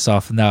waiting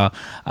myself. No,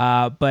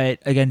 but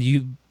again,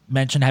 you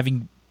mentioned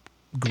having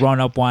grown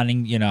up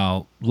wanting, you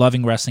know,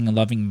 loving wrestling and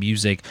loving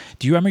music.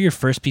 Do you remember your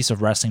first piece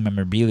of wrestling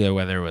memorabilia?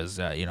 Whether it was,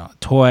 you know, a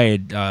toy,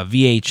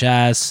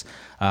 VHS,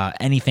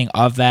 anything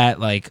of that,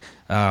 like,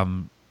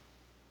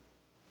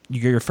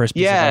 your first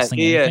piece of wrestling,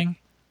 anything?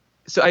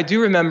 So I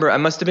do remember I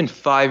must have been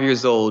 5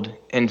 years old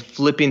and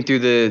flipping through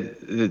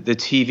the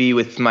TV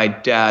with my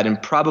dad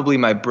and probably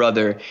my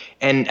brother.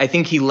 And I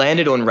think he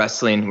landed on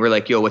wrestling. We're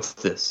like, yo, what's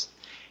this?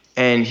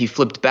 And he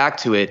flipped back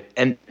to it.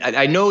 And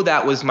I know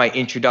that was my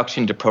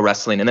introduction to pro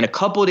wrestling. And then a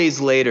couple of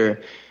days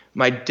later,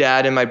 my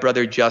dad and my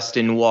brother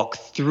Justin walked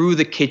through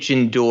the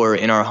kitchen door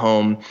in our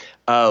home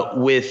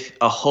with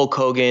a Hulk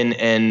Hogan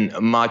and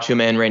Macho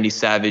Man Randy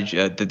Savage,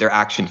 their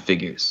action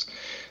figures.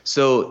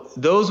 So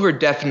those were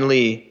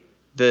definitely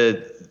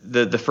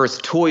the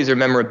first toys or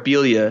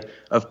memorabilia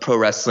of pro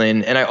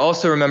wrestling. And I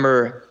also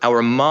remember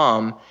our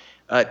mom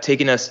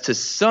taking us to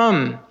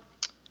some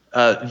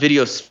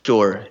video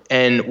store,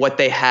 and what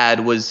they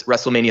had was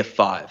WrestleMania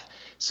 5.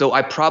 So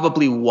I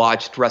probably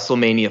watched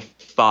WrestleMania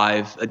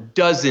 5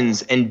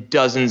 dozens and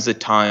dozens of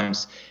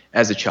times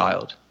as a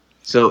child.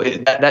 So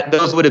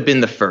those would have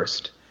been the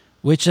first.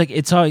 Which, like,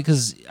 it's all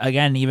because,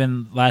 again,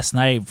 even last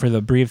night for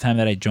the brief time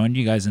that I joined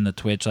you guys in the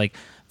Twitch, like,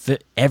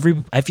 I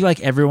feel like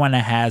everyone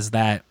has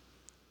that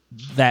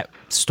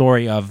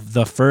story of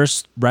the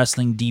first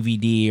wrestling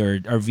DVD or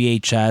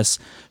VHS,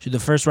 the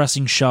first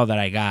wrestling show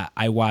that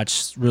I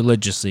watched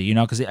religiously, you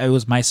know, because it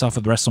was myself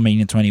with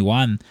WrestleMania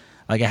 21.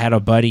 Like, I had a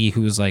buddy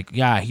who was like,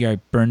 yeah, here, I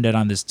burned it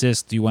on this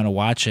disc. Do you want to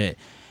watch it?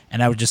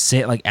 And I would just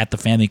sit like at the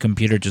family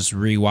computer, just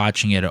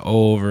rewatching it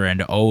over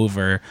and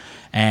over.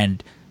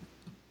 And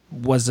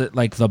was it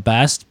like the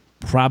best?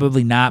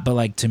 Probably not. But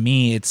like, to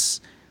me,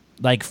 it's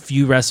like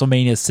few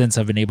WrestleManias since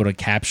I've been able to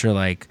capture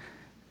like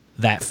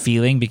that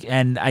feeling.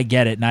 And I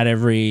get it. Not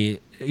every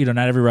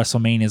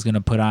WrestleMania is going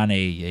to put on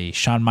a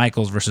Shawn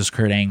Michaels versus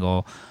Kurt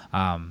Angle.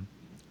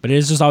 But it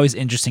is just always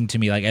interesting to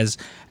me, like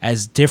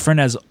as different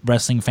as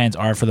wrestling fans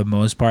are for the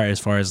most part, as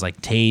far as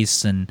like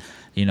tastes and,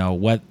 you know,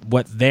 what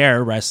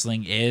their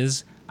wrestling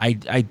is. I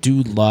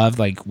do love,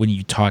 like, when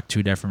you talk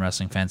to different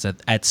wrestling fans,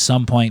 that at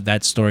some point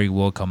that story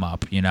will come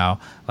up, you know,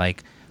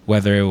 like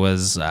whether it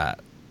was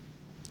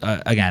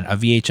again a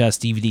VHS,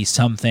 DVD,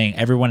 something.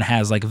 Everyone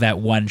has like that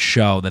one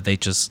show that they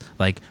just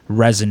like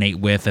resonate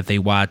with, that they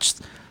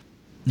watched,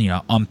 you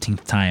know,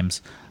 umpteenth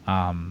times.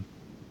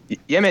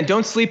 Yeah, man,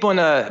 don't sleep on,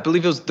 I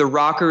believe it was the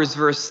Rockers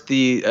versus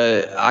the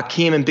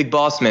Akeem and Big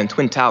Boss Man,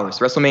 Twin Towers,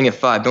 WrestleMania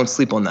 5. Don't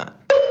sleep on that.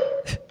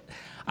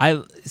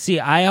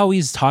 I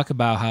always talk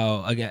about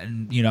how,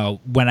 again, you know,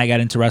 when I got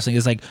into wrestling,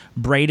 it's like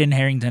Braden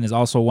Harrington is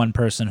also one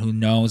person who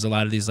knows a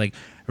lot of these like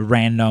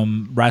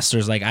random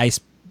wrestlers. Like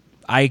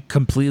I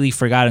completely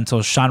forgot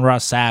until Sean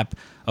Ross Sapp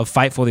of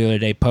Fightful the other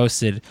day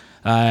posted,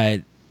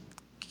 what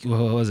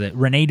was it?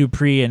 Rene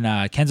Dupree and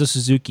Kenzo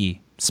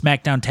Suzuki,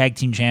 SmackDown Tag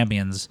Team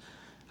Champions.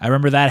 I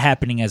remember that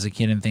happening as a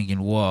kid and thinking,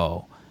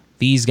 whoa,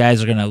 these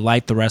guys are going to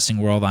light the wrestling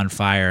world on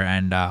fire.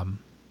 And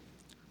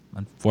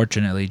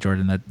unfortunately,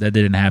 Jordan, that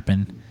didn't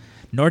happen.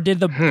 Nor did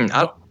the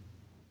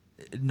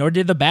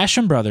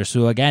Basham brothers,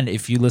 who, again,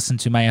 if you listen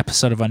to my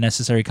episode of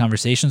Unnecessary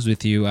Conversations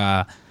with you,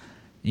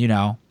 you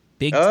know,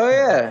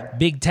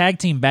 big tag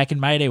team back in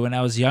my day when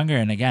I was younger.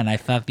 And again, I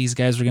thought these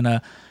guys were going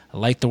to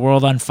light the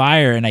world on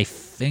fire. And I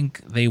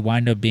think they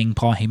wind up being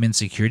Paul Heyman's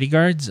security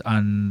guards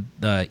on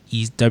the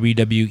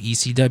WW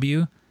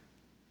ECW.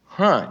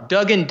 Huh.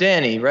 Doug and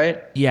Danny,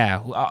 right?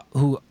 Yeah.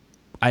 Who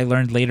I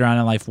learned later on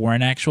in life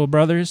weren't actual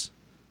brothers.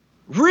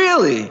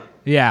 Really?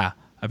 Yeah.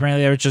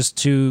 Apparently, they were just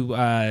two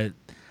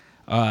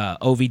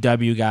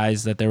OVW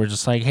guys that they were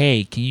just like,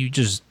 hey, can you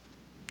just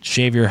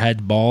shave your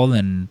head bald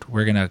and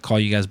we're going to call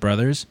you guys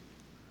brothers?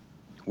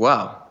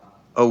 Wow.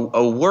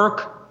 A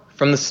work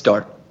from the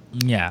start.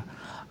 Yeah.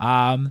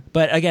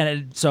 But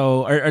again,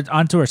 so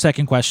on to our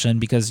second question,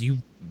 because you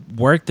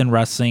worked in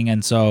wrestling,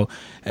 and so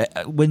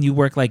when you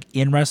work like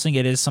in wrestling,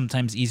 it is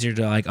sometimes easier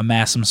to like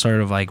amass some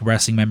sort of like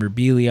wrestling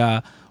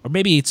memorabilia, or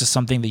maybe it's just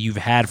something that you've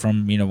had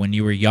from when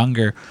you were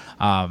younger.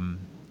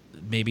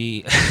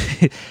 Maybe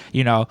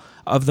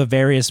of the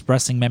various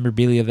wrestling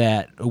memorabilia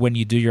that when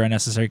you do your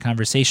unnecessary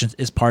conversations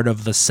is part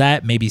of the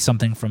set, maybe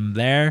something from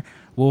there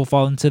will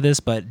fall into this.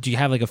 But do you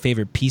have like a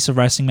favorite piece of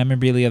wrestling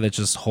memorabilia that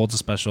just holds a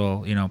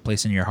special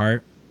place in your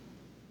heart?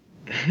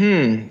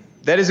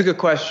 That is a good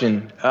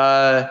question.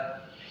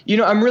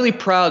 I'm really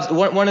proud.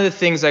 One of the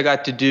things I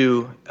got to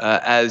do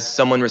as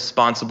someone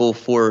responsible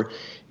for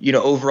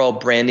overall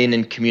branding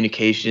and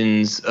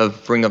communications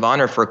of Ring of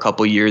Honor for a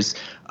couple years,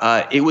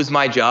 it was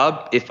my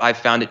job, if I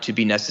found it to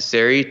be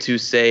necessary, to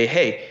say,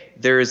 hey,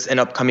 there's an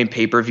upcoming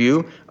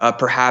pay-per-view.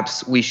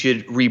 Perhaps we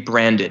should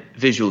rebrand it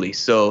visually.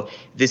 So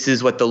this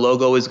is what the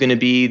logo is going to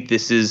be.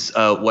 This is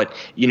what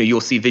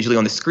you'll see visually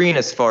on the screen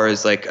as far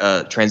as like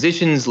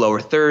transitions, lower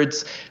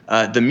thirds,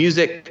 the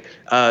music,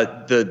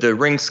 the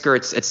ring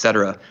skirts,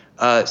 etc.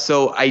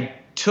 So I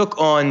took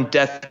on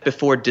Death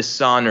Before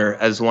Dishonor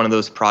as one of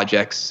those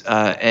projects,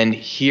 and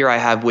here I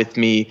have with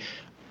me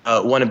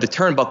one of the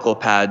turnbuckle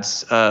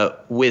pads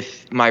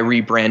with my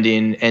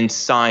rebranding and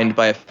signed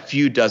by a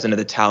few dozen of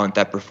the talent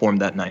that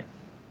performed that night.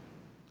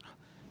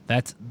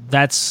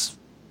 That's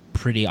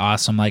pretty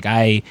awesome. Like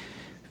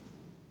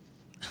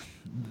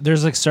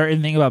there's like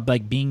certain thing about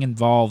like being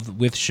involved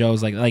with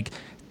shows like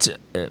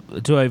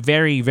to a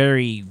very,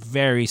 very,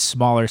 very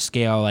smaller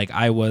scale. Like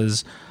I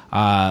was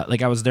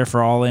there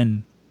for All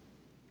In.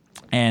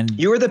 And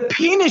you were the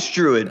penis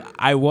druid.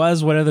 I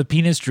was one of the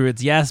penis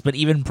druids, yes. But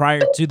even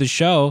prior to the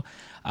show,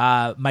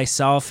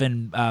 myself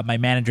and my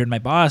manager and my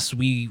boss,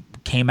 we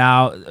came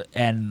out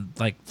and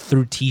like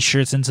threw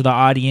T-shirts into the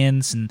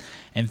audience and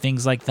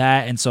things like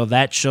that. And so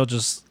that show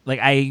just like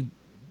I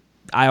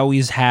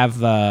always have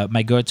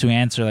my go-to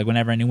answer like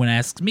whenever anyone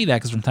asks me that,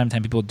 because from time to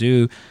time people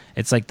do.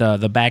 It's like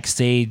the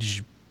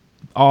backstage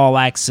all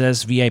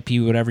access VIP,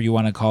 whatever you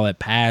want to call it,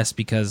 pass,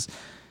 because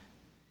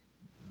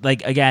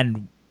like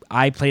again,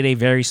 I played a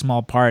very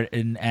small part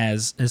in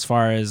as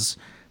far as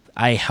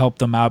I helped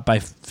them out by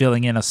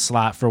filling in a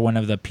slot for one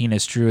of the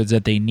penis druids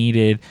that they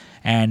needed.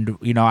 And,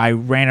 I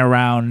ran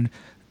around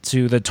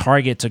to the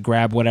Target to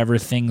grab whatever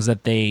things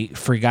that they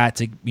forgot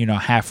to,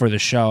 have for the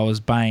show. I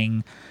was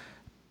buying,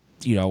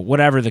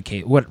 whatever the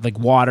case, like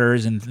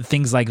waters and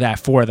things like that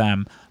for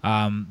them.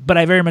 But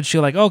I very much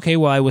feel like, okay,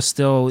 well, I was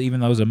still,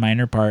 even though it was a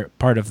minor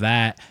part of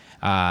that,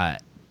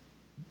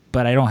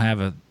 but I don't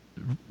have a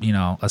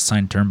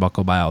signed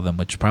turnbuckle by all of them,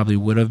 which probably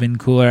would have been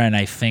cooler. And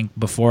I think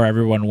before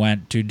everyone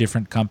went to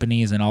different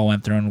companies and all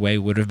went their own way,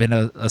 would have been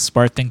a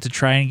smart thing to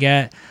try and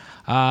get.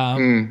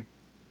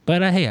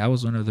 But hey, I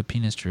was one of the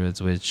penis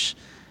druids, which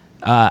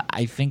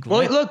I think.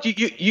 Well, look,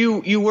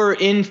 you were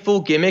in full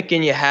gimmick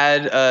and you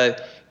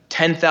had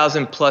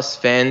 10,000 plus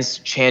fans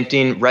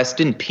chanting "Rest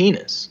in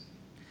Penis."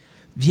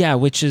 Yeah,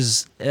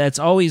 that's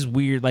always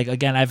weird. Like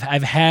again,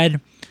 I've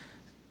had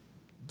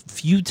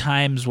few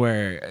times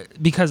where,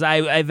 because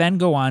I then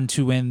go on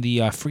to win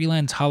the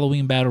freelance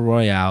Halloween Battle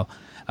Royale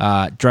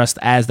dressed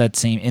as that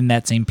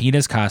same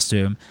penis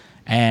costume,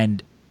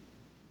 and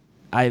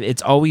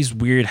it's always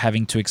weird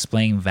having to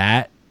explain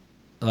that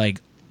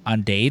like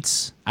on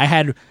dates. I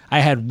had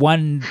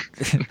one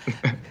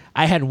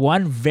I had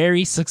one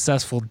very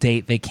successful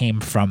date that came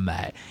from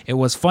that. It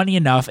was funny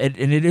enough, and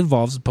it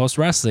involves post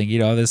wrestling.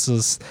 This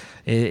was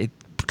it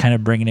kind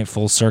of bringing it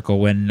full circle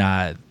when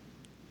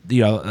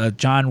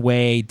John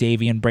Way,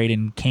 Davey, and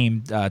Braden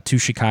came to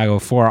Chicago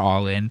for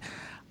All In.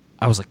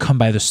 I was like, come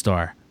by the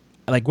store.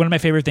 Like, one of my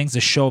favorite things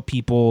is show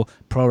people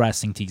pro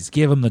wrestling tees.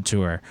 Give them the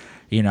tour,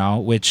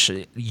 which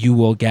you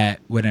will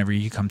get whenever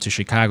you come to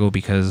Chicago,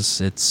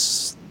 because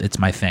it's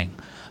my thing.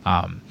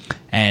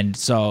 And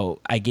so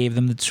I gave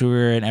them the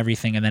tour and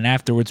everything. And then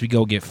afterwards, we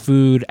go get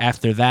food.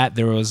 After that,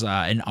 there was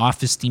an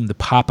office-themed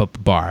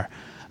pop-up bar.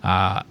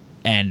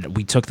 And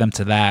we took them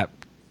to that.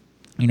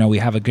 We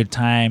have a good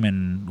time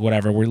and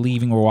whatever. We're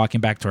leaving. We're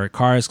walking back to our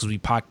cars because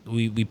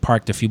we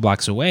parked a few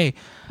blocks away.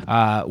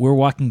 We're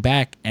walking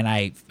back, and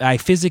I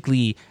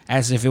physically,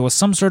 as if it was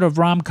some sort of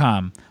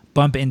rom-com,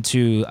 bump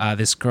into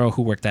this girl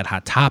who worked at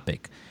Hot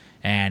Topic.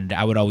 And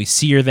I would always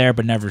see her there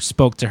but never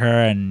spoke to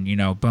her, and,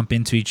 bump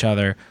into each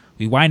other.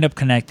 We wind up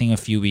connecting a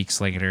few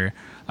weeks later.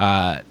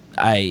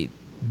 I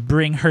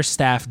bring her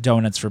staff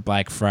donuts for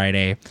Black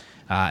Friday,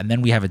 and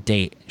then we have a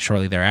date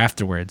shortly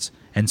thereafterwards.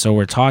 And so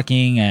we're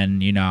talking,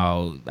 and,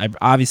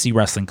 obviously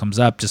wrestling comes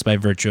up just by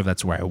virtue of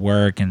that's where I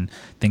work and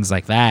things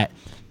like that.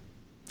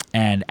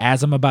 And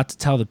as I'm about to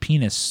tell the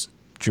penis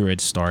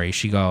druid story,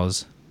 she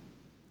goes,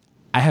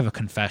 I have a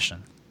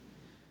confession.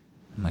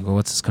 I'm like, well,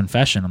 what's this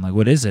confession? I'm like,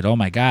 what is it? Oh,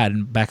 my God.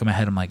 And back in my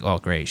head, I'm like, oh,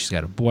 great. She's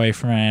got a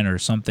boyfriend or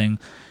something.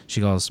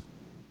 She goes,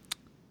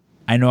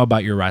 I know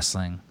about your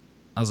wrestling.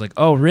 I was like,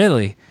 oh,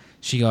 really?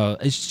 She goes,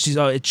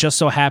 it just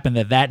so happened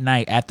that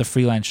night at the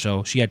freelance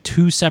show, she had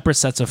two separate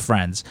sets of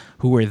friends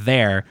who were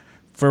there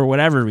for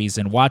whatever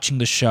reason watching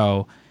the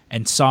show,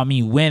 and saw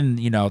me win,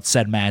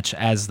 said match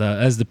as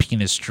the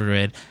penis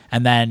druid.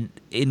 And then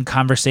in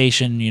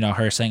conversation,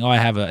 her saying, "Oh, I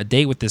have a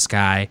date with this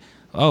guy."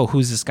 "Oh,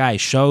 who's this guy?"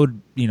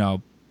 Showed,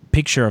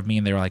 picture of me,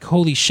 and they were like,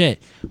 "Holy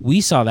shit, we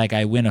saw that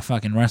guy win a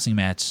fucking wrestling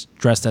match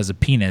dressed as a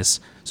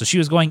penis." So she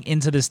was going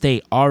into this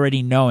date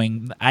already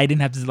knowing. I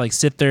didn't have to like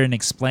sit there and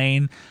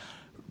explain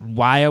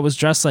why I was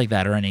dressed like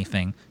that or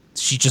anything.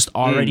 She just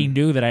already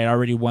knew that I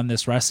already won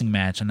this wrestling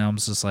match, and I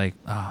was just like,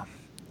 "Oh,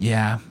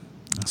 yeah,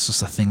 it's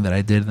just a thing that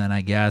I did then,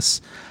 I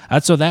guess."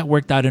 So that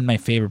worked out in my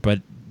favor.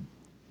 But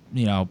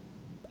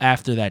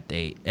after that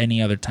date,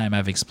 any other time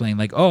I've explained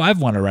like, "Oh, I've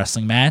won a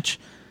wrestling match,"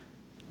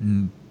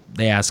 and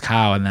they ask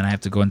how, and then I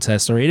have to go into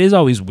that story. It is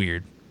always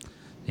weird,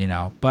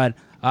 but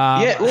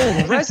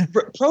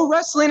pro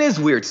wrestling is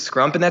weird,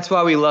 Scrump, and that's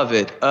why we love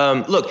it.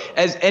 Look,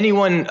 as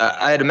anyone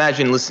I'd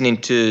imagine listening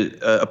to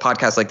a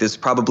podcast like this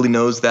probably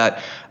knows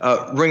that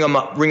Ring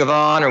of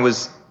Honor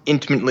was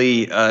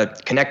intimately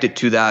connected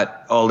to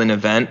that All In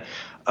event.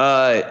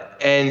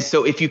 And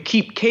so if you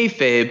keep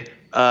kayfabe,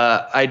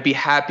 I'd be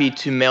happy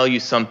to mail you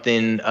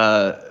something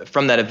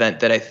from that event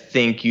that I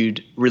think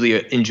you'd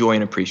really enjoy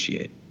and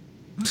appreciate.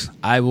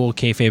 I will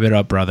kayfabe it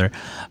up, brother.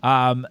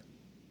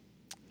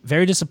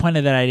 Very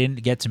disappointed that I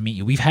didn't get to meet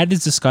you. We've had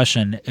this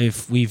discussion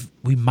if we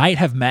might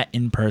have met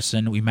in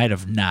person, we might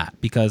have not,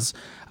 because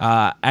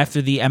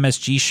after the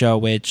MSG show,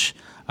 which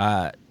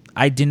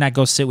I did not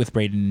go sit with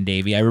Braden and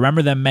Davey. I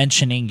remember them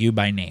mentioning you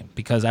by name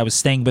because I was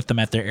staying with them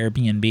at their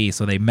Airbnb,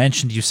 so they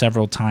mentioned you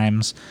several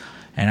times,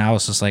 and I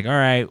was just like, all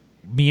right.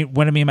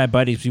 One of me and my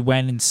buddies, we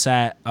went and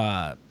sat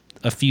a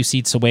few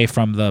seats away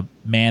from the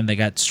man that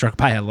got struck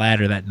by a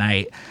ladder that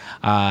night.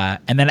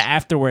 And then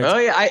afterwards... Oh,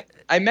 yeah,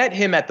 I met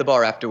him at the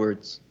bar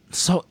afterwards.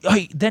 So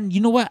then,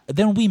 you know what?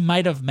 Then we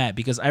might have met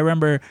because I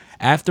remember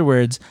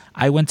afterwards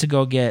I went to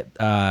go get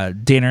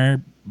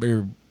dinner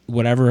or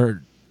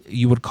whatever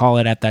you would call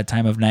it at that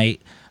time of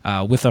night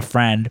with a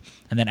friend.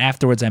 And then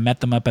afterwards I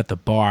met them up at the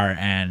bar,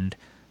 and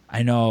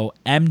I know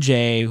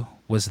MJ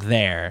was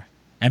there.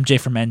 MJ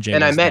from NJ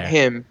and was I met there.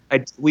 him.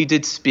 We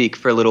did speak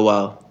for a little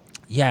while.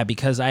 Yeah,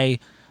 because I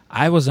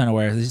was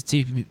unaware.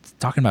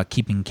 Talking about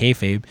keeping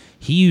kayfabe,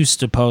 he used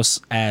to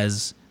post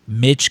as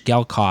Mitch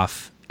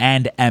Gelkoff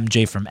and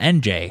MJ from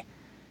NJ.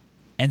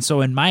 And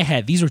so in my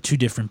head, these were two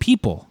different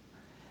people.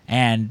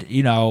 And,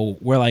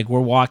 we're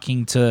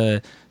walking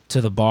to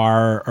the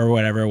bar or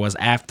whatever it was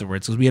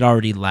afterwards because we had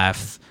already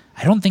left.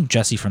 I don't think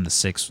Jesse from the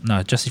Six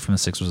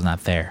was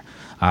not there.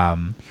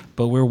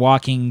 But we're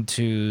walking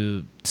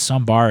to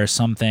some bar or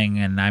something,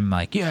 and I'm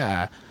like,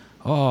 yeah,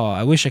 oh,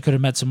 I wish I could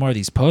have met some more of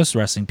these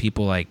post-wrestling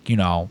people like,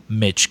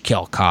 Mitch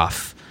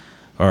Gelkoff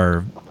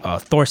or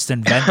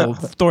Thorsten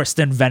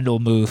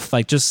Vendelmuth,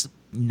 like just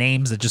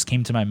names that just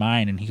came to my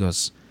mind. And he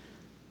goes,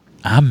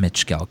 "I'm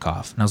Mitch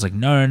Gelkoff." And I was like,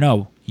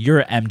 no,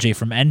 you're MJ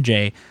from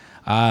NJ.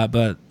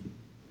 But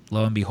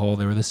lo and behold,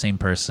 they were the same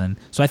person.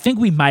 So I think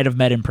we might have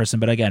met in person.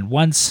 But again,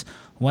 once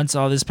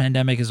all this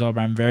pandemic is over,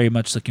 I'm very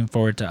much looking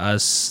forward to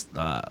us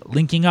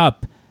linking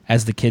up,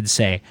 as the kids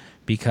say,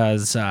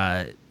 because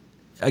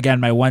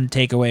again, my one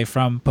takeaway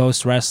from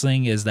post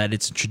wrestling is that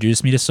it's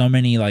introduced me to so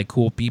many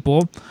cool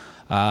people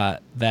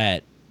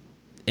that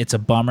it's a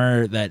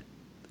bummer that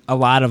a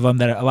lot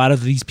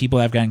of these people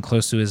I've gotten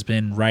close to has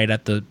been right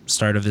at the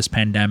start of this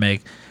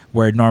pandemic,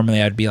 where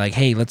normally I'd be like,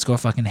 hey, let's go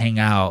fucking hang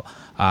out.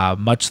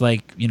 Much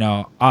like,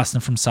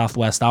 Austin from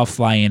Southwest, I'll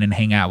fly in and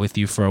hang out with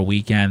you for a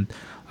weekend.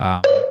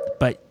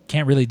 But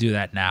can't really do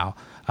that now.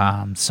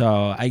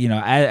 So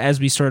as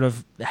we sort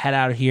of head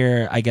out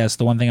here, I guess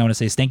the one thing I want to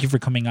say is thank you for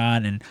coming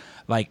on, and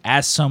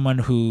as someone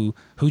who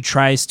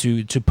tries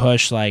to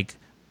push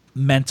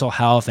mental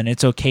health, and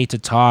it's okay to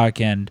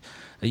talk, and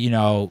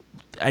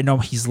I know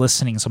he's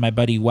listening. So my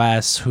buddy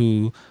Wes,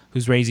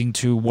 who's raising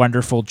two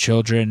wonderful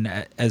children,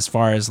 as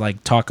far as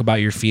talk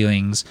about your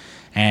feelings,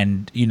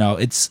 and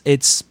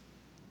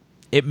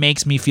it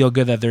makes me feel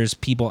good that there's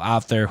people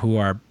out there who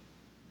are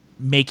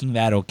making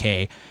that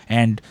okay.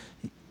 And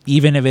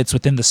even if it's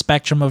within the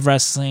spectrum of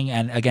wrestling,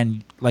 and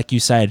again, like you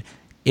said,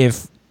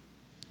 if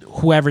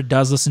whoever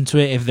does listen to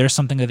it, if there's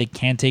something that they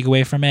can take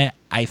away from it,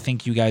 I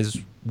think you guys,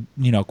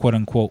 quote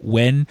unquote,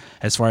 win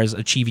as far as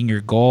achieving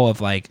your goal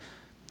of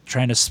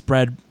trying to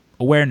spread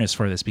awareness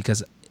for this,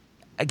 because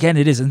again,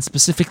 it is, and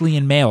specifically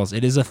in males,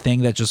 it is a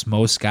thing that just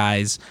most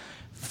guys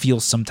feel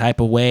some type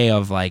of way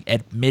of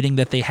admitting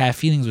that they have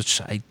feelings, which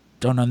I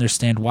don't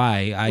understand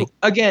why.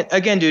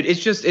 Again, dude,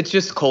 it's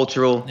just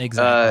cultural.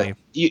 Exactly.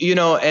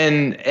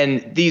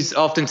 And these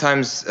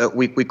oftentimes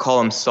we call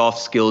them soft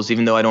skills,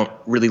 even though I don't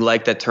really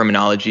like that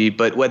terminology.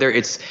 But whether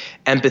it's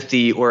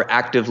empathy or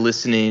active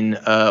listening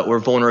or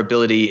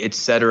vulnerability,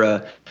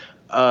 etc.,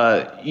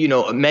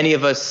 many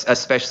of us,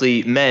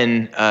 especially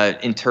men,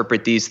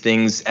 interpret these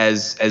things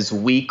as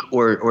weak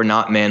or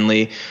not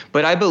manly.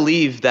 But I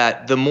believe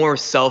that the more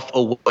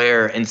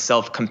self-aware and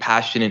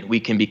self-compassionate we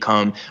can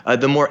become,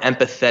 the more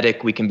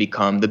empathetic we can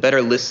become, the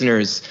better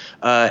listeners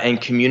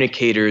and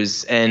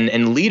communicators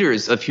and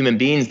leaders of human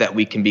beings that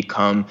we can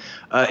become.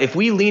 If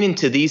we lean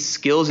into these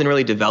skills and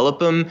really develop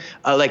them,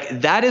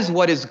 that is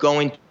what is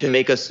going to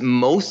make us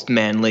most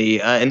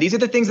manly. And these are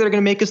the things that are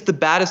going to make us the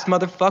baddest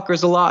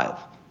motherfuckers alive.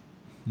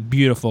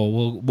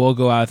 Beautiful. We'll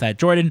go out with that.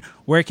 Jordan,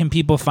 where can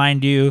people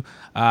find you,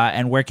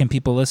 and where can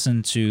people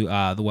listen to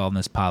the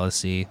Wellness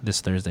Policy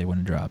this Thursday when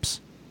it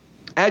drops?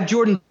 At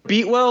Jordan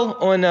Beatwell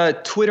on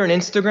Twitter and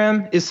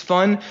Instagram is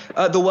fun.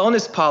 The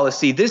Wellness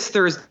Policy this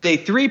Thursday,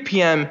 3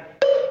 p.m.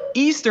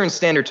 Eastern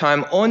Standard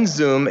Time on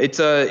Zoom. It's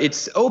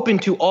open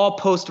to all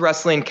Post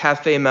Wrestling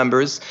Cafe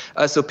members.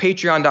 So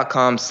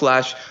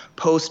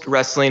patreon.com/Post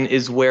Wrestling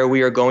is where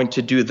we are going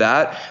to do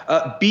that.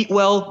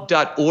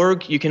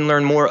 Beatwell.org. You can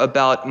learn more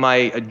about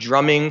my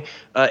drumming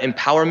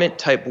empowerment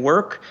type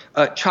work.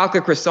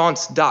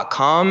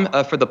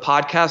 Chocolatecroissants.com for the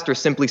podcast, or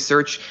simply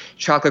search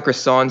Chocolate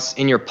Croissants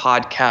in your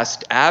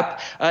podcast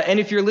app. And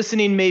if you're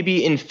listening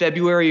maybe in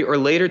February or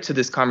later to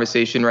this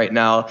conversation right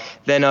now,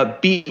 then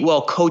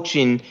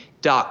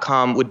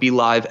BeatwellCoaching.com would be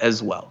live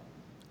as well.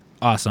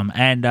 Awesome.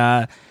 And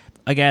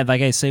again,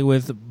 like I say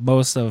with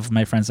most of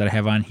my friends that I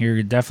have on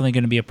here, definitely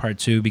going to be a part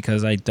 2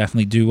 because I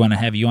definitely do want to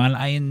have you on.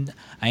 I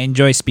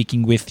enjoy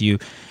speaking with you,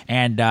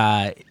 and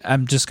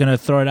I'm just going to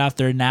throw it out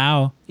there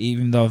now,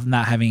 even though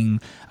not having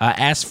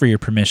asked for your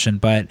permission,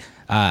 but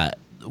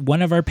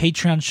one of our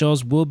Patreon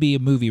shows will be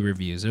movie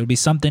reviews. It will be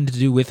something to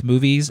do with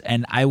movies,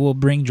 and I will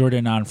bring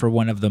Jordan on for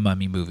one of the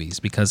Mummy movies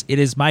because it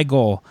is my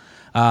goal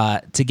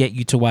to get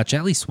you to watch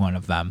at least one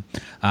of them,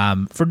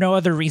 for no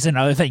other reason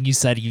other than you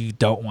said you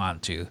don't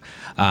want to.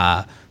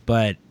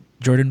 But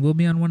Jordan will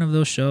be on one of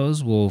those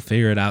shows. We'll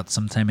figure it out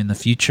sometime in the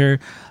future.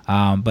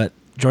 But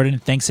Jordan,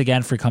 thanks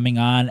again for coming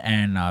on,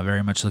 and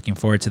very much looking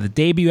forward to the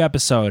debut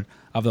episode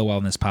of the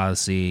Wellness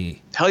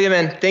Policy. Hell yeah,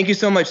 man. Thank you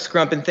so much,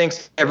 Scrump, and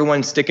thanks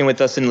everyone sticking with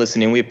us and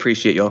listening. We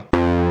appreciate y'all.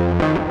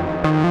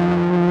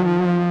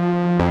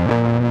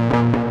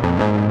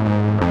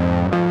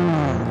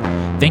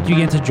 Thank you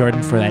again to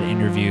Jordan for that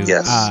interview.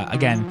 Yes.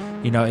 Again,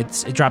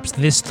 it drops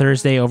this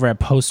Thursday over at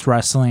Post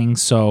Wrestling,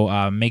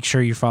 so make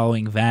sure you're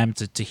following them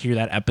to hear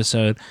that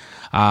episode.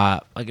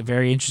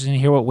 Very interesting to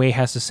hear what Wei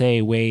has to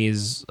say. Wei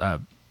is,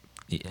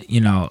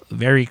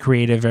 very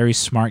creative, very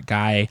smart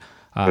guy,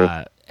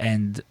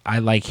 and I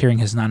like hearing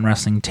his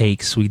non-wrestling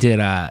takes. We did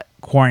a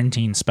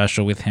quarantine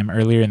special with him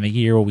earlier in the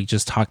year where we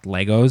just talked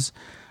Legos.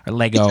 Or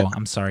Lego,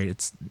 I'm sorry,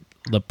 it's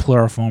the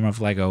plural form of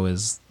Lego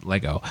is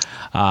Lego.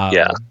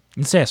 Yeah.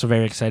 And so, we're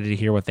very excited to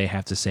hear what they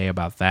have to say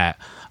about that.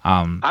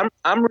 I'm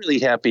really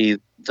happy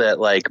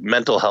that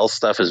mental health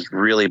stuff is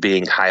really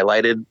being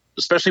highlighted,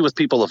 especially with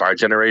people of our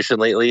generation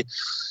lately.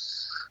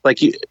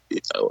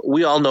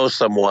 We all know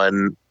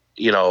someone,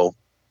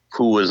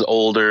 who was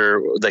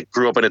older, that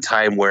grew up in a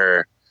time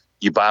where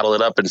you bottle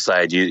it up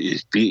inside. You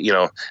be,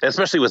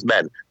 especially with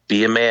men,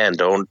 be a man.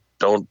 Don't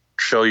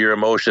show your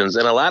emotions.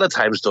 And a lot of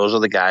times those are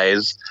the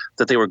guys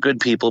that they were good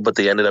people, but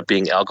they ended up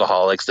being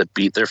alcoholics that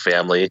beat their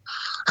family.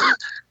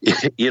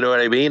 You know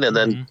what I mean? And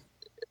then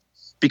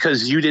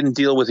because you didn't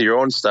deal with your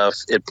own stuff,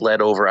 it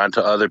bled over onto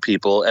other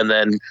people. And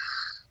then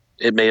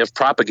it may have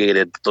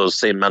propagated those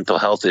same mental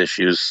health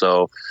issues.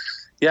 So,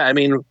 yeah, I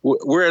mean,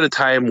 we're at a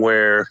time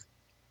where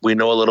we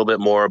know a little bit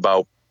more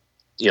about,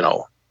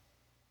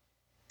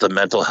 the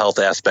mental health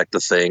aspect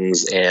of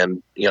things.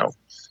 And,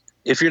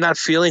 if you're not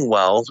feeling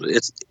well,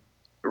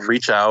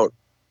 reach out,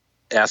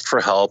 ask for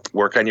help,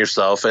 work on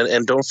yourself,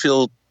 and don't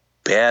feel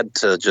bad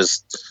to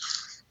just,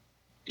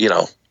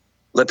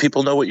 let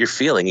people know what you're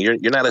feeling. You're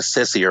not a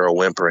sissy or a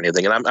wimp or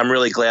anything. And I'm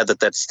really glad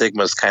that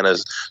stigma is kind of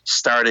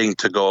starting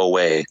to go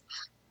away.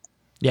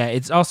 Yeah,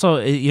 it's also,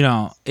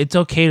 it's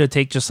okay to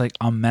take just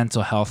a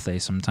mental health day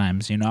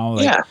sometimes,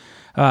 Yeah.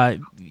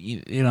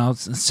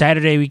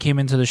 Saturday we came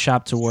into the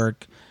shop to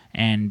work,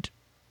 and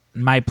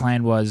my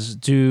plan was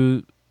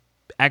do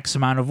X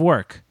amount of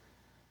work.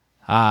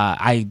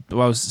 I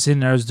was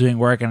sitting there, I was doing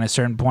work, and at a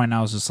certain point I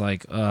was just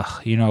like,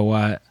 ugh, you know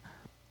what?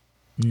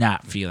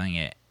 Not feeling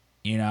it,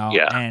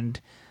 Yeah.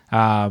 And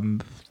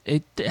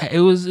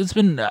it's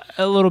been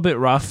a little bit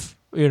rough,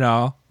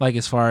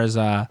 as far as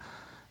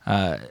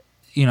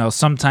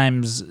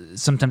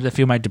sometimes I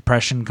feel my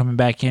depression coming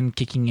back in,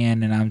 kicking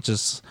in, and I'm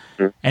just,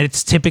 and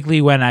it's typically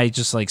when I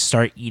just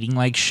start eating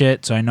like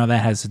shit. So I know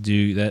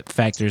that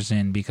factors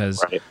in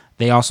because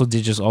they also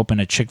did just open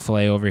a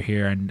Chick-fil-A over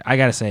here, and I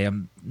gotta say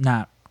I'm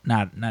not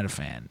a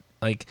fan.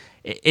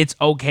 It's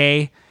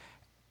okay.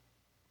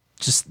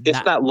 Just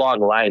it's not long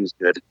lines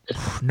good.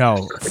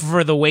 No,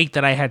 for the wait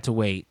that I had to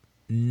wait,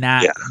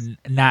 not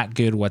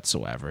good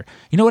whatsoever.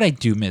 You know what I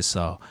do miss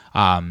though?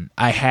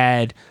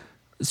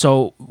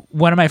 So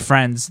one of my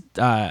friends,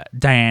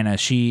 Diana,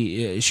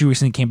 she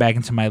recently came back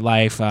into my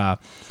life,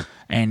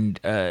 and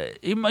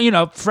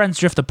friends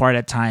drift apart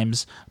at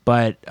times,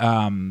 but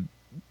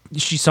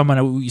she's someone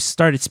who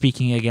started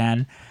speaking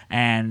again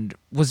and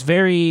was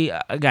very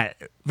got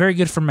very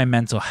good for my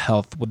mental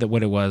health.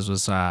 What it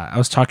was I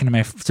was talking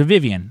to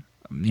Vivian.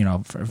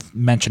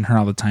 Mention her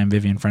all the time,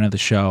 Vivian, friend of the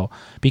show,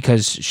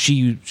 because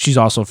she's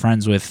also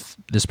friends with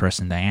this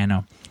person,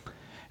 Diana.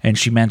 And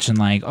she mentioned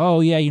like, oh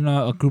yeah,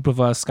 a group of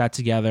us got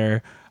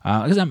together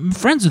because I'm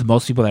friends with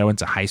most people that I went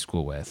to high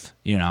school with.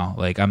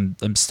 Like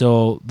I'm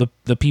still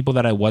the people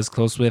that I was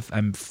close with.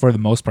 I'm for the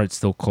most part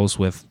still close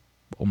with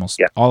almost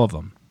all of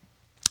them.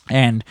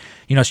 And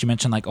she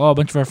mentioned like, oh, a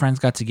bunch of our friends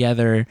got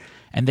together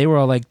and they were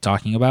all like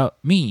talking about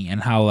me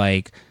and how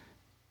like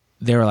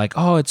they were like,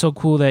 oh, it's so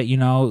cool that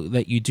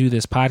that you do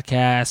this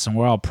podcast and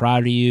we're all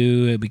proud of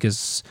you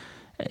because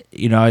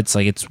it's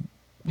like it's.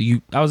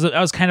 I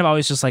was kind of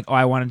always just like, oh,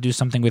 I want to do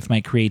something with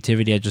my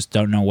creativity. I just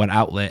don't know what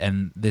outlet,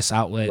 and this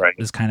outlet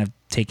is kind of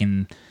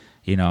taken,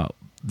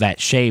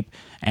 that shape,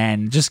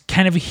 and just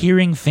kind of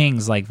hearing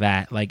things like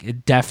that, like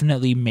it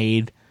definitely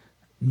made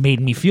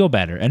me feel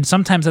better. And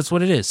sometimes that's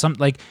what it is.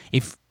 Like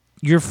if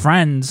your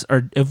friends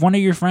or if one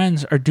of your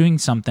friends are doing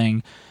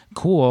something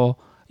cool.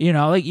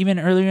 Like even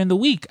earlier in the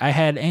week, I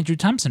had Andrew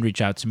Thompson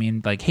reach out to me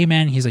and like, hey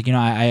man, he's like,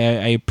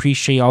 I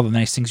appreciate all the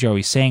nice things you're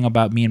always saying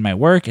about me and my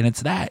work. And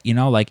it's that,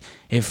 like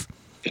if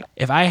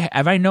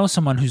I know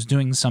someone who's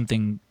doing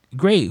something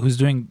great, who's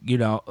doing,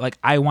 like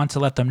I want to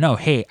let them know,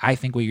 hey, I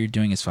think what you're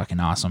doing is fucking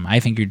awesome.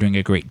 I think you're doing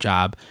a great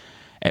job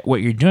at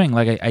what you're doing.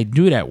 Like I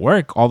do it at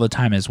work all the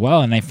time as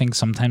well. And I think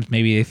sometimes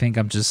maybe they think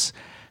I'm just,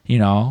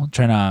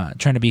 trying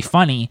to be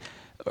funny.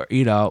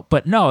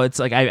 But no, it's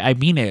like I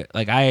mean it.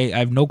 Like I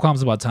have no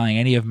qualms about telling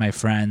any of my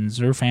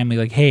friends or family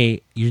like,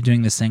 hey, you're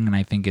doing this thing and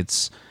I think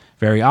it's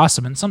very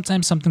awesome. And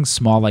sometimes something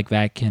small like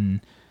that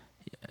can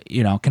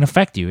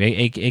affect you.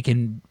 It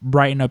can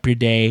brighten up your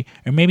day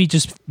or maybe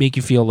just make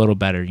you feel a little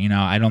better.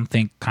 I don't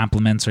think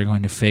compliments are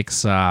going to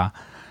fix chemical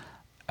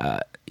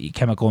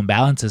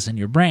imbalances in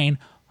your brain,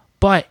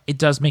 but it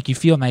does make you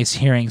feel nice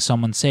hearing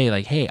someone say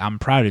like, hey, I'm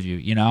proud of you,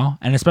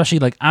 and especially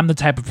like I'm the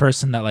type of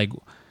person that like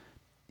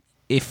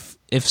if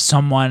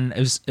someone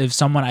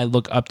I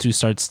look up to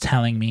starts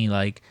telling me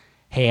like,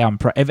 hey,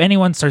 if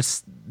anyone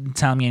starts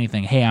telling me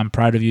anything, hey, I'm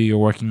proud of you, you're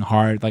working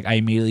hard, like I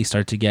immediately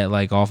start to get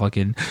like all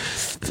fucking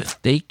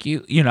thank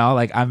you,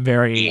 like I'm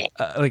very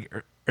like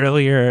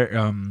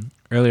earlier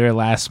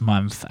last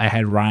month I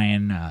had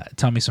Ryan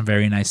tell me some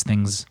very nice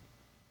things.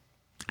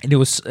 And it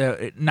was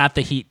not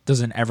that he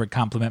doesn't ever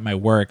compliment my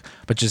work,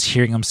 but just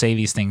hearing him say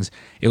these things,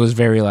 it was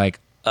very like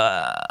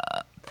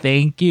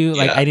thank you.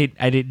 Like I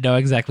didn't know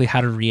exactly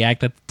how to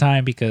react at the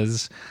time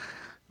because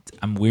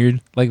I'm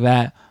weird like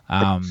that.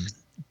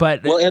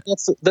 But well, and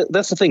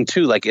that's the thing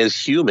too. Like as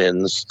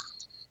humans,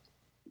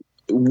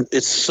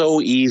 it's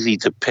so easy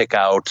to pick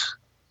out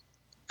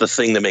the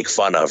thing to make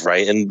fun of,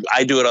 right? And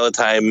I do it all the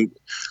time.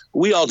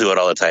 We all do it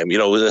all the time.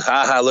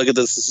 Haha, look at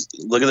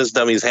this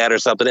dummy's hat or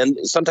something. And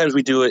sometimes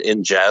we do it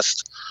in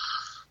jest.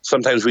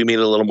 Sometimes we mean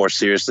it a little more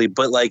seriously.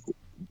 But like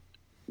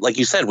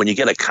you said, when you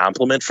get a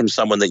compliment from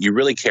someone that you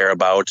really care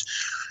about,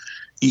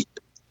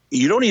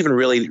 you don't even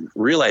really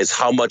realize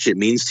how much it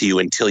means to you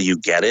until you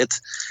get it.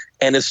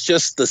 And it's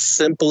just the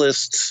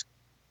simplest,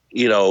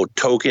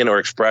 token or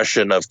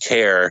expression of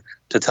care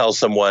to tell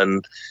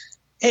someone,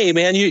 hey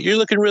man, you're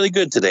looking really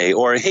good today.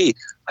 Or, hey,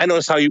 I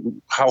noticed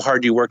how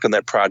hard you worked on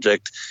that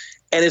project.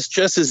 And it's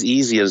just as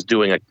easy as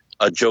doing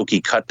a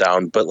jokey cut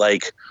down, but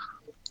like,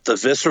 the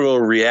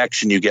visceral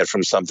reaction you get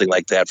from something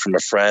like that from a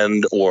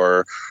friend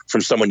or from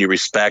someone you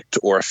respect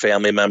or a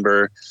family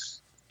member,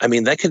 I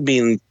mean, that could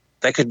mean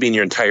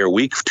your entire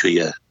week to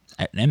you.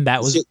 And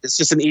it's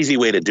just an easy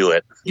way to do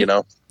it,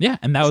 Yeah,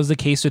 and that was the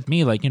case with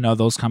me. Like,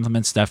 those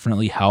compliments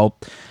definitely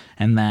help.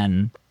 And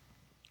then,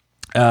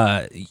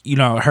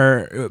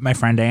 my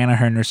friend Diana,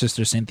 her and her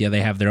sister Cynthia,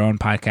 they have their own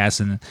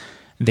podcast and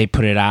they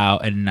put it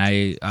out. And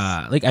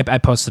I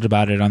posted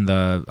about it on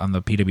the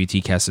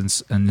PWT cast and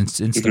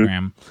Instagram.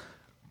 Mm-hmm.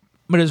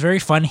 But it was very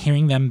fun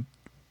hearing them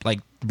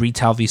like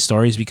retell these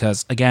stories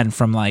because again,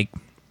 from like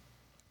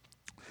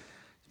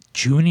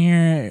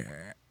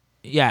junior,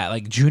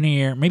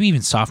 maybe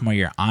even sophomore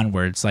year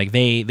onwards, like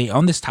they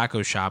own this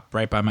taco shop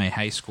right by my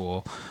high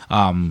school,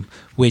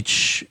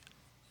 which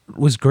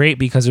was great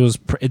because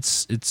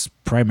it's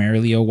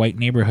primarily a white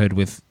neighborhood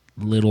with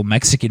little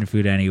Mexican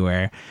food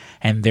anywhere,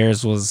 and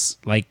theirs was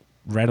like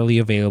readily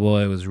available.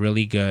 It was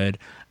really good,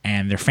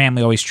 and their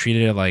family always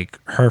treated like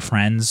her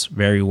friends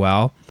very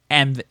well.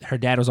 And her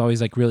dad was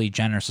always like really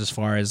generous as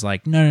far as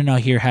like, no,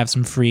 here, have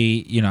some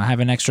free, have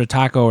an extra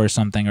taco or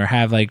something, or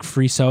have like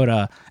free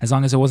soda, as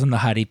long as it wasn't the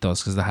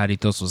Jarritos, because the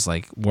Jarritos was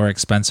like more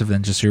expensive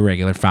than just your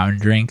regular fountain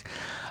drink.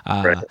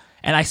 Right.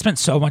 And I spent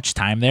so much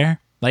time there.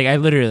 Like I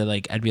literally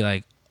like, I'd be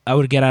like, I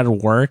would get out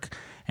of work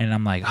and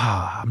I'm like,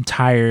 oh, I'm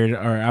tired,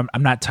 or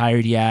I'm not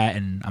tired yet,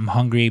 and I'm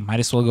hungry. Might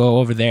as well go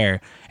over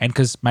there. And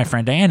because my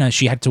friend Diana,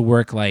 she had to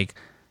work like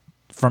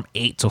from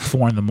 8 till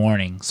 4 in the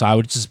morning, so I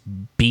would just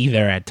be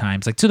there at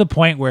times, like to the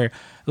point where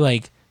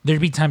like there'd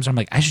be times where I'm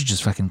like, I should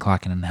just fucking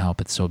clock in and help,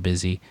 it's so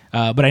busy,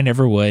 but I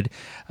never would.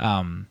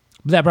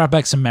 that brought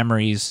back some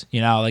memories.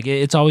 Like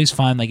it's always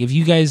fun. Like if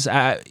you guys,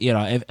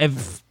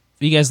 if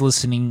you guys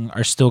listening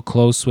are still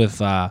close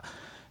with,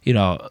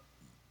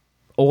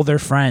 older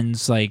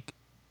friends, like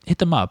hit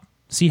them up,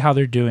 see how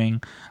they're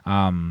doing.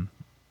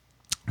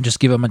 Just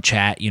give them a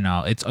chat.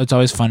 It's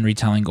always fun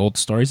retelling old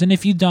stories. And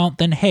if you don't,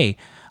 then hey,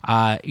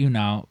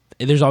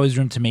 there's always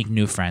room to make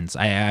new friends.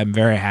 I'm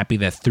very happy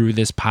that through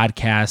this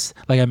podcast,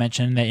 like I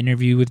mentioned in that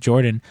interview with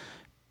Jordan,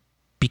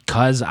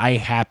 because I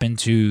happened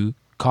to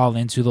call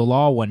into the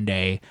law one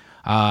day,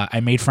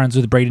 I made friends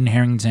with Braden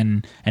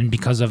Harrington, and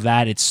because of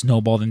that, it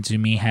snowballed into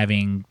me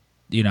having,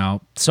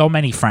 so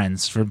many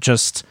friends from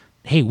just,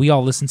 hey, we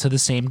all listen to the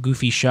same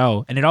goofy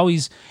show. And it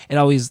always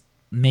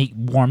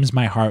warms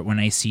my heart when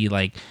I see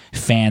like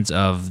fans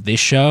of this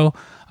show,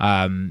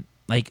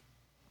 like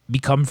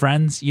become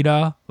friends,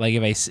 like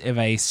if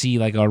I see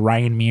like a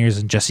Ryan Mears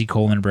and Jesse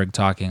Kohlenberg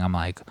talking, I'm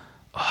like,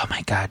 oh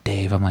my God,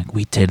 Dave, I'm like,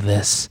 we did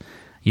this.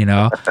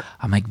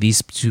 I'm like,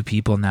 these two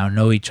people now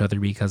know each other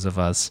because of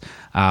us.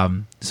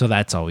 So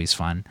that's always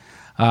fun.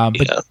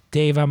 But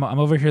Dave, I'm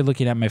over here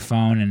looking at my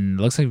phone, and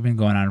it looks like we've been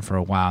going on for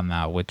a while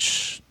now,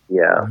 which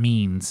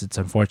means it's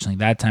unfortunately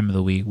that time of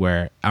the week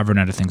where I've run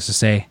out of things to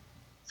say.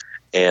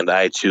 And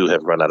I too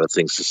have run out of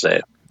things to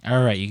say.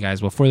 All right, you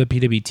guys. Well, for the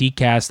PWT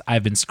cast,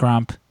 I've been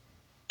Scrump.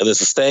 And this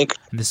is Stank.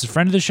 And this is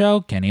friend of the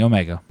show, Kenny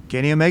Omega.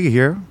 Kenny Omega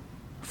here,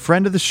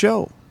 friend of the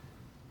show.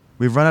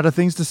 We've run out of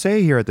things to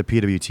say here at the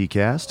PWT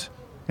cast.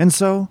 And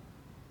so,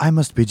 I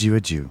must bid you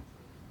adieu.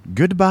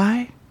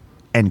 Goodbye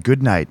and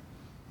good night.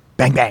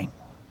 Bang, bang.